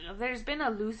 There's been a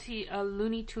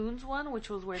Looney Tunes one, which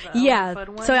was where the Elmer Fudd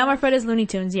one. So Elmer Fudd is Looney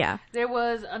Tunes, yeah. There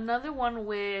was another one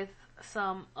with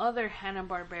some other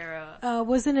Hanna-Barbera.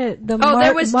 Wasn't it the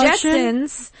there was Martian?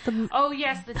 Jetsons. Oh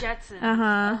yes, the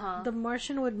Jetsons. The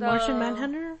Martian with Martian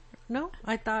Manhunter? No?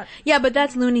 I thought. Yeah, but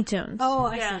that's Looney Tunes. Oh,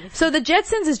 I see. So the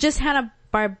Jetsons is just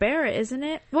Hanna-Barbera, isn't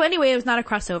it? Well, anyway, it was not a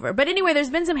crossover. But anyway, there's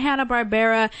been some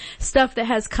Hanna-Barbera stuff that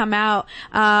has come out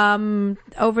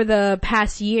over the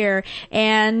past year,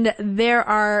 and there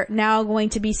are now going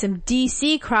to be some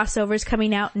DC crossovers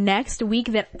coming out next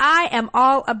week that I am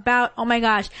all about. Oh my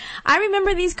gosh. I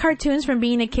remember these cartoons from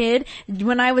being a kid.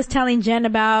 When I was telling Jen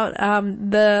about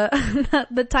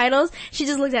the titles, she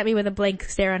just looked at me with a blank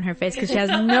stare on her face because she has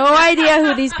no idea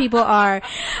who these people are.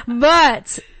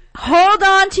 But hold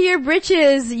on to your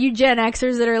britches, you Gen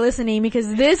Xers that are listening,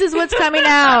 because this is what's coming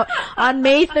out on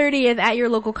May 30th at your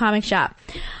local comic shop.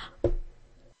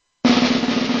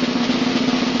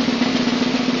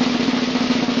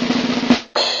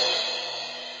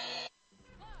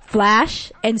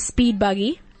 Flash and Speed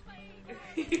Buggy.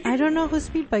 I don't know who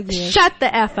Speed Buggy is. Shut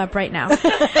the F up right now.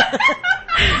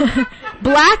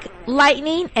 Black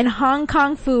Lightning and Hong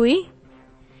Kong Phooey.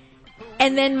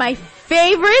 And then my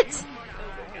favorite,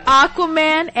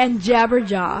 Aquaman and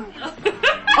Jabberjaw.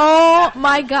 Oh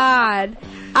my god.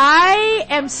 I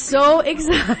am so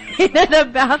excited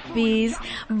about these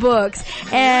books,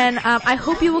 and I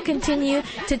hope you will continue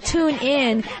to tune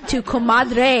in to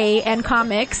Comadre and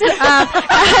Comics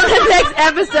the next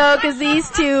episode, because these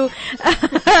two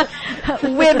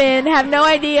women have no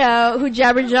idea who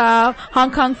Jabberjaw,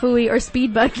 Hong Kong Phooey, or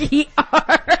Speed Buggy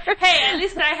are. Hey, at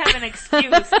least I have an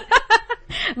excuse.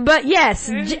 But yes,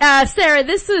 Sarah,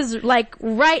 this is like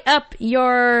right up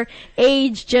your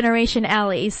age generation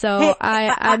alley, so Hey,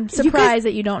 I'm surprised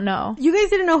that you don't know. You guys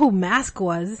didn't know who Mask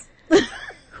was.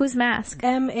 Who's Mask?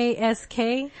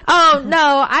 M-A-S-K. Oh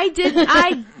no, I did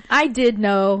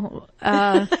know,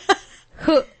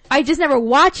 who, I just never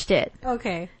watched it.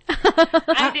 Okay.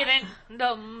 I didn't.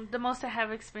 The most I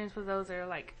have experience with those are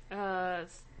like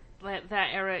that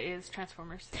era is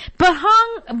Transformers. But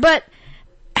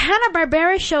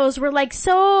Hanna-Barbera shows were like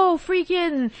so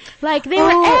freaking, like they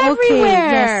were everywhere. Okay.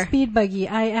 Yes, Speed Buggy.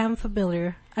 I am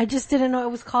familiar. I just didn't know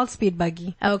it was called Speed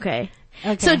Buggy. Okay.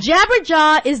 So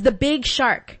Jabberjaw is the big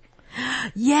shark.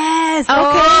 Yes.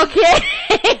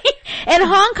 Okay. And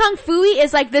Hong Kong Phooey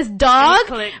is like this dog.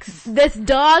 This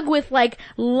dog with like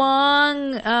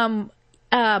long,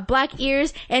 black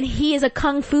ears, and he is a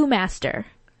kung fu master.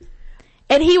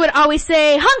 And he would always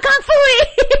say, Hong Kong Phooey!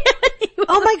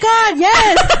 Oh my god,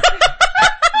 yes!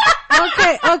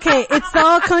 Okay, it's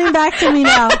all coming back to me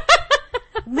now.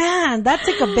 Man, that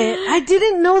took a bit. I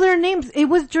didn't know their names. It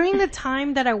was during the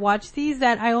time that I watched these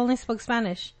that I only spoke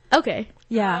Spanish. Okay.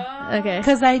 Yeah. Okay.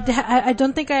 Cause I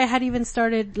don't think I had even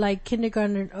started like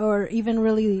kindergarten or even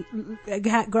really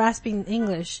grasping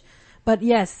English. But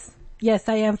yes,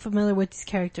 I am familiar with these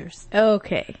characters.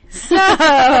 Okay. So,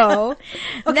 now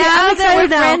that we're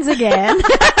friends again,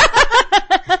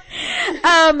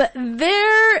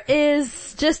 there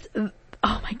is just,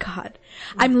 oh my god.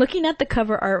 I'm looking at the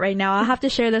cover art right now. I'll have to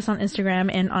share this on Instagram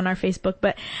and on our Facebook,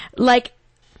 but like,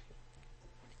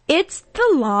 it's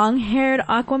the long-haired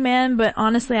Aquaman, but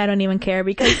honestly, I don't even care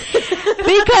because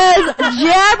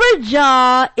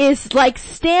Jabberjaw is like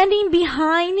standing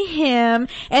behind him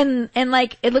and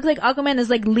like, it looks like Aquaman is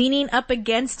like leaning up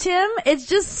against him. It's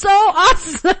just so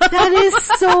awesome. That is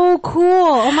so cool.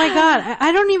 Oh my god.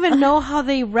 I don't even know how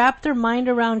they wrap their mind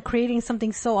around creating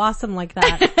something so awesome like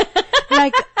that.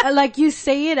 like you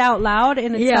say it out loud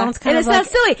and it sounds kind of like. And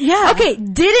it sounds silly. Yeah. Okay,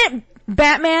 didn't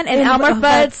Batman and Elmer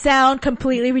Fudd sound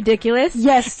completely ridiculous?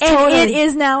 Yes, totally. And it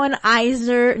is now an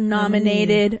Eisner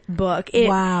nominated book.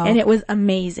 Wow. And it was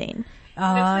amazing. Oh,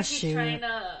 Looks like shoot. he's trying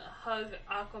to hug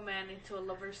Aquaman into a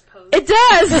lover's pose. It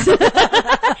does!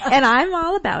 And I'm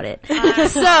all about it.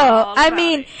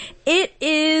 It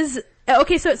is,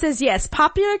 okay, so it says, yes,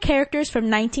 popular characters from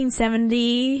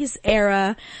 1970s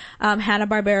era,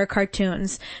 Hanna-Barbera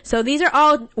cartoons. So these are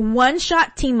all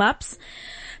one-shot team-ups.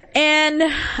 And,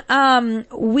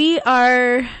 we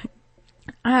are,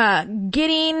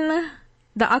 getting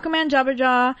the Aquaman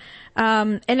Jabberjaw,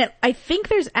 and I think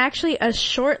there's actually a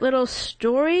short little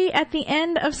story at the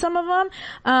end of some of them.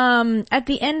 At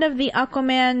the end of the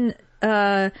Aquaman,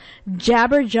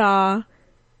 Jabberjaw,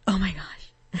 oh my gosh.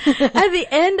 At the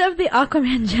end of the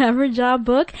Aquaman Jabberjaw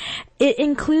book, it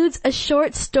includes a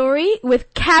short story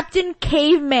with Captain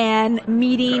Caveman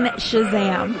meeting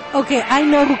Shazam. Okay, I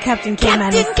know who Captain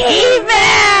Caveman is. Captain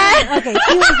Caveman! Okay,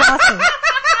 he was awesome.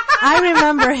 I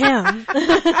remember him.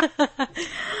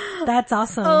 That's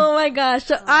awesome. Oh my gosh.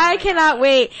 So I cannot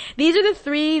wait. These are the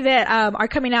 3 that are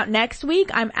coming out next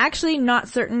week. I'm actually not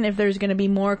certain if there's going to be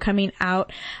more coming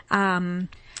out in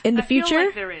the future. I feel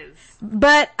like there is.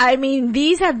 But I mean,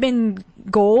 these have been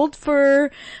gold for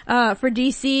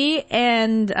DC,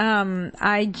 and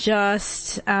I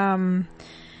just I'm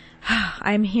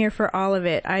here for all of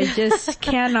it. I just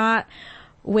cannot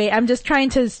wait. I'm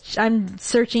I'm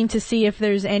searching to see if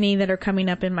there's any that are coming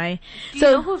up in my. Do you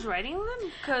know who's writing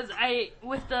them? Because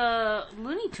with the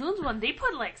Looney Tunes one, they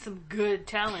put like some good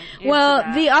talent into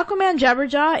that. The Aquaman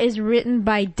Jabberjaw is written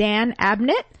by Dan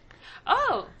Abnett.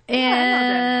 Oh.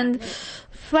 And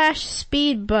Flash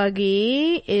Speed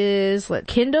Buggy is,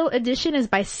 Kindle edition is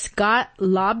by Scott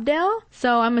Lobdell.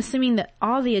 So I'm assuming that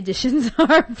all the editions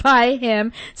are by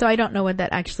him. So I don't know what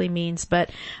that actually means,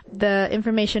 but the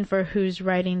information for who's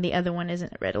writing the other one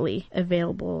isn't readily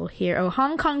available here. Oh,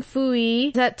 Hong Kong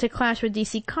Phooey, set to clash with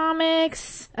DC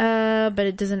Comics, but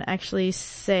it doesn't actually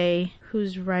say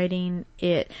who's writing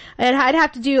it. I'd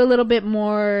have to do a little bit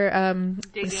more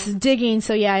digging.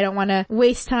 So yeah, I don't want to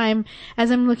waste time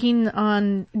as I'm looking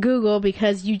on Google,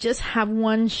 because you just have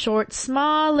one short,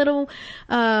 small little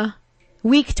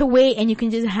week to wait, and you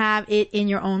can just have it in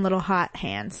your own little hot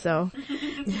hands. So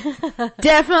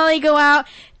definitely go out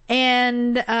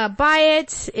and buy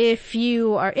it. If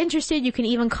you are interested, you can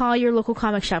even call your local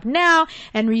comic shop now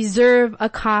and reserve a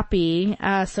copy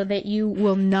so that you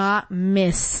will not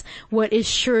miss what is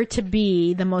sure to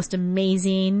be the most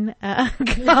amazing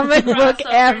comic book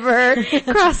ever.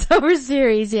 Crossover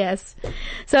series, yes.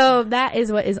 So that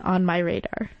is what is on my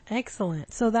radar.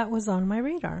 Excellent. So that was on my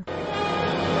radar.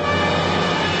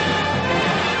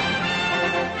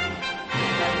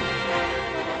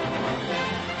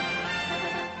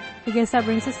 I guess that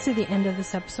brings us to the end of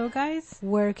this episode, guys.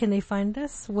 Where can they find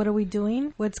us? What are we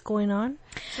doing? What's going on?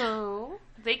 So,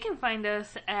 they can find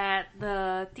us at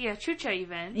the Tia Chucha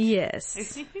event. Yes.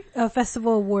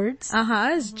 Festival Awards.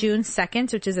 It's June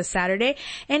 2nd, which is a Saturday.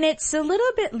 And it's a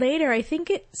little bit later. I think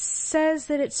it says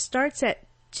that it starts at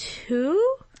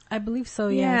 2? I believe so,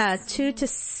 yes. Yeah, 2 to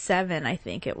 7, I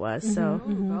think it was. So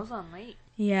Goes on late.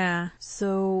 Yeah.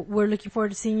 So we're looking forward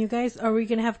to seeing you guys. Are we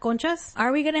gonna have conchas?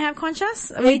 Are we gonna have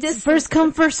conchas? It's first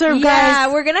come, first serve, guys.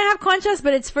 Yeah, we're gonna have conchas,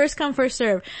 but it's first come, first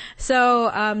serve.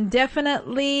 So,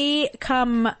 definitely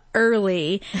come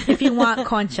early if you want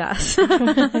conchas.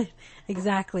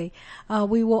 Exactly.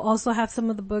 We will also have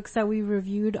some of the books that we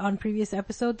reviewed on previous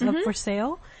episodes up for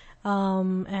sale.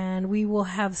 And we will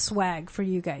have swag for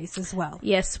you guys as well.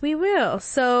 Yes, we will.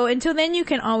 So until then, you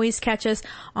can always catch us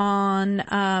on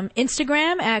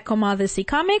Instagram at Comadres y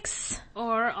Comics.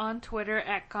 Or on Twitter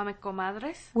at Comic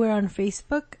Comadres. We're on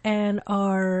Facebook, and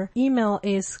our email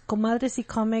is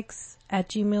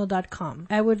comadresycomics@gmail.com.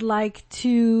 I would like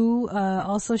to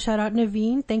also shout out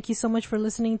Naveen. Thank you so much for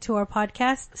listening to our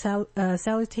podcast.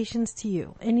 Salutations to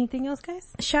you. Anything else, guys?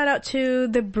 Shout out to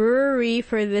the brewery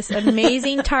for this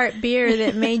amazing tart beer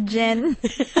that made Jen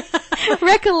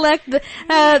recollect the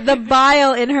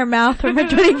bile in her mouth from her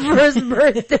 21st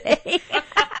birthday.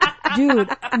 Dude,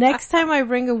 next time I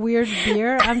bring a weird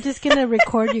beer, I'm just gonna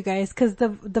record you guys, cause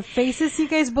the faces you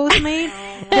guys both made,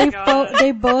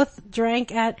 they both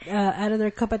drank out of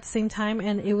their cup at the same time,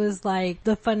 and it was like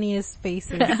the funniest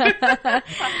faces.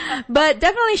 But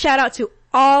definitely shout out to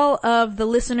all of the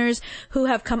listeners who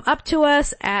have come up to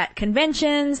us at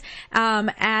conventions,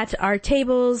 at our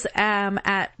tables,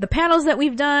 at the panels that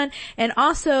we've done, and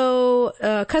also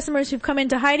customers who've come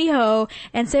into Heidi Ho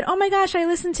and said, "Oh my gosh, I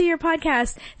listened to your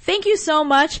podcast." Thank you so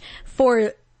much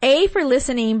for A, for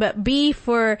listening, but B,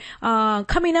 for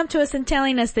coming up to us and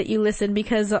telling us that you listen,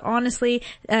 because honestly,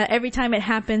 every time it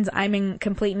happens, I'm in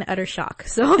complete and utter shock.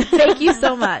 So thank you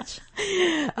so much.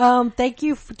 Thank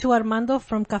you to Armando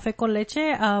from Café con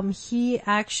Leche. He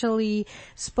actually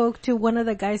spoke to one of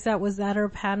the guys that was at our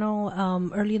panel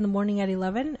early in the morning at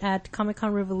 11 at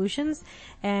Comic-Con Revolutions,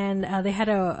 and they had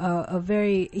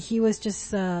he was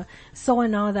just so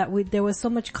in awe that there was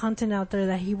so much content out there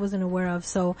that he wasn't aware of.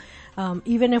 So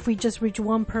even if we just reach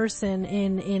one person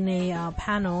in a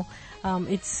panel,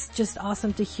 it's just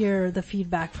awesome to hear the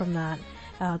feedback from that.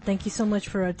 Thank you so much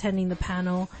for attending the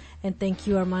panel, and thank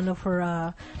you, Armando,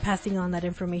 for passing on that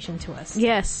information to us.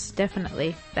 Yes,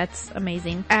 definitely. That's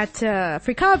amazing. At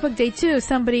Free Comic Book Day too,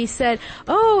 somebody said,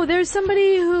 "Oh, there's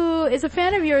somebody who is a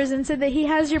fan of yours and said that he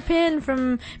has your pin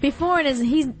from before, and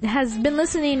he has been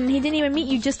listening. He didn't even meet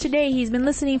you just today. He's been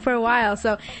listening for a while."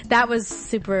 So that was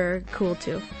super cool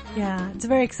too. Yeah, it's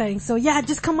very exciting. So yeah,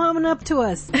 just come on up to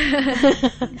us.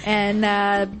 And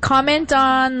comment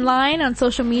online on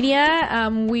social media.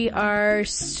 We are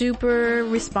super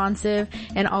responsive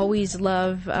and always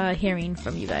love hearing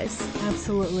from you guys.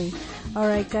 Absolutely. All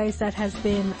right, guys, that has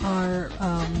been our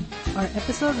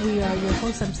episode. We are your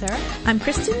hosts. I'm Sarah. I'm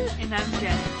Kristen. And I'm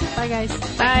Jen. Bye, guys.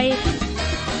 Bye.